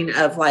that feeling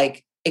of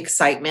like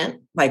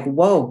excitement. Like,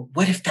 whoa,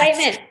 what if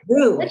that's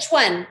true? Which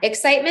one?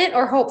 Excitement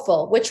or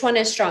hopeful? Which one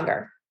is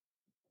stronger?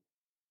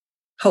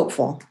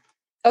 Hopeful.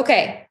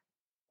 Okay.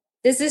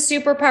 This is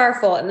super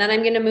powerful. And then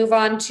I'm going to move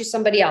on to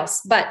somebody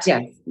else. But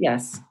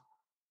yes.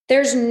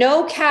 There's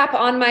no cap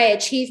on my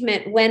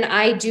achievement when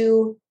I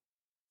do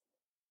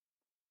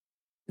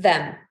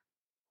them.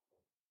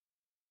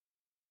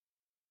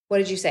 What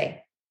did you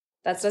say?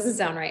 That doesn't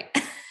sound right.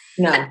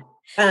 No.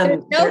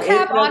 There's no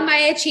cap on my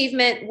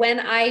achievement when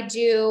I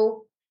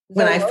do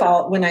when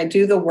I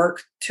do the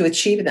work to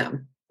achieve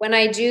them. When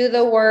I do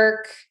the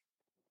work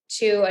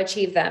to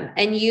achieve them.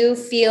 And you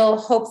feel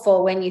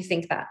hopeful when you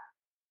think that.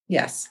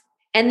 Yes.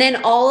 And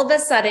then all of a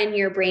sudden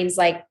your brain's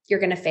like, you're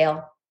going to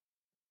fail.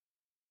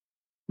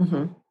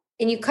 Mm-hmm.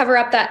 And you cover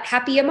up that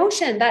happy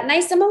emotion, that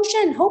nice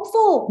emotion,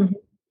 hopeful.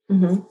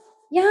 Mm-hmm. Mm-hmm.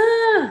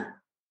 Yeah.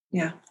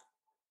 Yeah.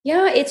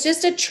 Yeah. It's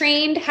just a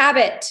trained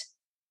habit.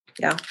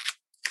 Yeah.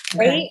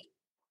 Okay. Right.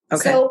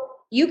 Okay. So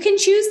you can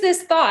choose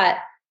this thought.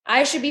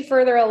 I should be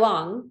further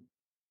along.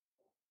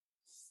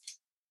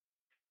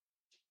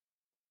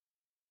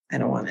 I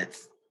don't want it.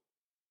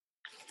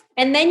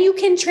 And then you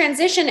can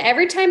transition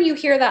every time you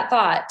hear that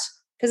thought,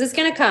 because it's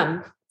going to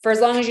come for as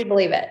long as you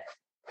believe it.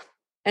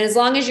 And as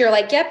long as you're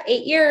like, yep,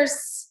 8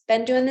 years,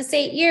 been doing this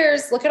 8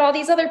 years. Look at all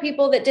these other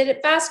people that did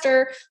it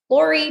faster.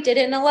 Lori did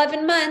it in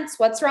 11 months.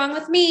 What's wrong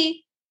with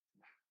me?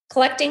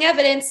 Collecting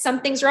evidence,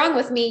 something's wrong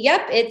with me.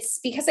 Yep, it's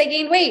because I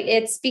gained weight.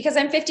 It's because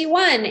I'm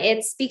 51.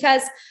 It's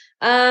because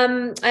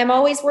I'm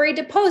always worried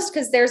to post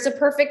because there's a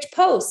perfect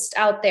post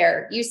out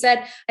there. You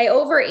said I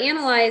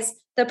overanalyze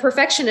the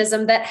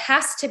perfectionism that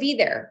has to be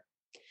there.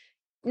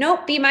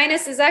 Nope, B-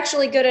 is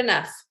actually good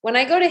enough. When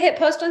I go to hit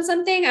post on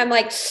something, I'm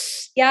like,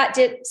 yeah,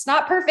 it's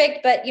not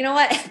perfect, but you know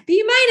what?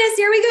 B-,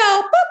 here we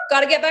go. Boop,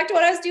 got to get back to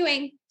what I was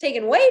doing.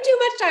 Taking way too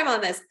much time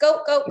on this.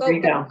 Go.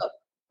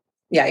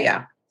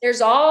 Yeah. There's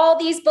all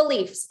these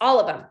beliefs, all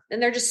of them. And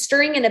they're just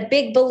stirring in a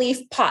big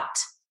belief pot.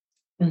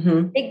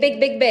 Mm-hmm.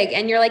 Big.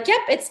 And you're like,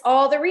 yep, it's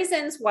all the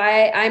reasons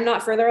why I'm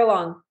not further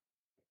along.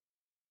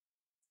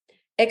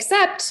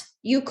 Except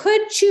you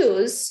could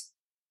choose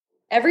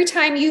every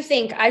time you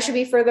think I should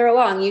be further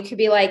along, you could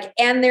be like,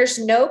 and there's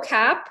no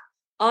cap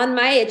on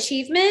my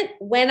achievement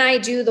when I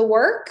do the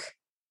work.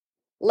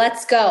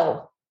 Let's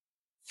go.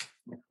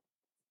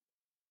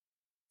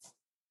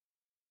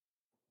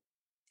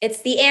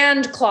 It's the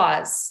and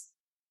clause.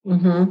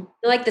 Mm-hmm.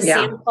 Like the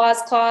Santa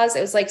Claus clause.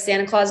 It was like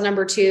Santa Claus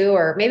number 2,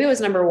 or maybe it was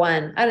number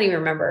 1. I don't even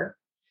remember.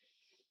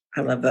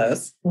 I love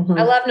those.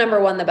 I love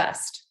number one the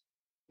best.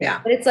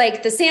 Yeah. But it's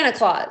like the Santa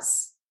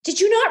Claus. Did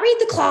you not read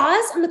the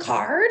clause on the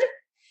card?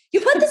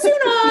 You put the suit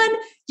on,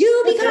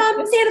 you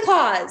become Santa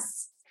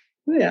Claus.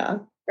 Yeah.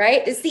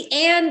 Right? It's the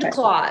and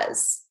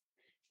clause.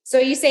 So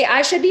you say,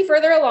 I should be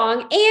further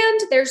along,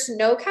 and there's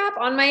no cap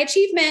on my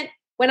achievement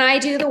when I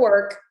do the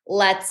work.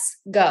 Let's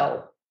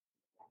go.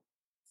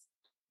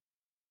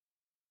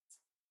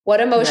 What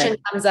emotion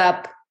comes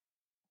up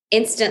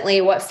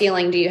instantly? What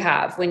feeling do you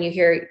have when you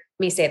hear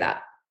me say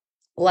that?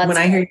 When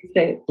I hear you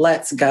say,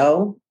 let's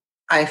go,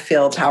 I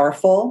feel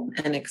powerful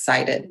and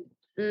excited.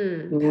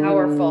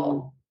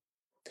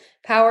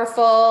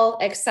 Powerful,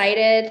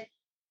 excited.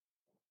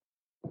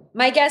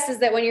 My guess is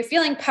that when you're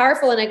feeling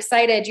powerful and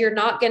excited, you're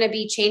not going to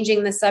be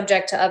changing the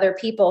subject to other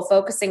people,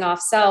 focusing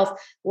off self,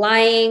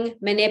 lying,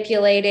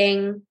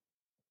 manipulating,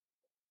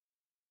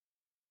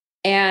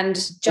 and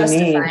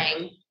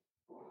justifying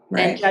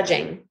and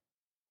judging.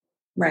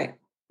 Right.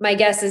 My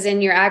guess is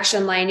in your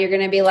action line, you're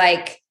going to be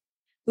like,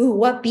 ooh,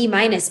 what B-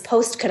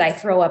 post could I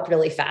throw up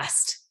really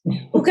fast?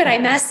 Who could I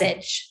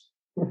message?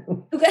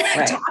 Who could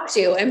I talk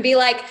to? And be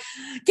like,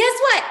 guess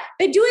what?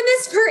 Been doing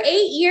this for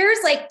 8 years,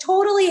 like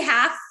totally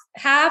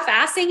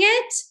half-assing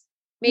it.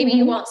 Maybe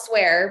you won't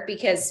swear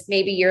because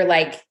maybe you're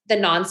like the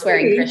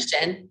non-swearing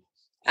Christian.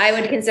 I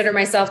would consider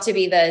myself to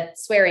be the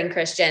swearing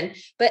Christian,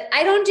 but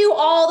I don't do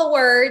all the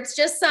words,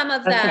 just some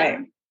of them. Okay.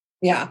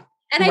 Yeah.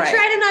 And I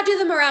try to not do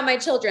them around my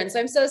children. So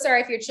I'm so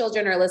sorry if your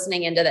children are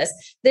listening into this.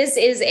 This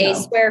is a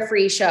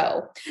swear-free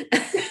show.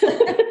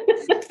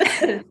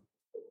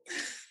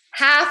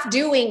 Half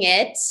doing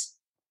it.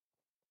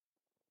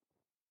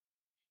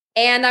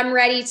 And I'm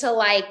ready to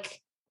like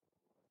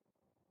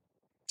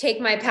take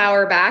my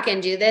power back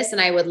and do this.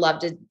 And I would love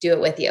to do it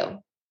with you.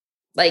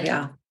 Like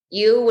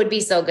you would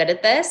be so good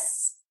at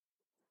this.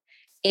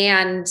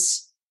 And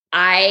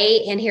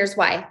here's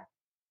why.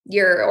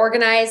 You're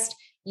organized.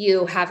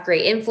 You have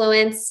great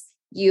influence.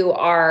 You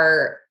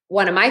are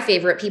one of my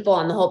favorite people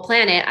on the whole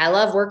planet. I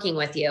love working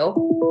with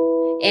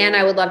you. And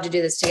I would love to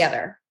do this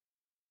together.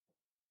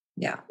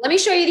 Yeah. Let me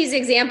show you these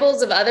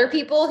examples of other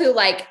people who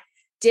like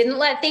didn't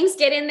let things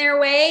get in their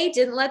way,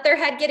 didn't let their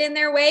head get in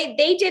their way.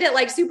 They did it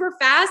like super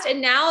fast.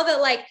 And now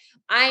that like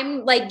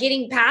I'm like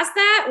getting past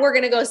that, we're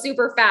going to go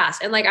super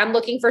fast. And like, I'm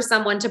looking for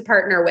someone to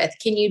partner with.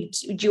 Do you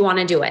want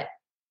to do it?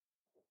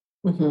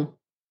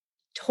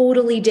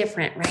 Totally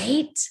different,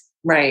 right?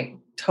 Right.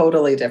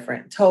 Totally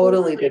different.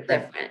 Totally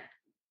different.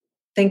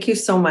 Thank you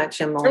so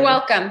much, Emily. You're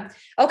welcome.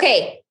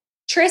 Okay.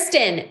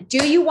 Tristan,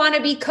 do you want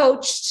to be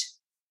coached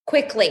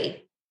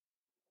quickly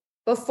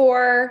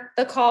before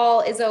the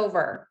call is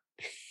over?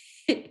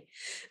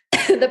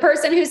 The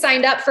person who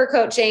signed up for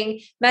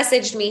coaching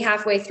messaged me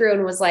halfway through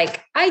and was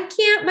like, I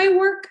can't,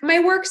 my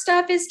work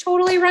stuff is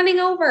totally running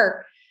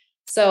over.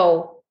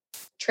 So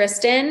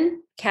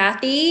Tristan,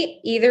 Kathy,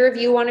 either of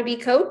you want to be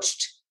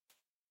coached?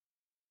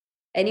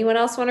 Anyone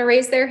else want to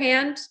raise their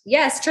hand?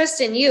 Yes,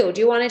 Tristan, do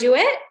you want to do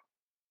it?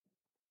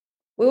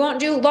 We won't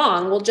do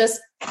long. We'll just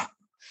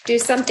do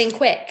something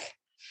quick.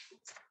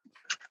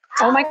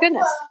 Oh my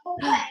goodness.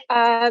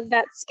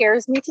 That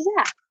scares me to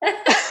death.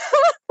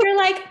 You're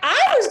like,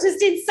 I was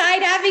just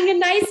inside having a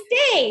nice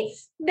day.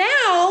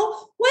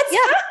 Now what's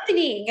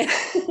happening?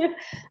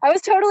 I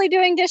was totally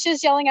doing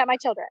dishes, yelling at my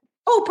children.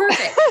 Oh,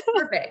 perfect.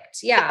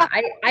 Perfect. Yeah.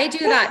 I do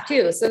that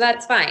too. So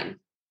that's fine.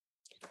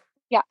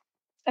 Yeah,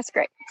 that's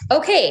great.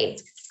 Okay.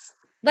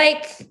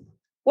 Like,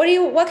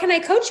 what can I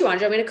coach you on?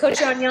 Do you want me to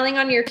coach you on yelling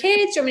on your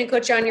kids? Do you want me to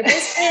coach you on your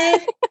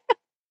business?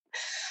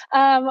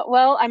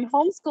 Well, I'm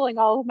homeschooling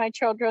all of my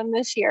children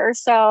this year.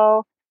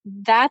 So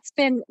that's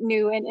been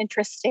new and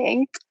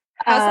interesting.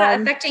 How's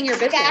that affecting your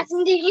business?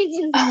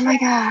 Oh my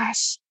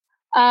gosh.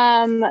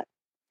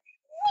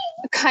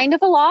 Kind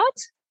of a lot.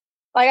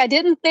 Like I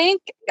didn't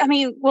think,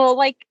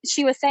 like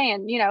she was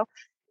saying,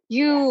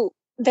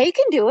 they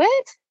can do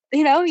it.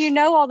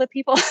 All the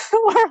people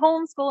who are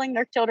homeschooling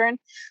their children,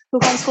 who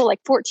homeschool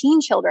like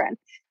 14 children,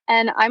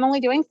 and I'm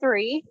only doing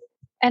 3.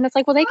 And it's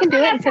like, well, they can do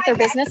it and fit their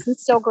business and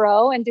still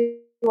grow and do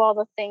all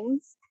the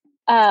things.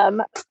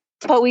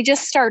 But we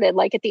just started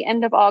like at the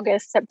end of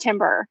August,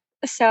 September.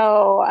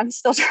 So I'm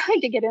still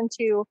trying to get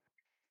into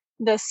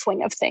the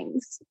swing of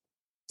things.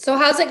 So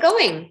how's it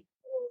going?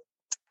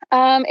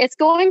 It's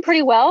going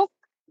pretty well.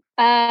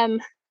 I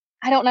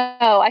don't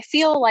know. I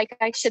feel like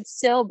I should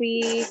still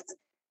be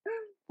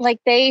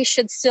they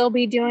should still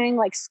be doing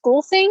like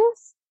school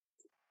things.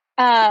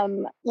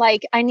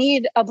 Like I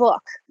need a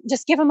book,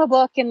 just give them a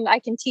book and I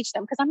can teach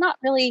them. Cause I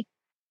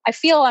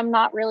feel I'm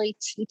not really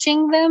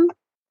teaching them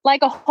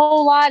like a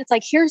whole lot. It's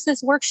like, here's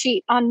this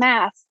worksheet on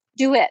math,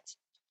 do it.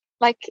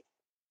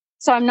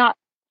 So I'm not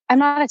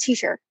a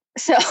teacher.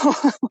 So,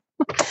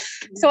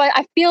 so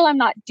I feel I'm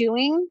not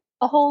doing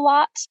a whole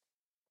lot.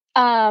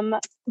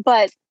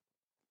 But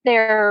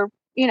they're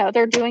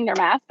doing their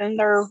math and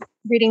they're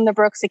reading the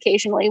books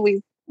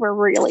occasionally. We're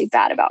really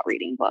bad about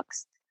reading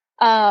books.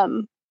 But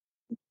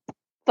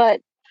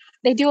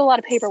they do a lot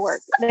of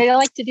paperwork. They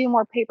like to do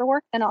more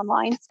paperwork than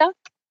online stuff.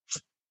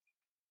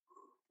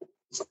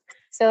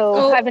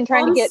 So I've been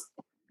trying to get.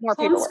 more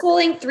paperwork.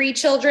 Homeschooling 3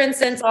 children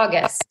since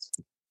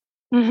August.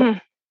 Mm-hmm.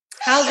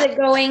 How's it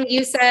going?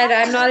 You said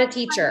I'm not a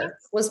teacher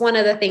was one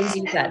of the things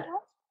you said.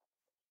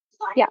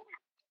 Yeah.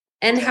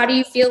 And how do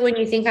you feel when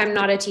you think I'm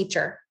not a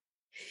teacher?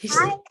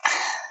 Hi,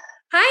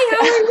 how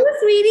are you,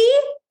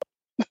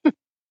 sweetie?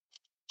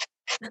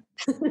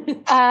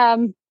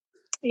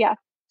 Yeah.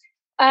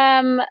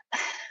 I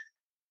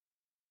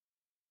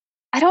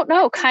don't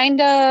know, kind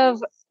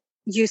of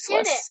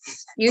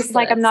useless. Useless.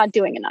 Like I'm not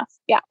doing enough.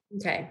 Yeah.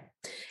 Okay.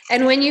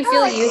 And when you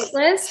feel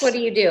useless, what do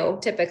you do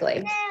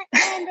typically?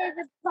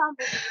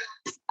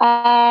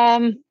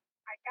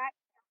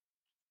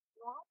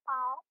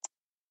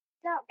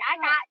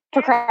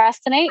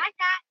 Procrastinate.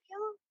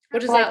 What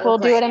does Like that we'll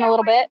look do like? it in a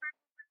little bit.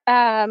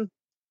 I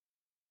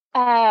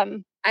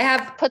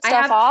have Put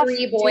stuff off. 3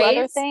 Do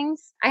other boys.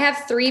 things. I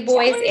have 3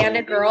 boys and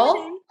a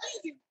girl.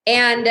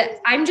 And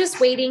I'm just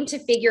waiting to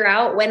figure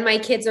out when my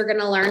kids are going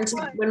to learn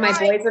when my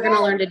boys are going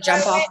to learn to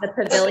jump off the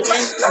pavilion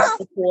off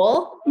the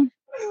pool.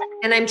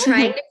 And I'm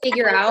trying to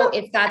figure out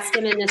if that's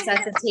going to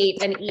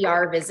necessitate an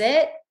ER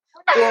visit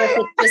or if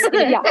it's just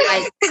going to be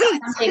like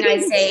something I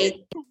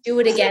say, do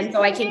it again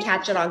so I can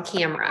catch it on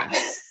camera.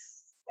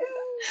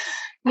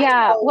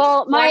 Yeah.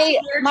 Well, my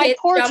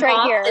porch jump right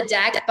off here. the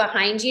deck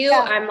behind you.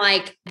 Yeah. I'm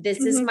like, this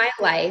is my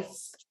life.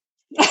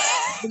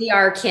 We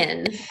are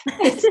kin.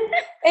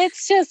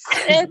 It's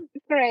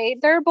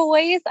great. They're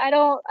boys. I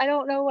don't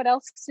know what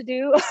else to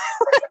do.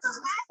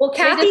 Well,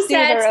 Kathy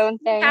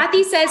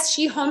says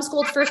she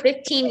homeschooled for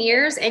 15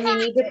 years and you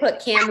need to put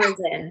cameras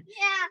in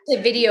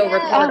to video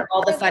record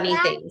all the funny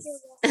things.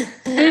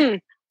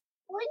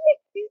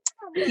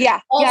 Yeah.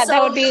 Also, yeah,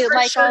 that would be you're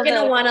like sure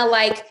going to want to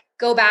like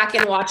go back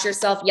and watch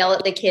yourself yell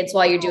at the kids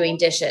while you're doing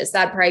dishes.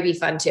 That'd probably be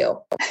fun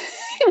too.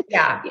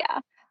 Yeah. Yeah.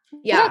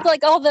 Yeah. It's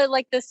like all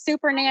the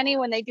super nanny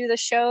when they do the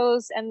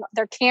shows and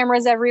their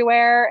cameras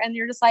everywhere. And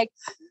you're just like,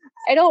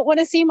 I don't want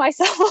to see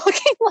myself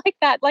looking like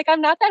that. Like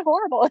I'm not that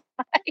horrible.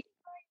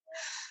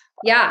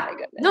 Yeah. Oh, my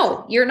goodness.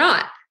 No, you're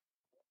not.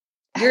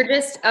 You're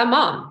just a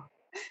mom.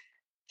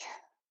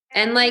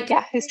 And like,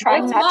 who's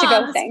trying not to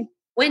go thing.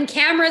 When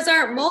cameras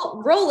aren't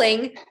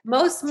rolling,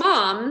 most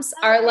moms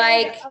are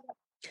like,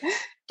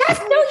 that's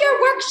no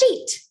your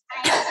worksheet.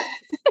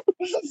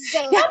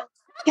 Don't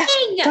Stop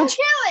jumping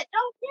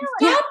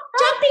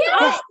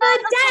off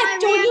the deck.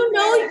 Don't you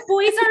know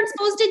boys aren't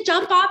supposed to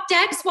jump off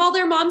decks while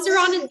their moms are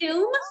on a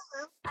Zoom?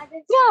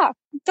 Yeah.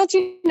 Don't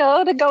you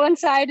know to go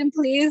inside and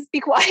please be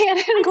quiet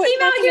and quit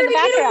talking in the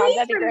background?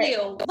 That'd be great.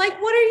 You.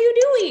 Like, what are you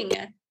doing?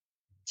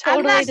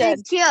 Totally did.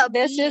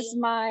 This is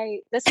my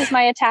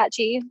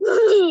attachee.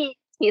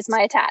 He's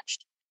my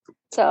attached.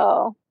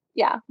 So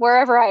yeah,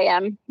 wherever I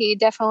am, he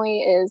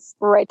definitely is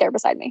right there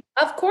beside me.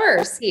 Of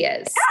course he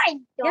is.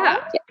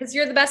 Yeah, because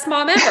you're the best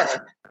mom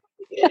ever.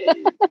 Yeah.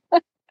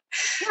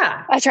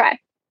 I try.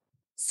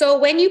 So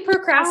when you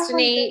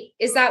procrastinate,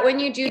 is that when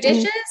you do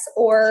dishes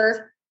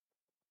or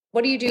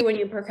what do you do when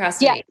you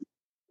procrastinate? Yeah.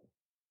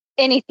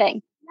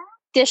 Anything.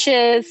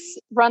 Dishes,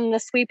 run the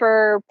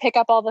sweeper, pick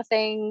up all the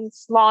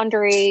things,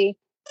 laundry,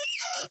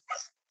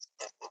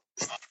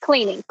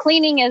 cleaning.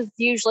 Cleaning is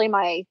usually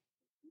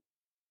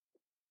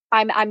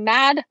I'm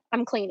mad,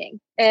 I'm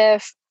cleaning.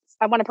 If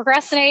I want to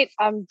procrastinate,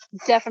 I'm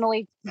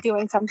definitely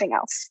doing something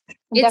else.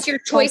 It's your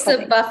choice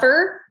of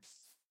buffer?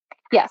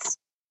 Yes.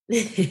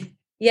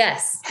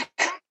 Yes.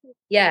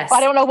 Yes. I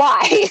don't know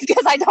why,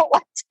 because I don't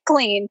like to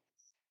clean.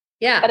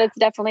 Yeah. But it's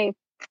definitely.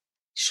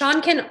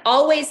 Sean can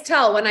always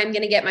tell when I'm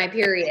going to get my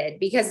period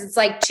because it's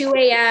like 2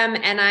 a.m.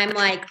 and I'm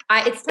like,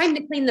 it's time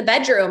to clean the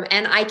bedroom.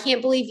 And I can't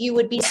believe you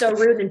would be so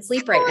rude and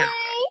sleep right now.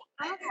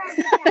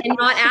 And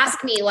not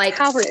ask me like,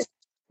 how rude.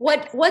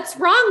 What's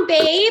wrong,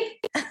 babe?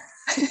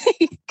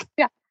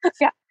 Yeah.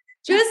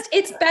 Just,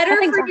 it's better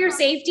for your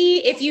safety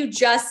if you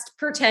just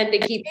pretend to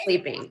keep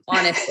sleeping,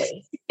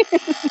 honestly.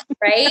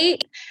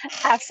 Right?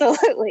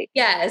 Absolutely.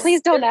 Yes.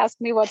 Please don't ask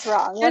me what's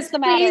wrong. What's the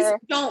matter? Please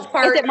don't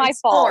fart Is it my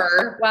fault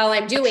while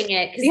I'm doing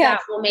it because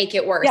that will make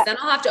it worse. Then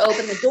I'll have to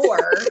open the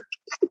door.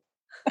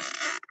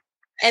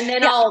 And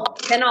then I'll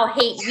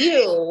hate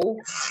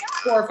you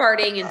for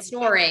farting and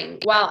snoring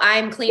while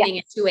I'm cleaning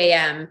at 2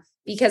 a.m.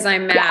 because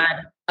I'm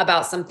mad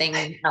about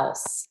something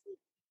else.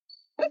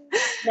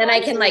 Then I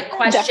can like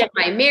question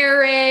my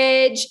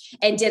marriage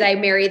and did I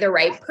marry the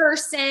right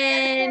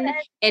person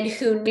and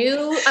who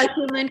knew a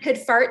human could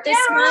fart this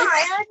much?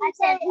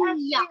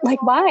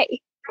 Like why?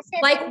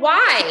 Like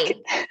why?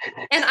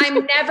 And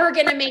I'm never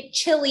going to make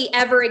chili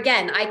ever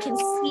again. I can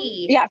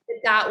see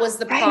that was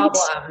the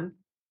problem.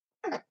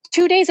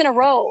 2 days in a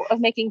row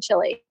of making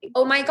chili.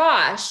 Oh my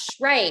gosh.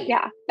 Right.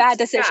 Yeah. Bad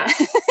decision.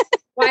 Yeah.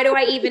 Why do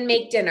I even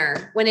make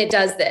dinner when it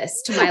does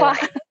this to my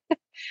life?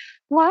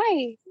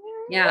 Why?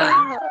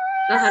 Yeah,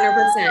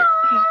 100%.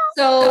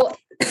 So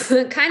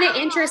kind of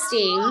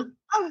interesting.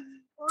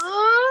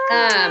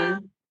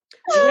 When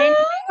you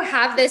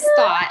have this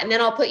thought, and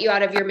then I'll put you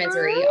out of your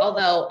misery,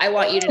 although I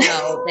want you to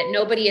know that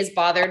nobody is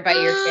bothered by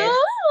your kids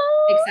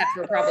except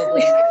for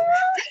probably you.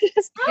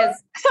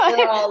 Because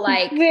we're all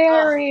like,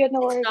 very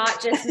annoyed. It's not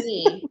just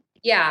me.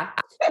 Yeah.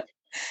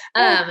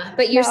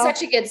 But you're No.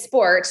 such a good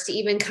sport to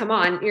even come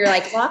on. You're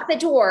like, lock the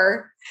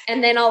door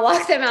and then I'll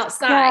lock them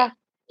outside.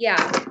 Yeah.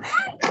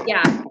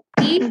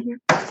 See? Mhm.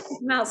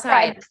 I'm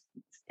outside. Tried.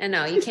 I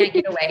know you can't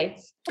get away.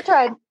 I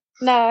tried.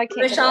 No, I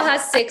can't. Michelle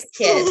has 6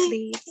 kids.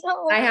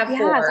 I have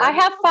 4. Yes, I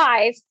have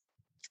 5.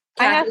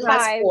 I have Kathy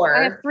has 5. 4.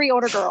 I have 3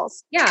 older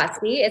girls. Yeah.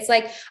 See, it's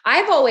like,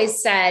 I've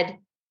always said,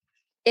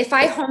 if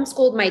I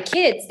homeschooled my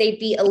kids, they'd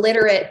be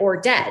illiterate or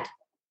dead.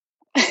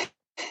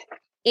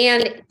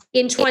 And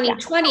in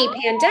 2020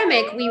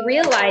 pandemic, we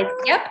realized,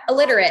 yep,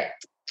 illiterate.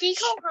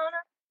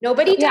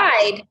 Nobody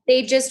died.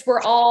 They just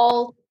were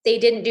all, they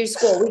didn't do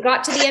school. We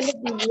got to the end of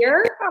the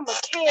year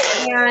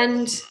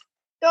and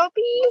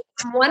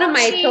one of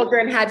my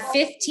children had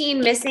 15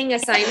 missing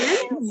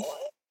assignments.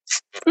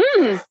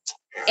 Mm.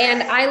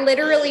 And I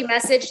literally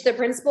messaged the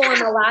principal on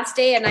the last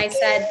day and I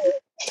said,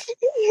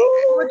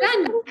 we're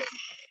done.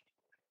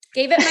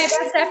 Gave it my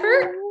best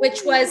effort,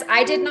 which was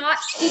I did not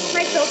teach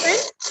my children.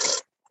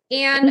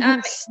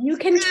 And you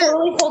can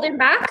totally hold him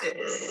back.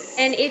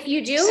 And if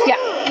you do,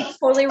 I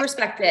totally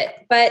respect it.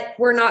 But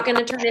we're not going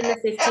to turn in the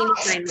 15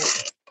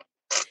 assignments.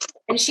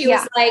 And she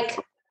was like,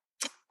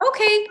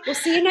 okay, we'll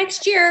see you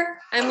next year.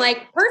 I'm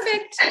like,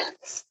 perfect.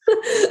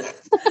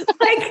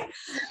 Like,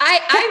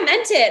 I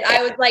meant it.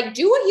 I was like,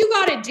 do what you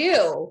got to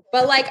do.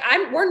 But like,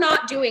 we're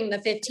not doing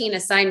the 15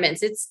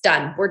 assignments. It's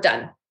done. We're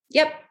done.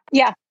 Yep.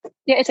 Yeah,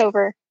 it's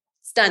over.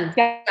 It's done.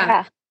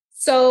 Yeah.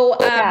 So,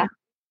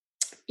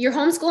 you're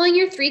homeschooling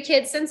your 3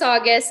 kids since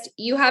August.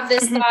 You have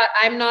this thought,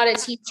 I'm not a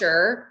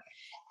teacher.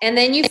 And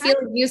then you feel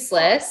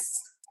useless.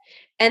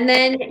 And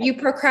then you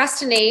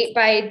procrastinate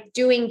by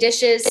doing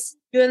dishes,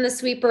 doing the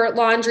sweeper,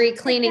 laundry,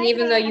 cleaning,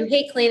 even though you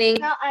hate cleaning.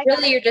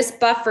 Really, you're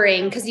just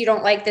buffering because you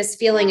don't like this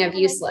feeling of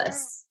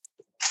useless.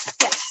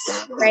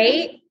 Yes.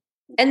 Right?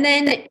 And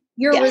then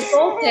your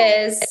result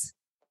is,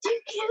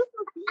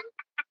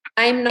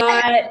 I'm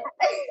not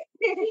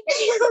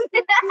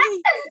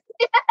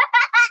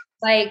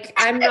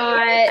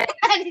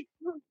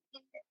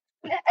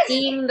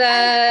being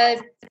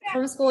the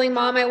homeschooling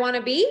mom I want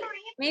to be,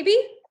 maybe.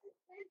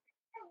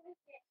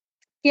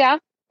 Yeah.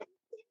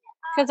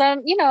 Because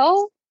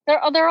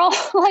they're all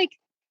like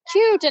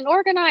cute and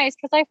organized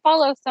because I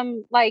follow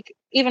some, like,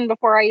 even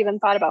before I even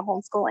thought about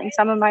homeschooling,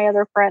 some of my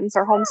other friends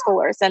are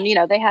homeschoolers and,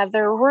 they have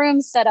their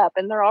rooms set up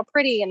and they're all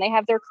pretty and they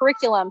have their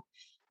curriculum,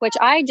 which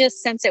I just,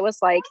 since it was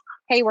like,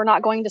 hey, we're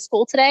not going to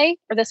school today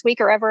or this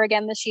week or ever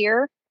again this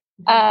year.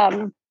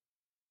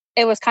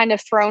 It was kind of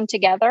thrown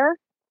together.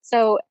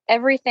 So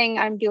everything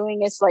I'm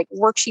doing is like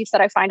worksheets that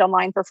I find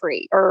online for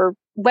free or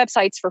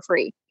websites for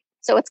free.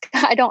 So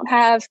I don't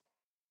have,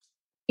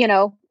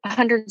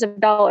 hundreds of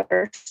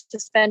dollars to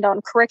spend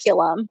on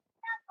curriculum.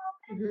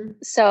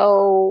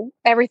 So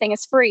everything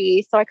is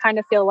free. So I kind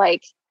of feel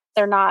like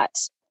they're not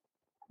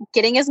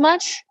getting as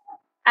much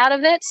out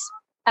of it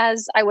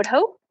as I would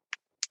hope.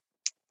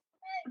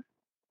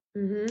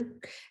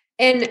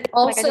 And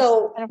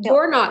also,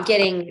 you're not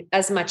getting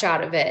as much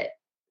out of it.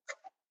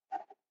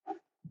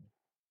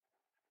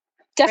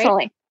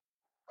 Definitely. Right?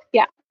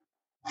 Yeah.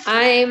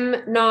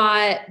 I'm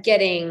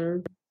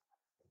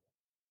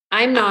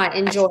not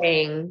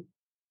enjoying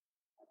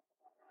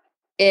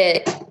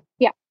it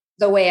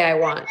the way I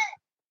want.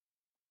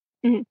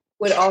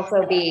 Would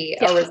also be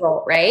a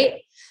result,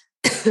 right?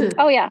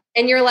 Oh yeah.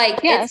 And you're like,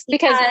 yes, it's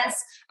because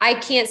I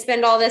can't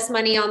spend all this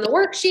money on the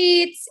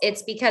worksheets.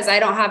 It's because I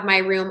don't have my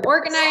room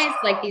organized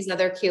like these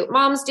other cute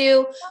moms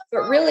do.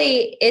 But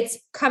really, it's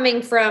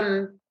coming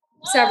from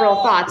several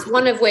thoughts,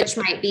 one of which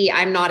might be,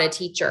 I'm not a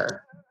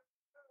teacher.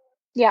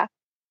 Yeah.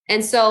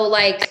 And so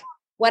like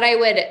what I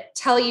would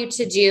tell you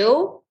to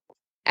do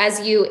as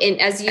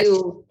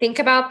you think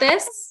about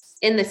this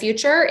in the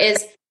future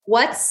is,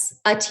 what's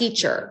a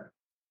teacher?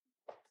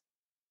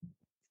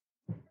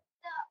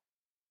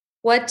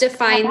 What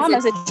defines my mom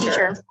as a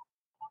teacher?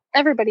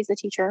 Everybody's a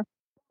teacher.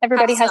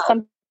 Everybody has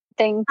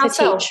something to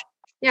teach.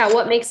 Yeah.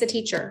 What makes a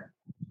teacher?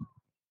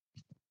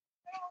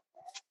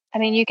 I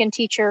mean, you can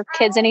teach your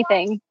kids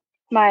anything.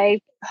 My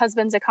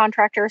husband's a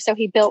contractor, so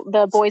he built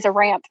the boys a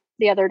ramp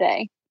the other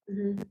day.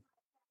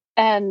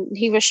 And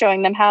he was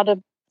showing them how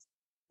to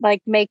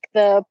like make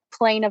the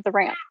plane of the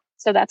ramp.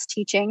 So that's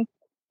teaching.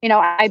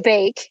 I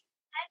bake,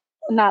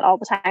 not all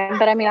the time,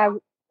 but I mean,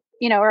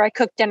 or I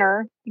cook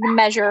dinner,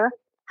 measure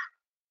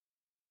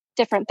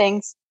different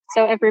things.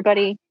 So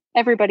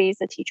everybody's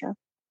a teacher.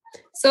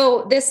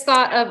 So this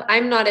thought of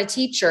I'm not a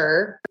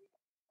teacher,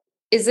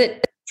 is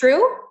it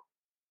true?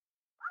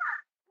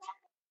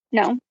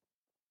 No.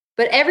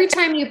 But every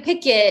time you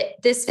pick it,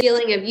 this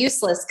feeling of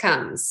useless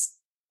comes.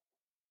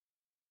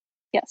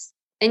 Yes.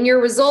 And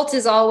your result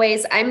is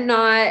always, I'm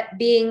not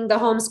being the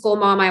homeschool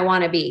mom I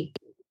want to be.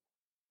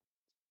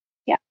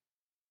 Yeah.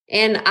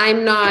 And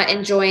I'm not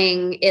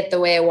enjoying it the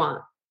way I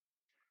want.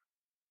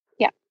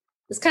 Yeah.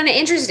 It's kind of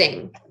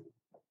interesting.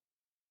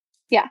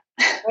 Yeah.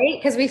 Right?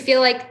 Because we feel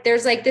like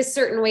there's like this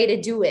certain way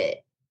to do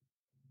it.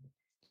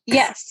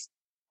 Yes.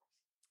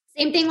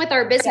 Same thing with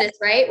our business,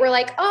 right? We're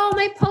like, oh,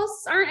 my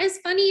posts aren't as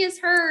funny as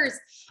hers.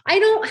 I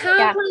don't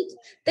have like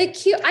the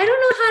cute, I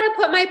don't know how to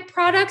put my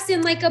products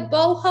in like a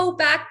boho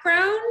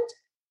background.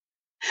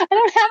 I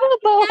don't have a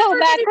boho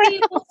background. Be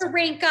able to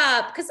rank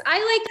up because I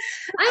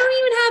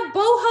don't even have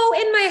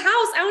boho in my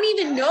house. I don't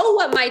even know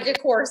what my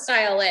decor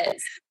style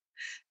is.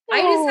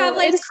 I just have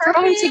like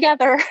carpet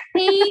together,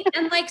 paint,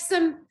 and like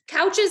some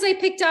couches I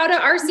picked out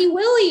at RC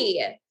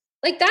Willie.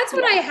 Like that's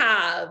what I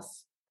have.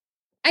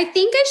 I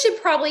think I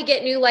should probably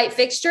get new light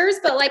fixtures,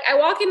 but like I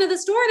walk into the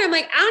store and I'm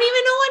like, I don't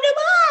even know what to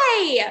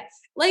buy.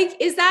 Like,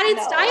 is that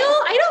its style?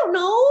 I don't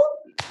know.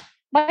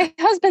 My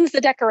husband's the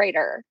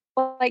decorator.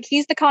 Like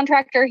he's the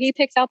contractor. He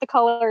picks out the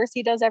colors.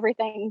 He does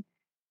everything.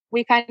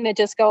 We kind of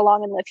just go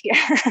along and live here.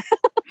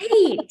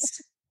 Right.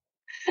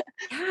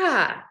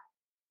 Yeah.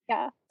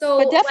 Yeah.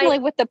 So, but definitely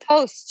with the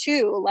posts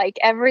too, like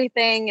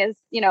everything is,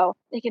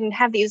 they can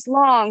have these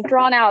long,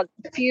 drawn out,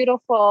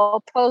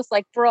 beautiful posts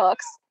like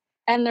Brooks,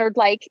 and they're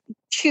like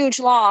huge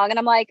long. And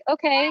I'm like,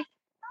 okay,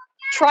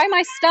 try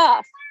my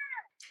stuff.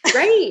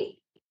 Right.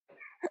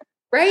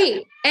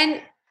 Right.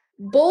 And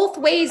both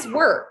ways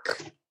work.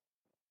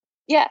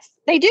 Yes,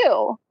 they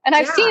do. And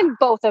I've seen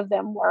both of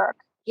them work.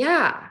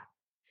 Yeah.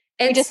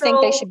 And I just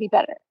think they should be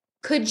better.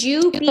 Could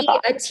you be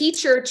a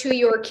teacher to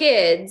your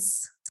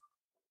kids?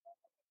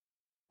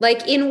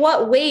 Like, in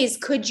what ways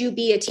could you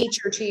be a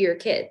teacher to your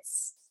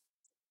kids?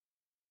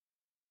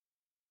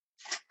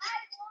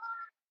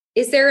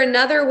 Is there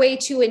another way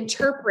to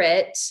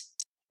interpret?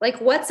 Like,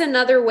 what's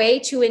another way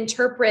to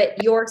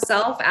interpret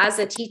yourself as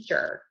a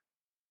teacher?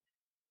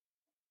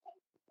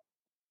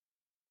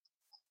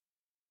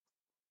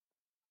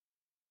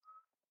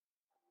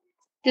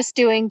 Just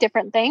doing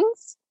different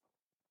things.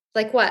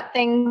 Like what?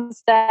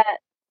 Things that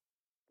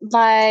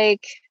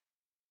like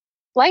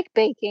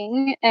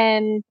baking,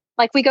 and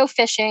like we go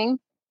fishing.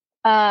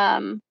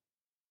 Just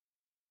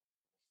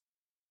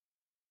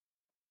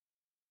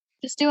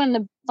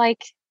doing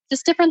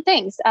just different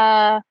things.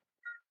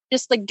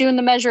 Just like doing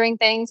the measuring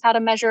things, how to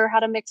measure, how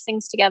to mix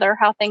things together,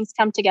 how things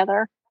come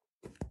together.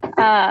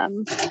 I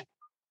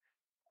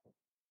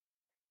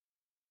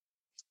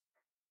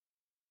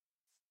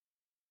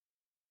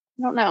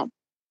don't know.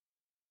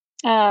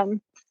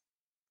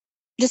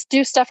 Just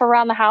do stuff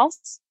around the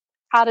house,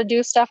 how to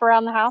do stuff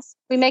around the house.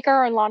 We make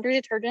our own laundry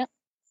detergent,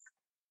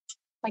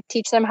 like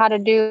teach them how to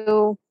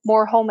do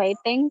more homemade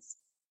things.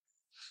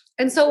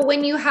 And so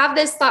when you have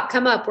this thought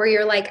come up where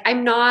you're like,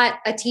 I'm not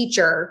a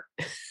teacher,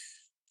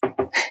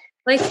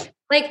 like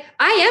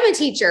I am a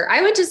teacher.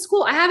 I went to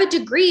school. I have a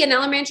degree in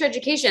elementary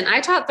education.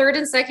 I taught 3rd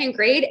and 2nd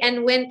grade.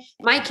 And when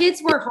my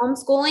kids were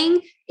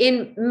homeschooling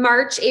in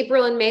March,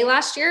 April, and May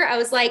last year, I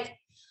was like,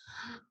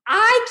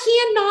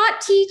 I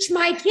cannot teach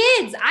my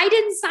kids. I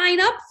didn't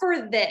sign up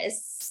for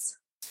this.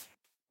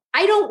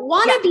 I don't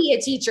want to be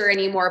a teacher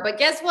anymore. But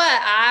guess what?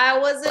 I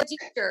was a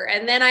teacher.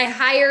 And then I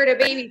hired a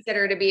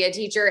babysitter to be a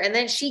teacher. And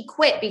then she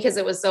quit because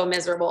it was so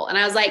miserable. And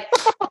I was like,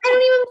 I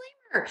don't even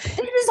blame her. This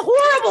is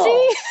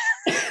horrible.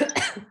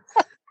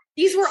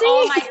 These were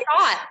all my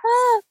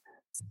thoughts.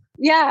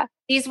 Yeah.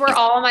 These were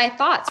all my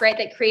thoughts, right?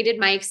 That created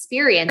my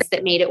experience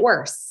that made it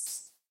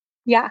worse.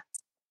 Yeah.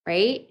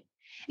 Right.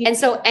 And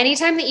so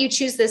anytime that you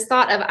choose this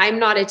thought of I'm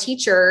not a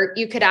teacher,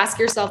 you could ask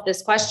yourself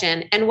this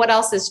question. And what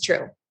else is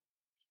true?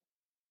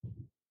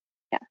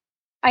 Yeah.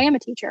 I am a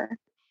teacher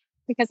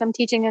because I'm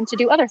teaching them to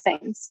do other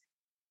things.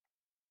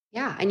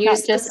 Yeah. And you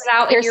just list it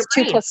out in your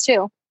brain. 2 +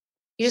 2.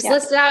 You just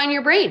list it out in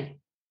your brain.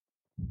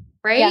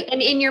 Right. Yeah.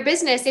 And in your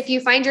business, if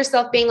you find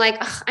yourself being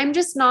like, I'm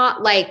just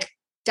not like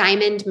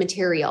diamond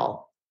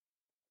material.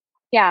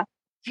 Yeah.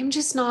 I'm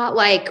just not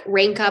like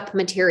rank up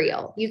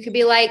material. You could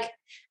be like,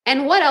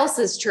 and what else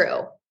is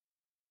true?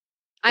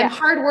 I'm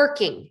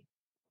hardworking.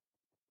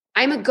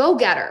 I'm a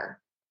go-getter.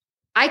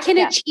 I can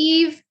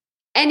achieve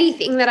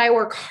anything that I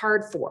work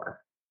hard for.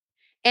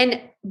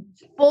 And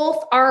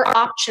both are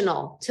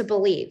optional to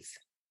believe.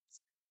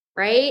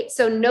 Right?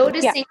 So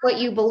noticing what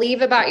you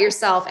believe about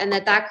yourself and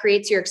that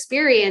creates your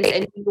experience,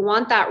 and you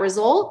want that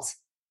result,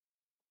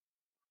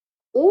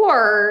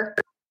 or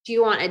do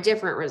you want a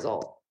different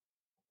result?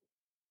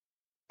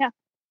 Yeah.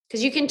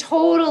 Because you can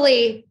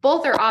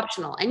both are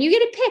optional, and you get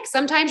to pick.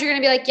 Sometimes you're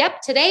going to be like,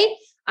 yep, today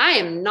I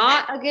am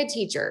not a good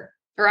teacher,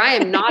 or I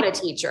am not a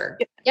teacher.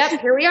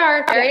 Yep. Here we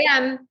are. There I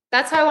am.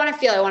 That's how I want to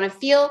feel. I want to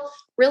feel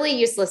really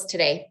useless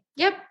today.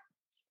 Yep.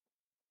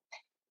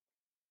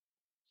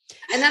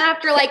 And then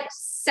after like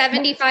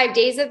 75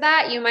 days of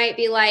that, you might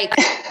be like,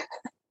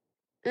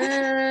 maybe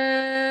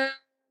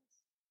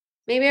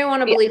I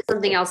want to believe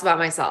something else about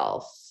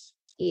myself.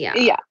 Yeah.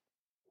 Yeah.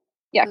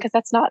 Yeah. Cause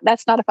that's not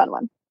a fun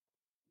one.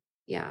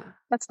 Yeah.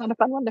 That's not a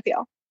fun one to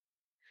feel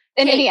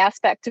in any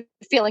aspect of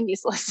feeling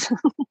useless.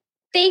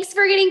 Thanks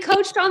for getting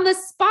coached on the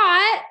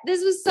spot.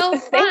 This was so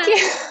fun. Thank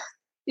you.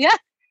 Yeah.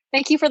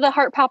 Thank you for the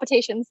heart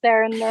palpitations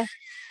there in the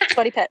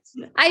sweaty pits.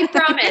 I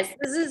promise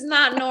this is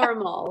not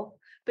normal.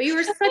 But you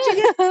were such a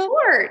good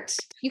sport.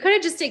 You could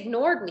have just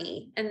ignored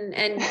me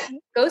and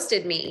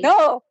ghosted me.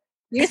 No,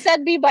 You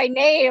said me by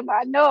name.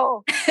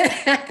 No.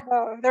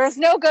 There was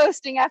no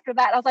ghosting after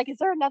that. I was like, is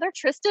there another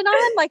Tristan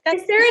on? Like,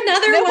 is there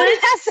another nobody one?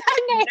 has that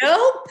name.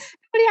 Nope.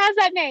 Nobody has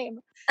that name.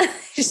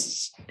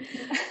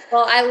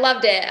 Well, I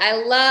loved it. I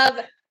love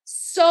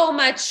so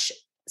much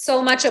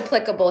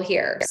applicable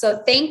here.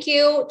 So thank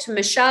you to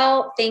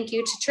Michelle. Thank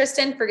you to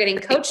Tristan for getting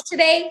coached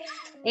today.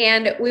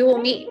 And we will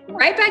meet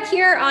right back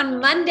here on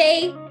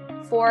Monday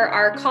for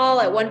our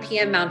call at 1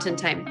 p.m. Mountain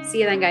Time. See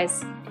you then,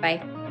 guys.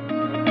 Bye.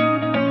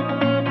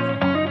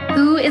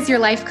 Who is your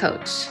life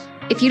coach?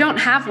 If you don't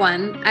have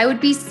one, I would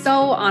be so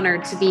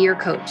honored to be your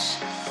coach.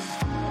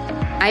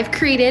 I've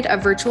created a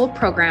virtual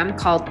program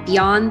called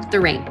Beyond the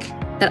Rank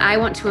that I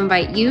want to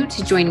invite you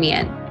to join me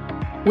in.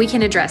 We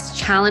can address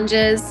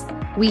challenges,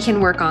 we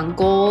can work on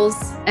goals,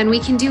 and we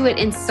can do it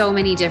in so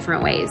many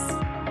different ways.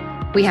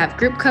 We have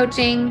group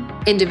coaching,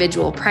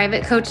 individual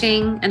private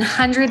coaching, and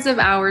hundreds of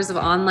hours of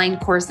online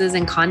courses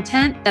and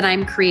content that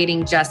I'm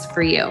creating just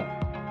for you.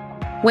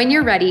 When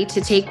you're ready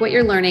to take what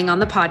you're learning on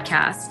the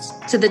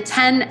podcast to the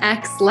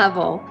 10x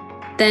level,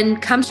 then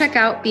come check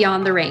out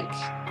Beyond the Rank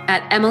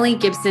at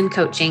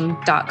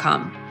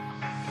emilygibsoncoaching.com.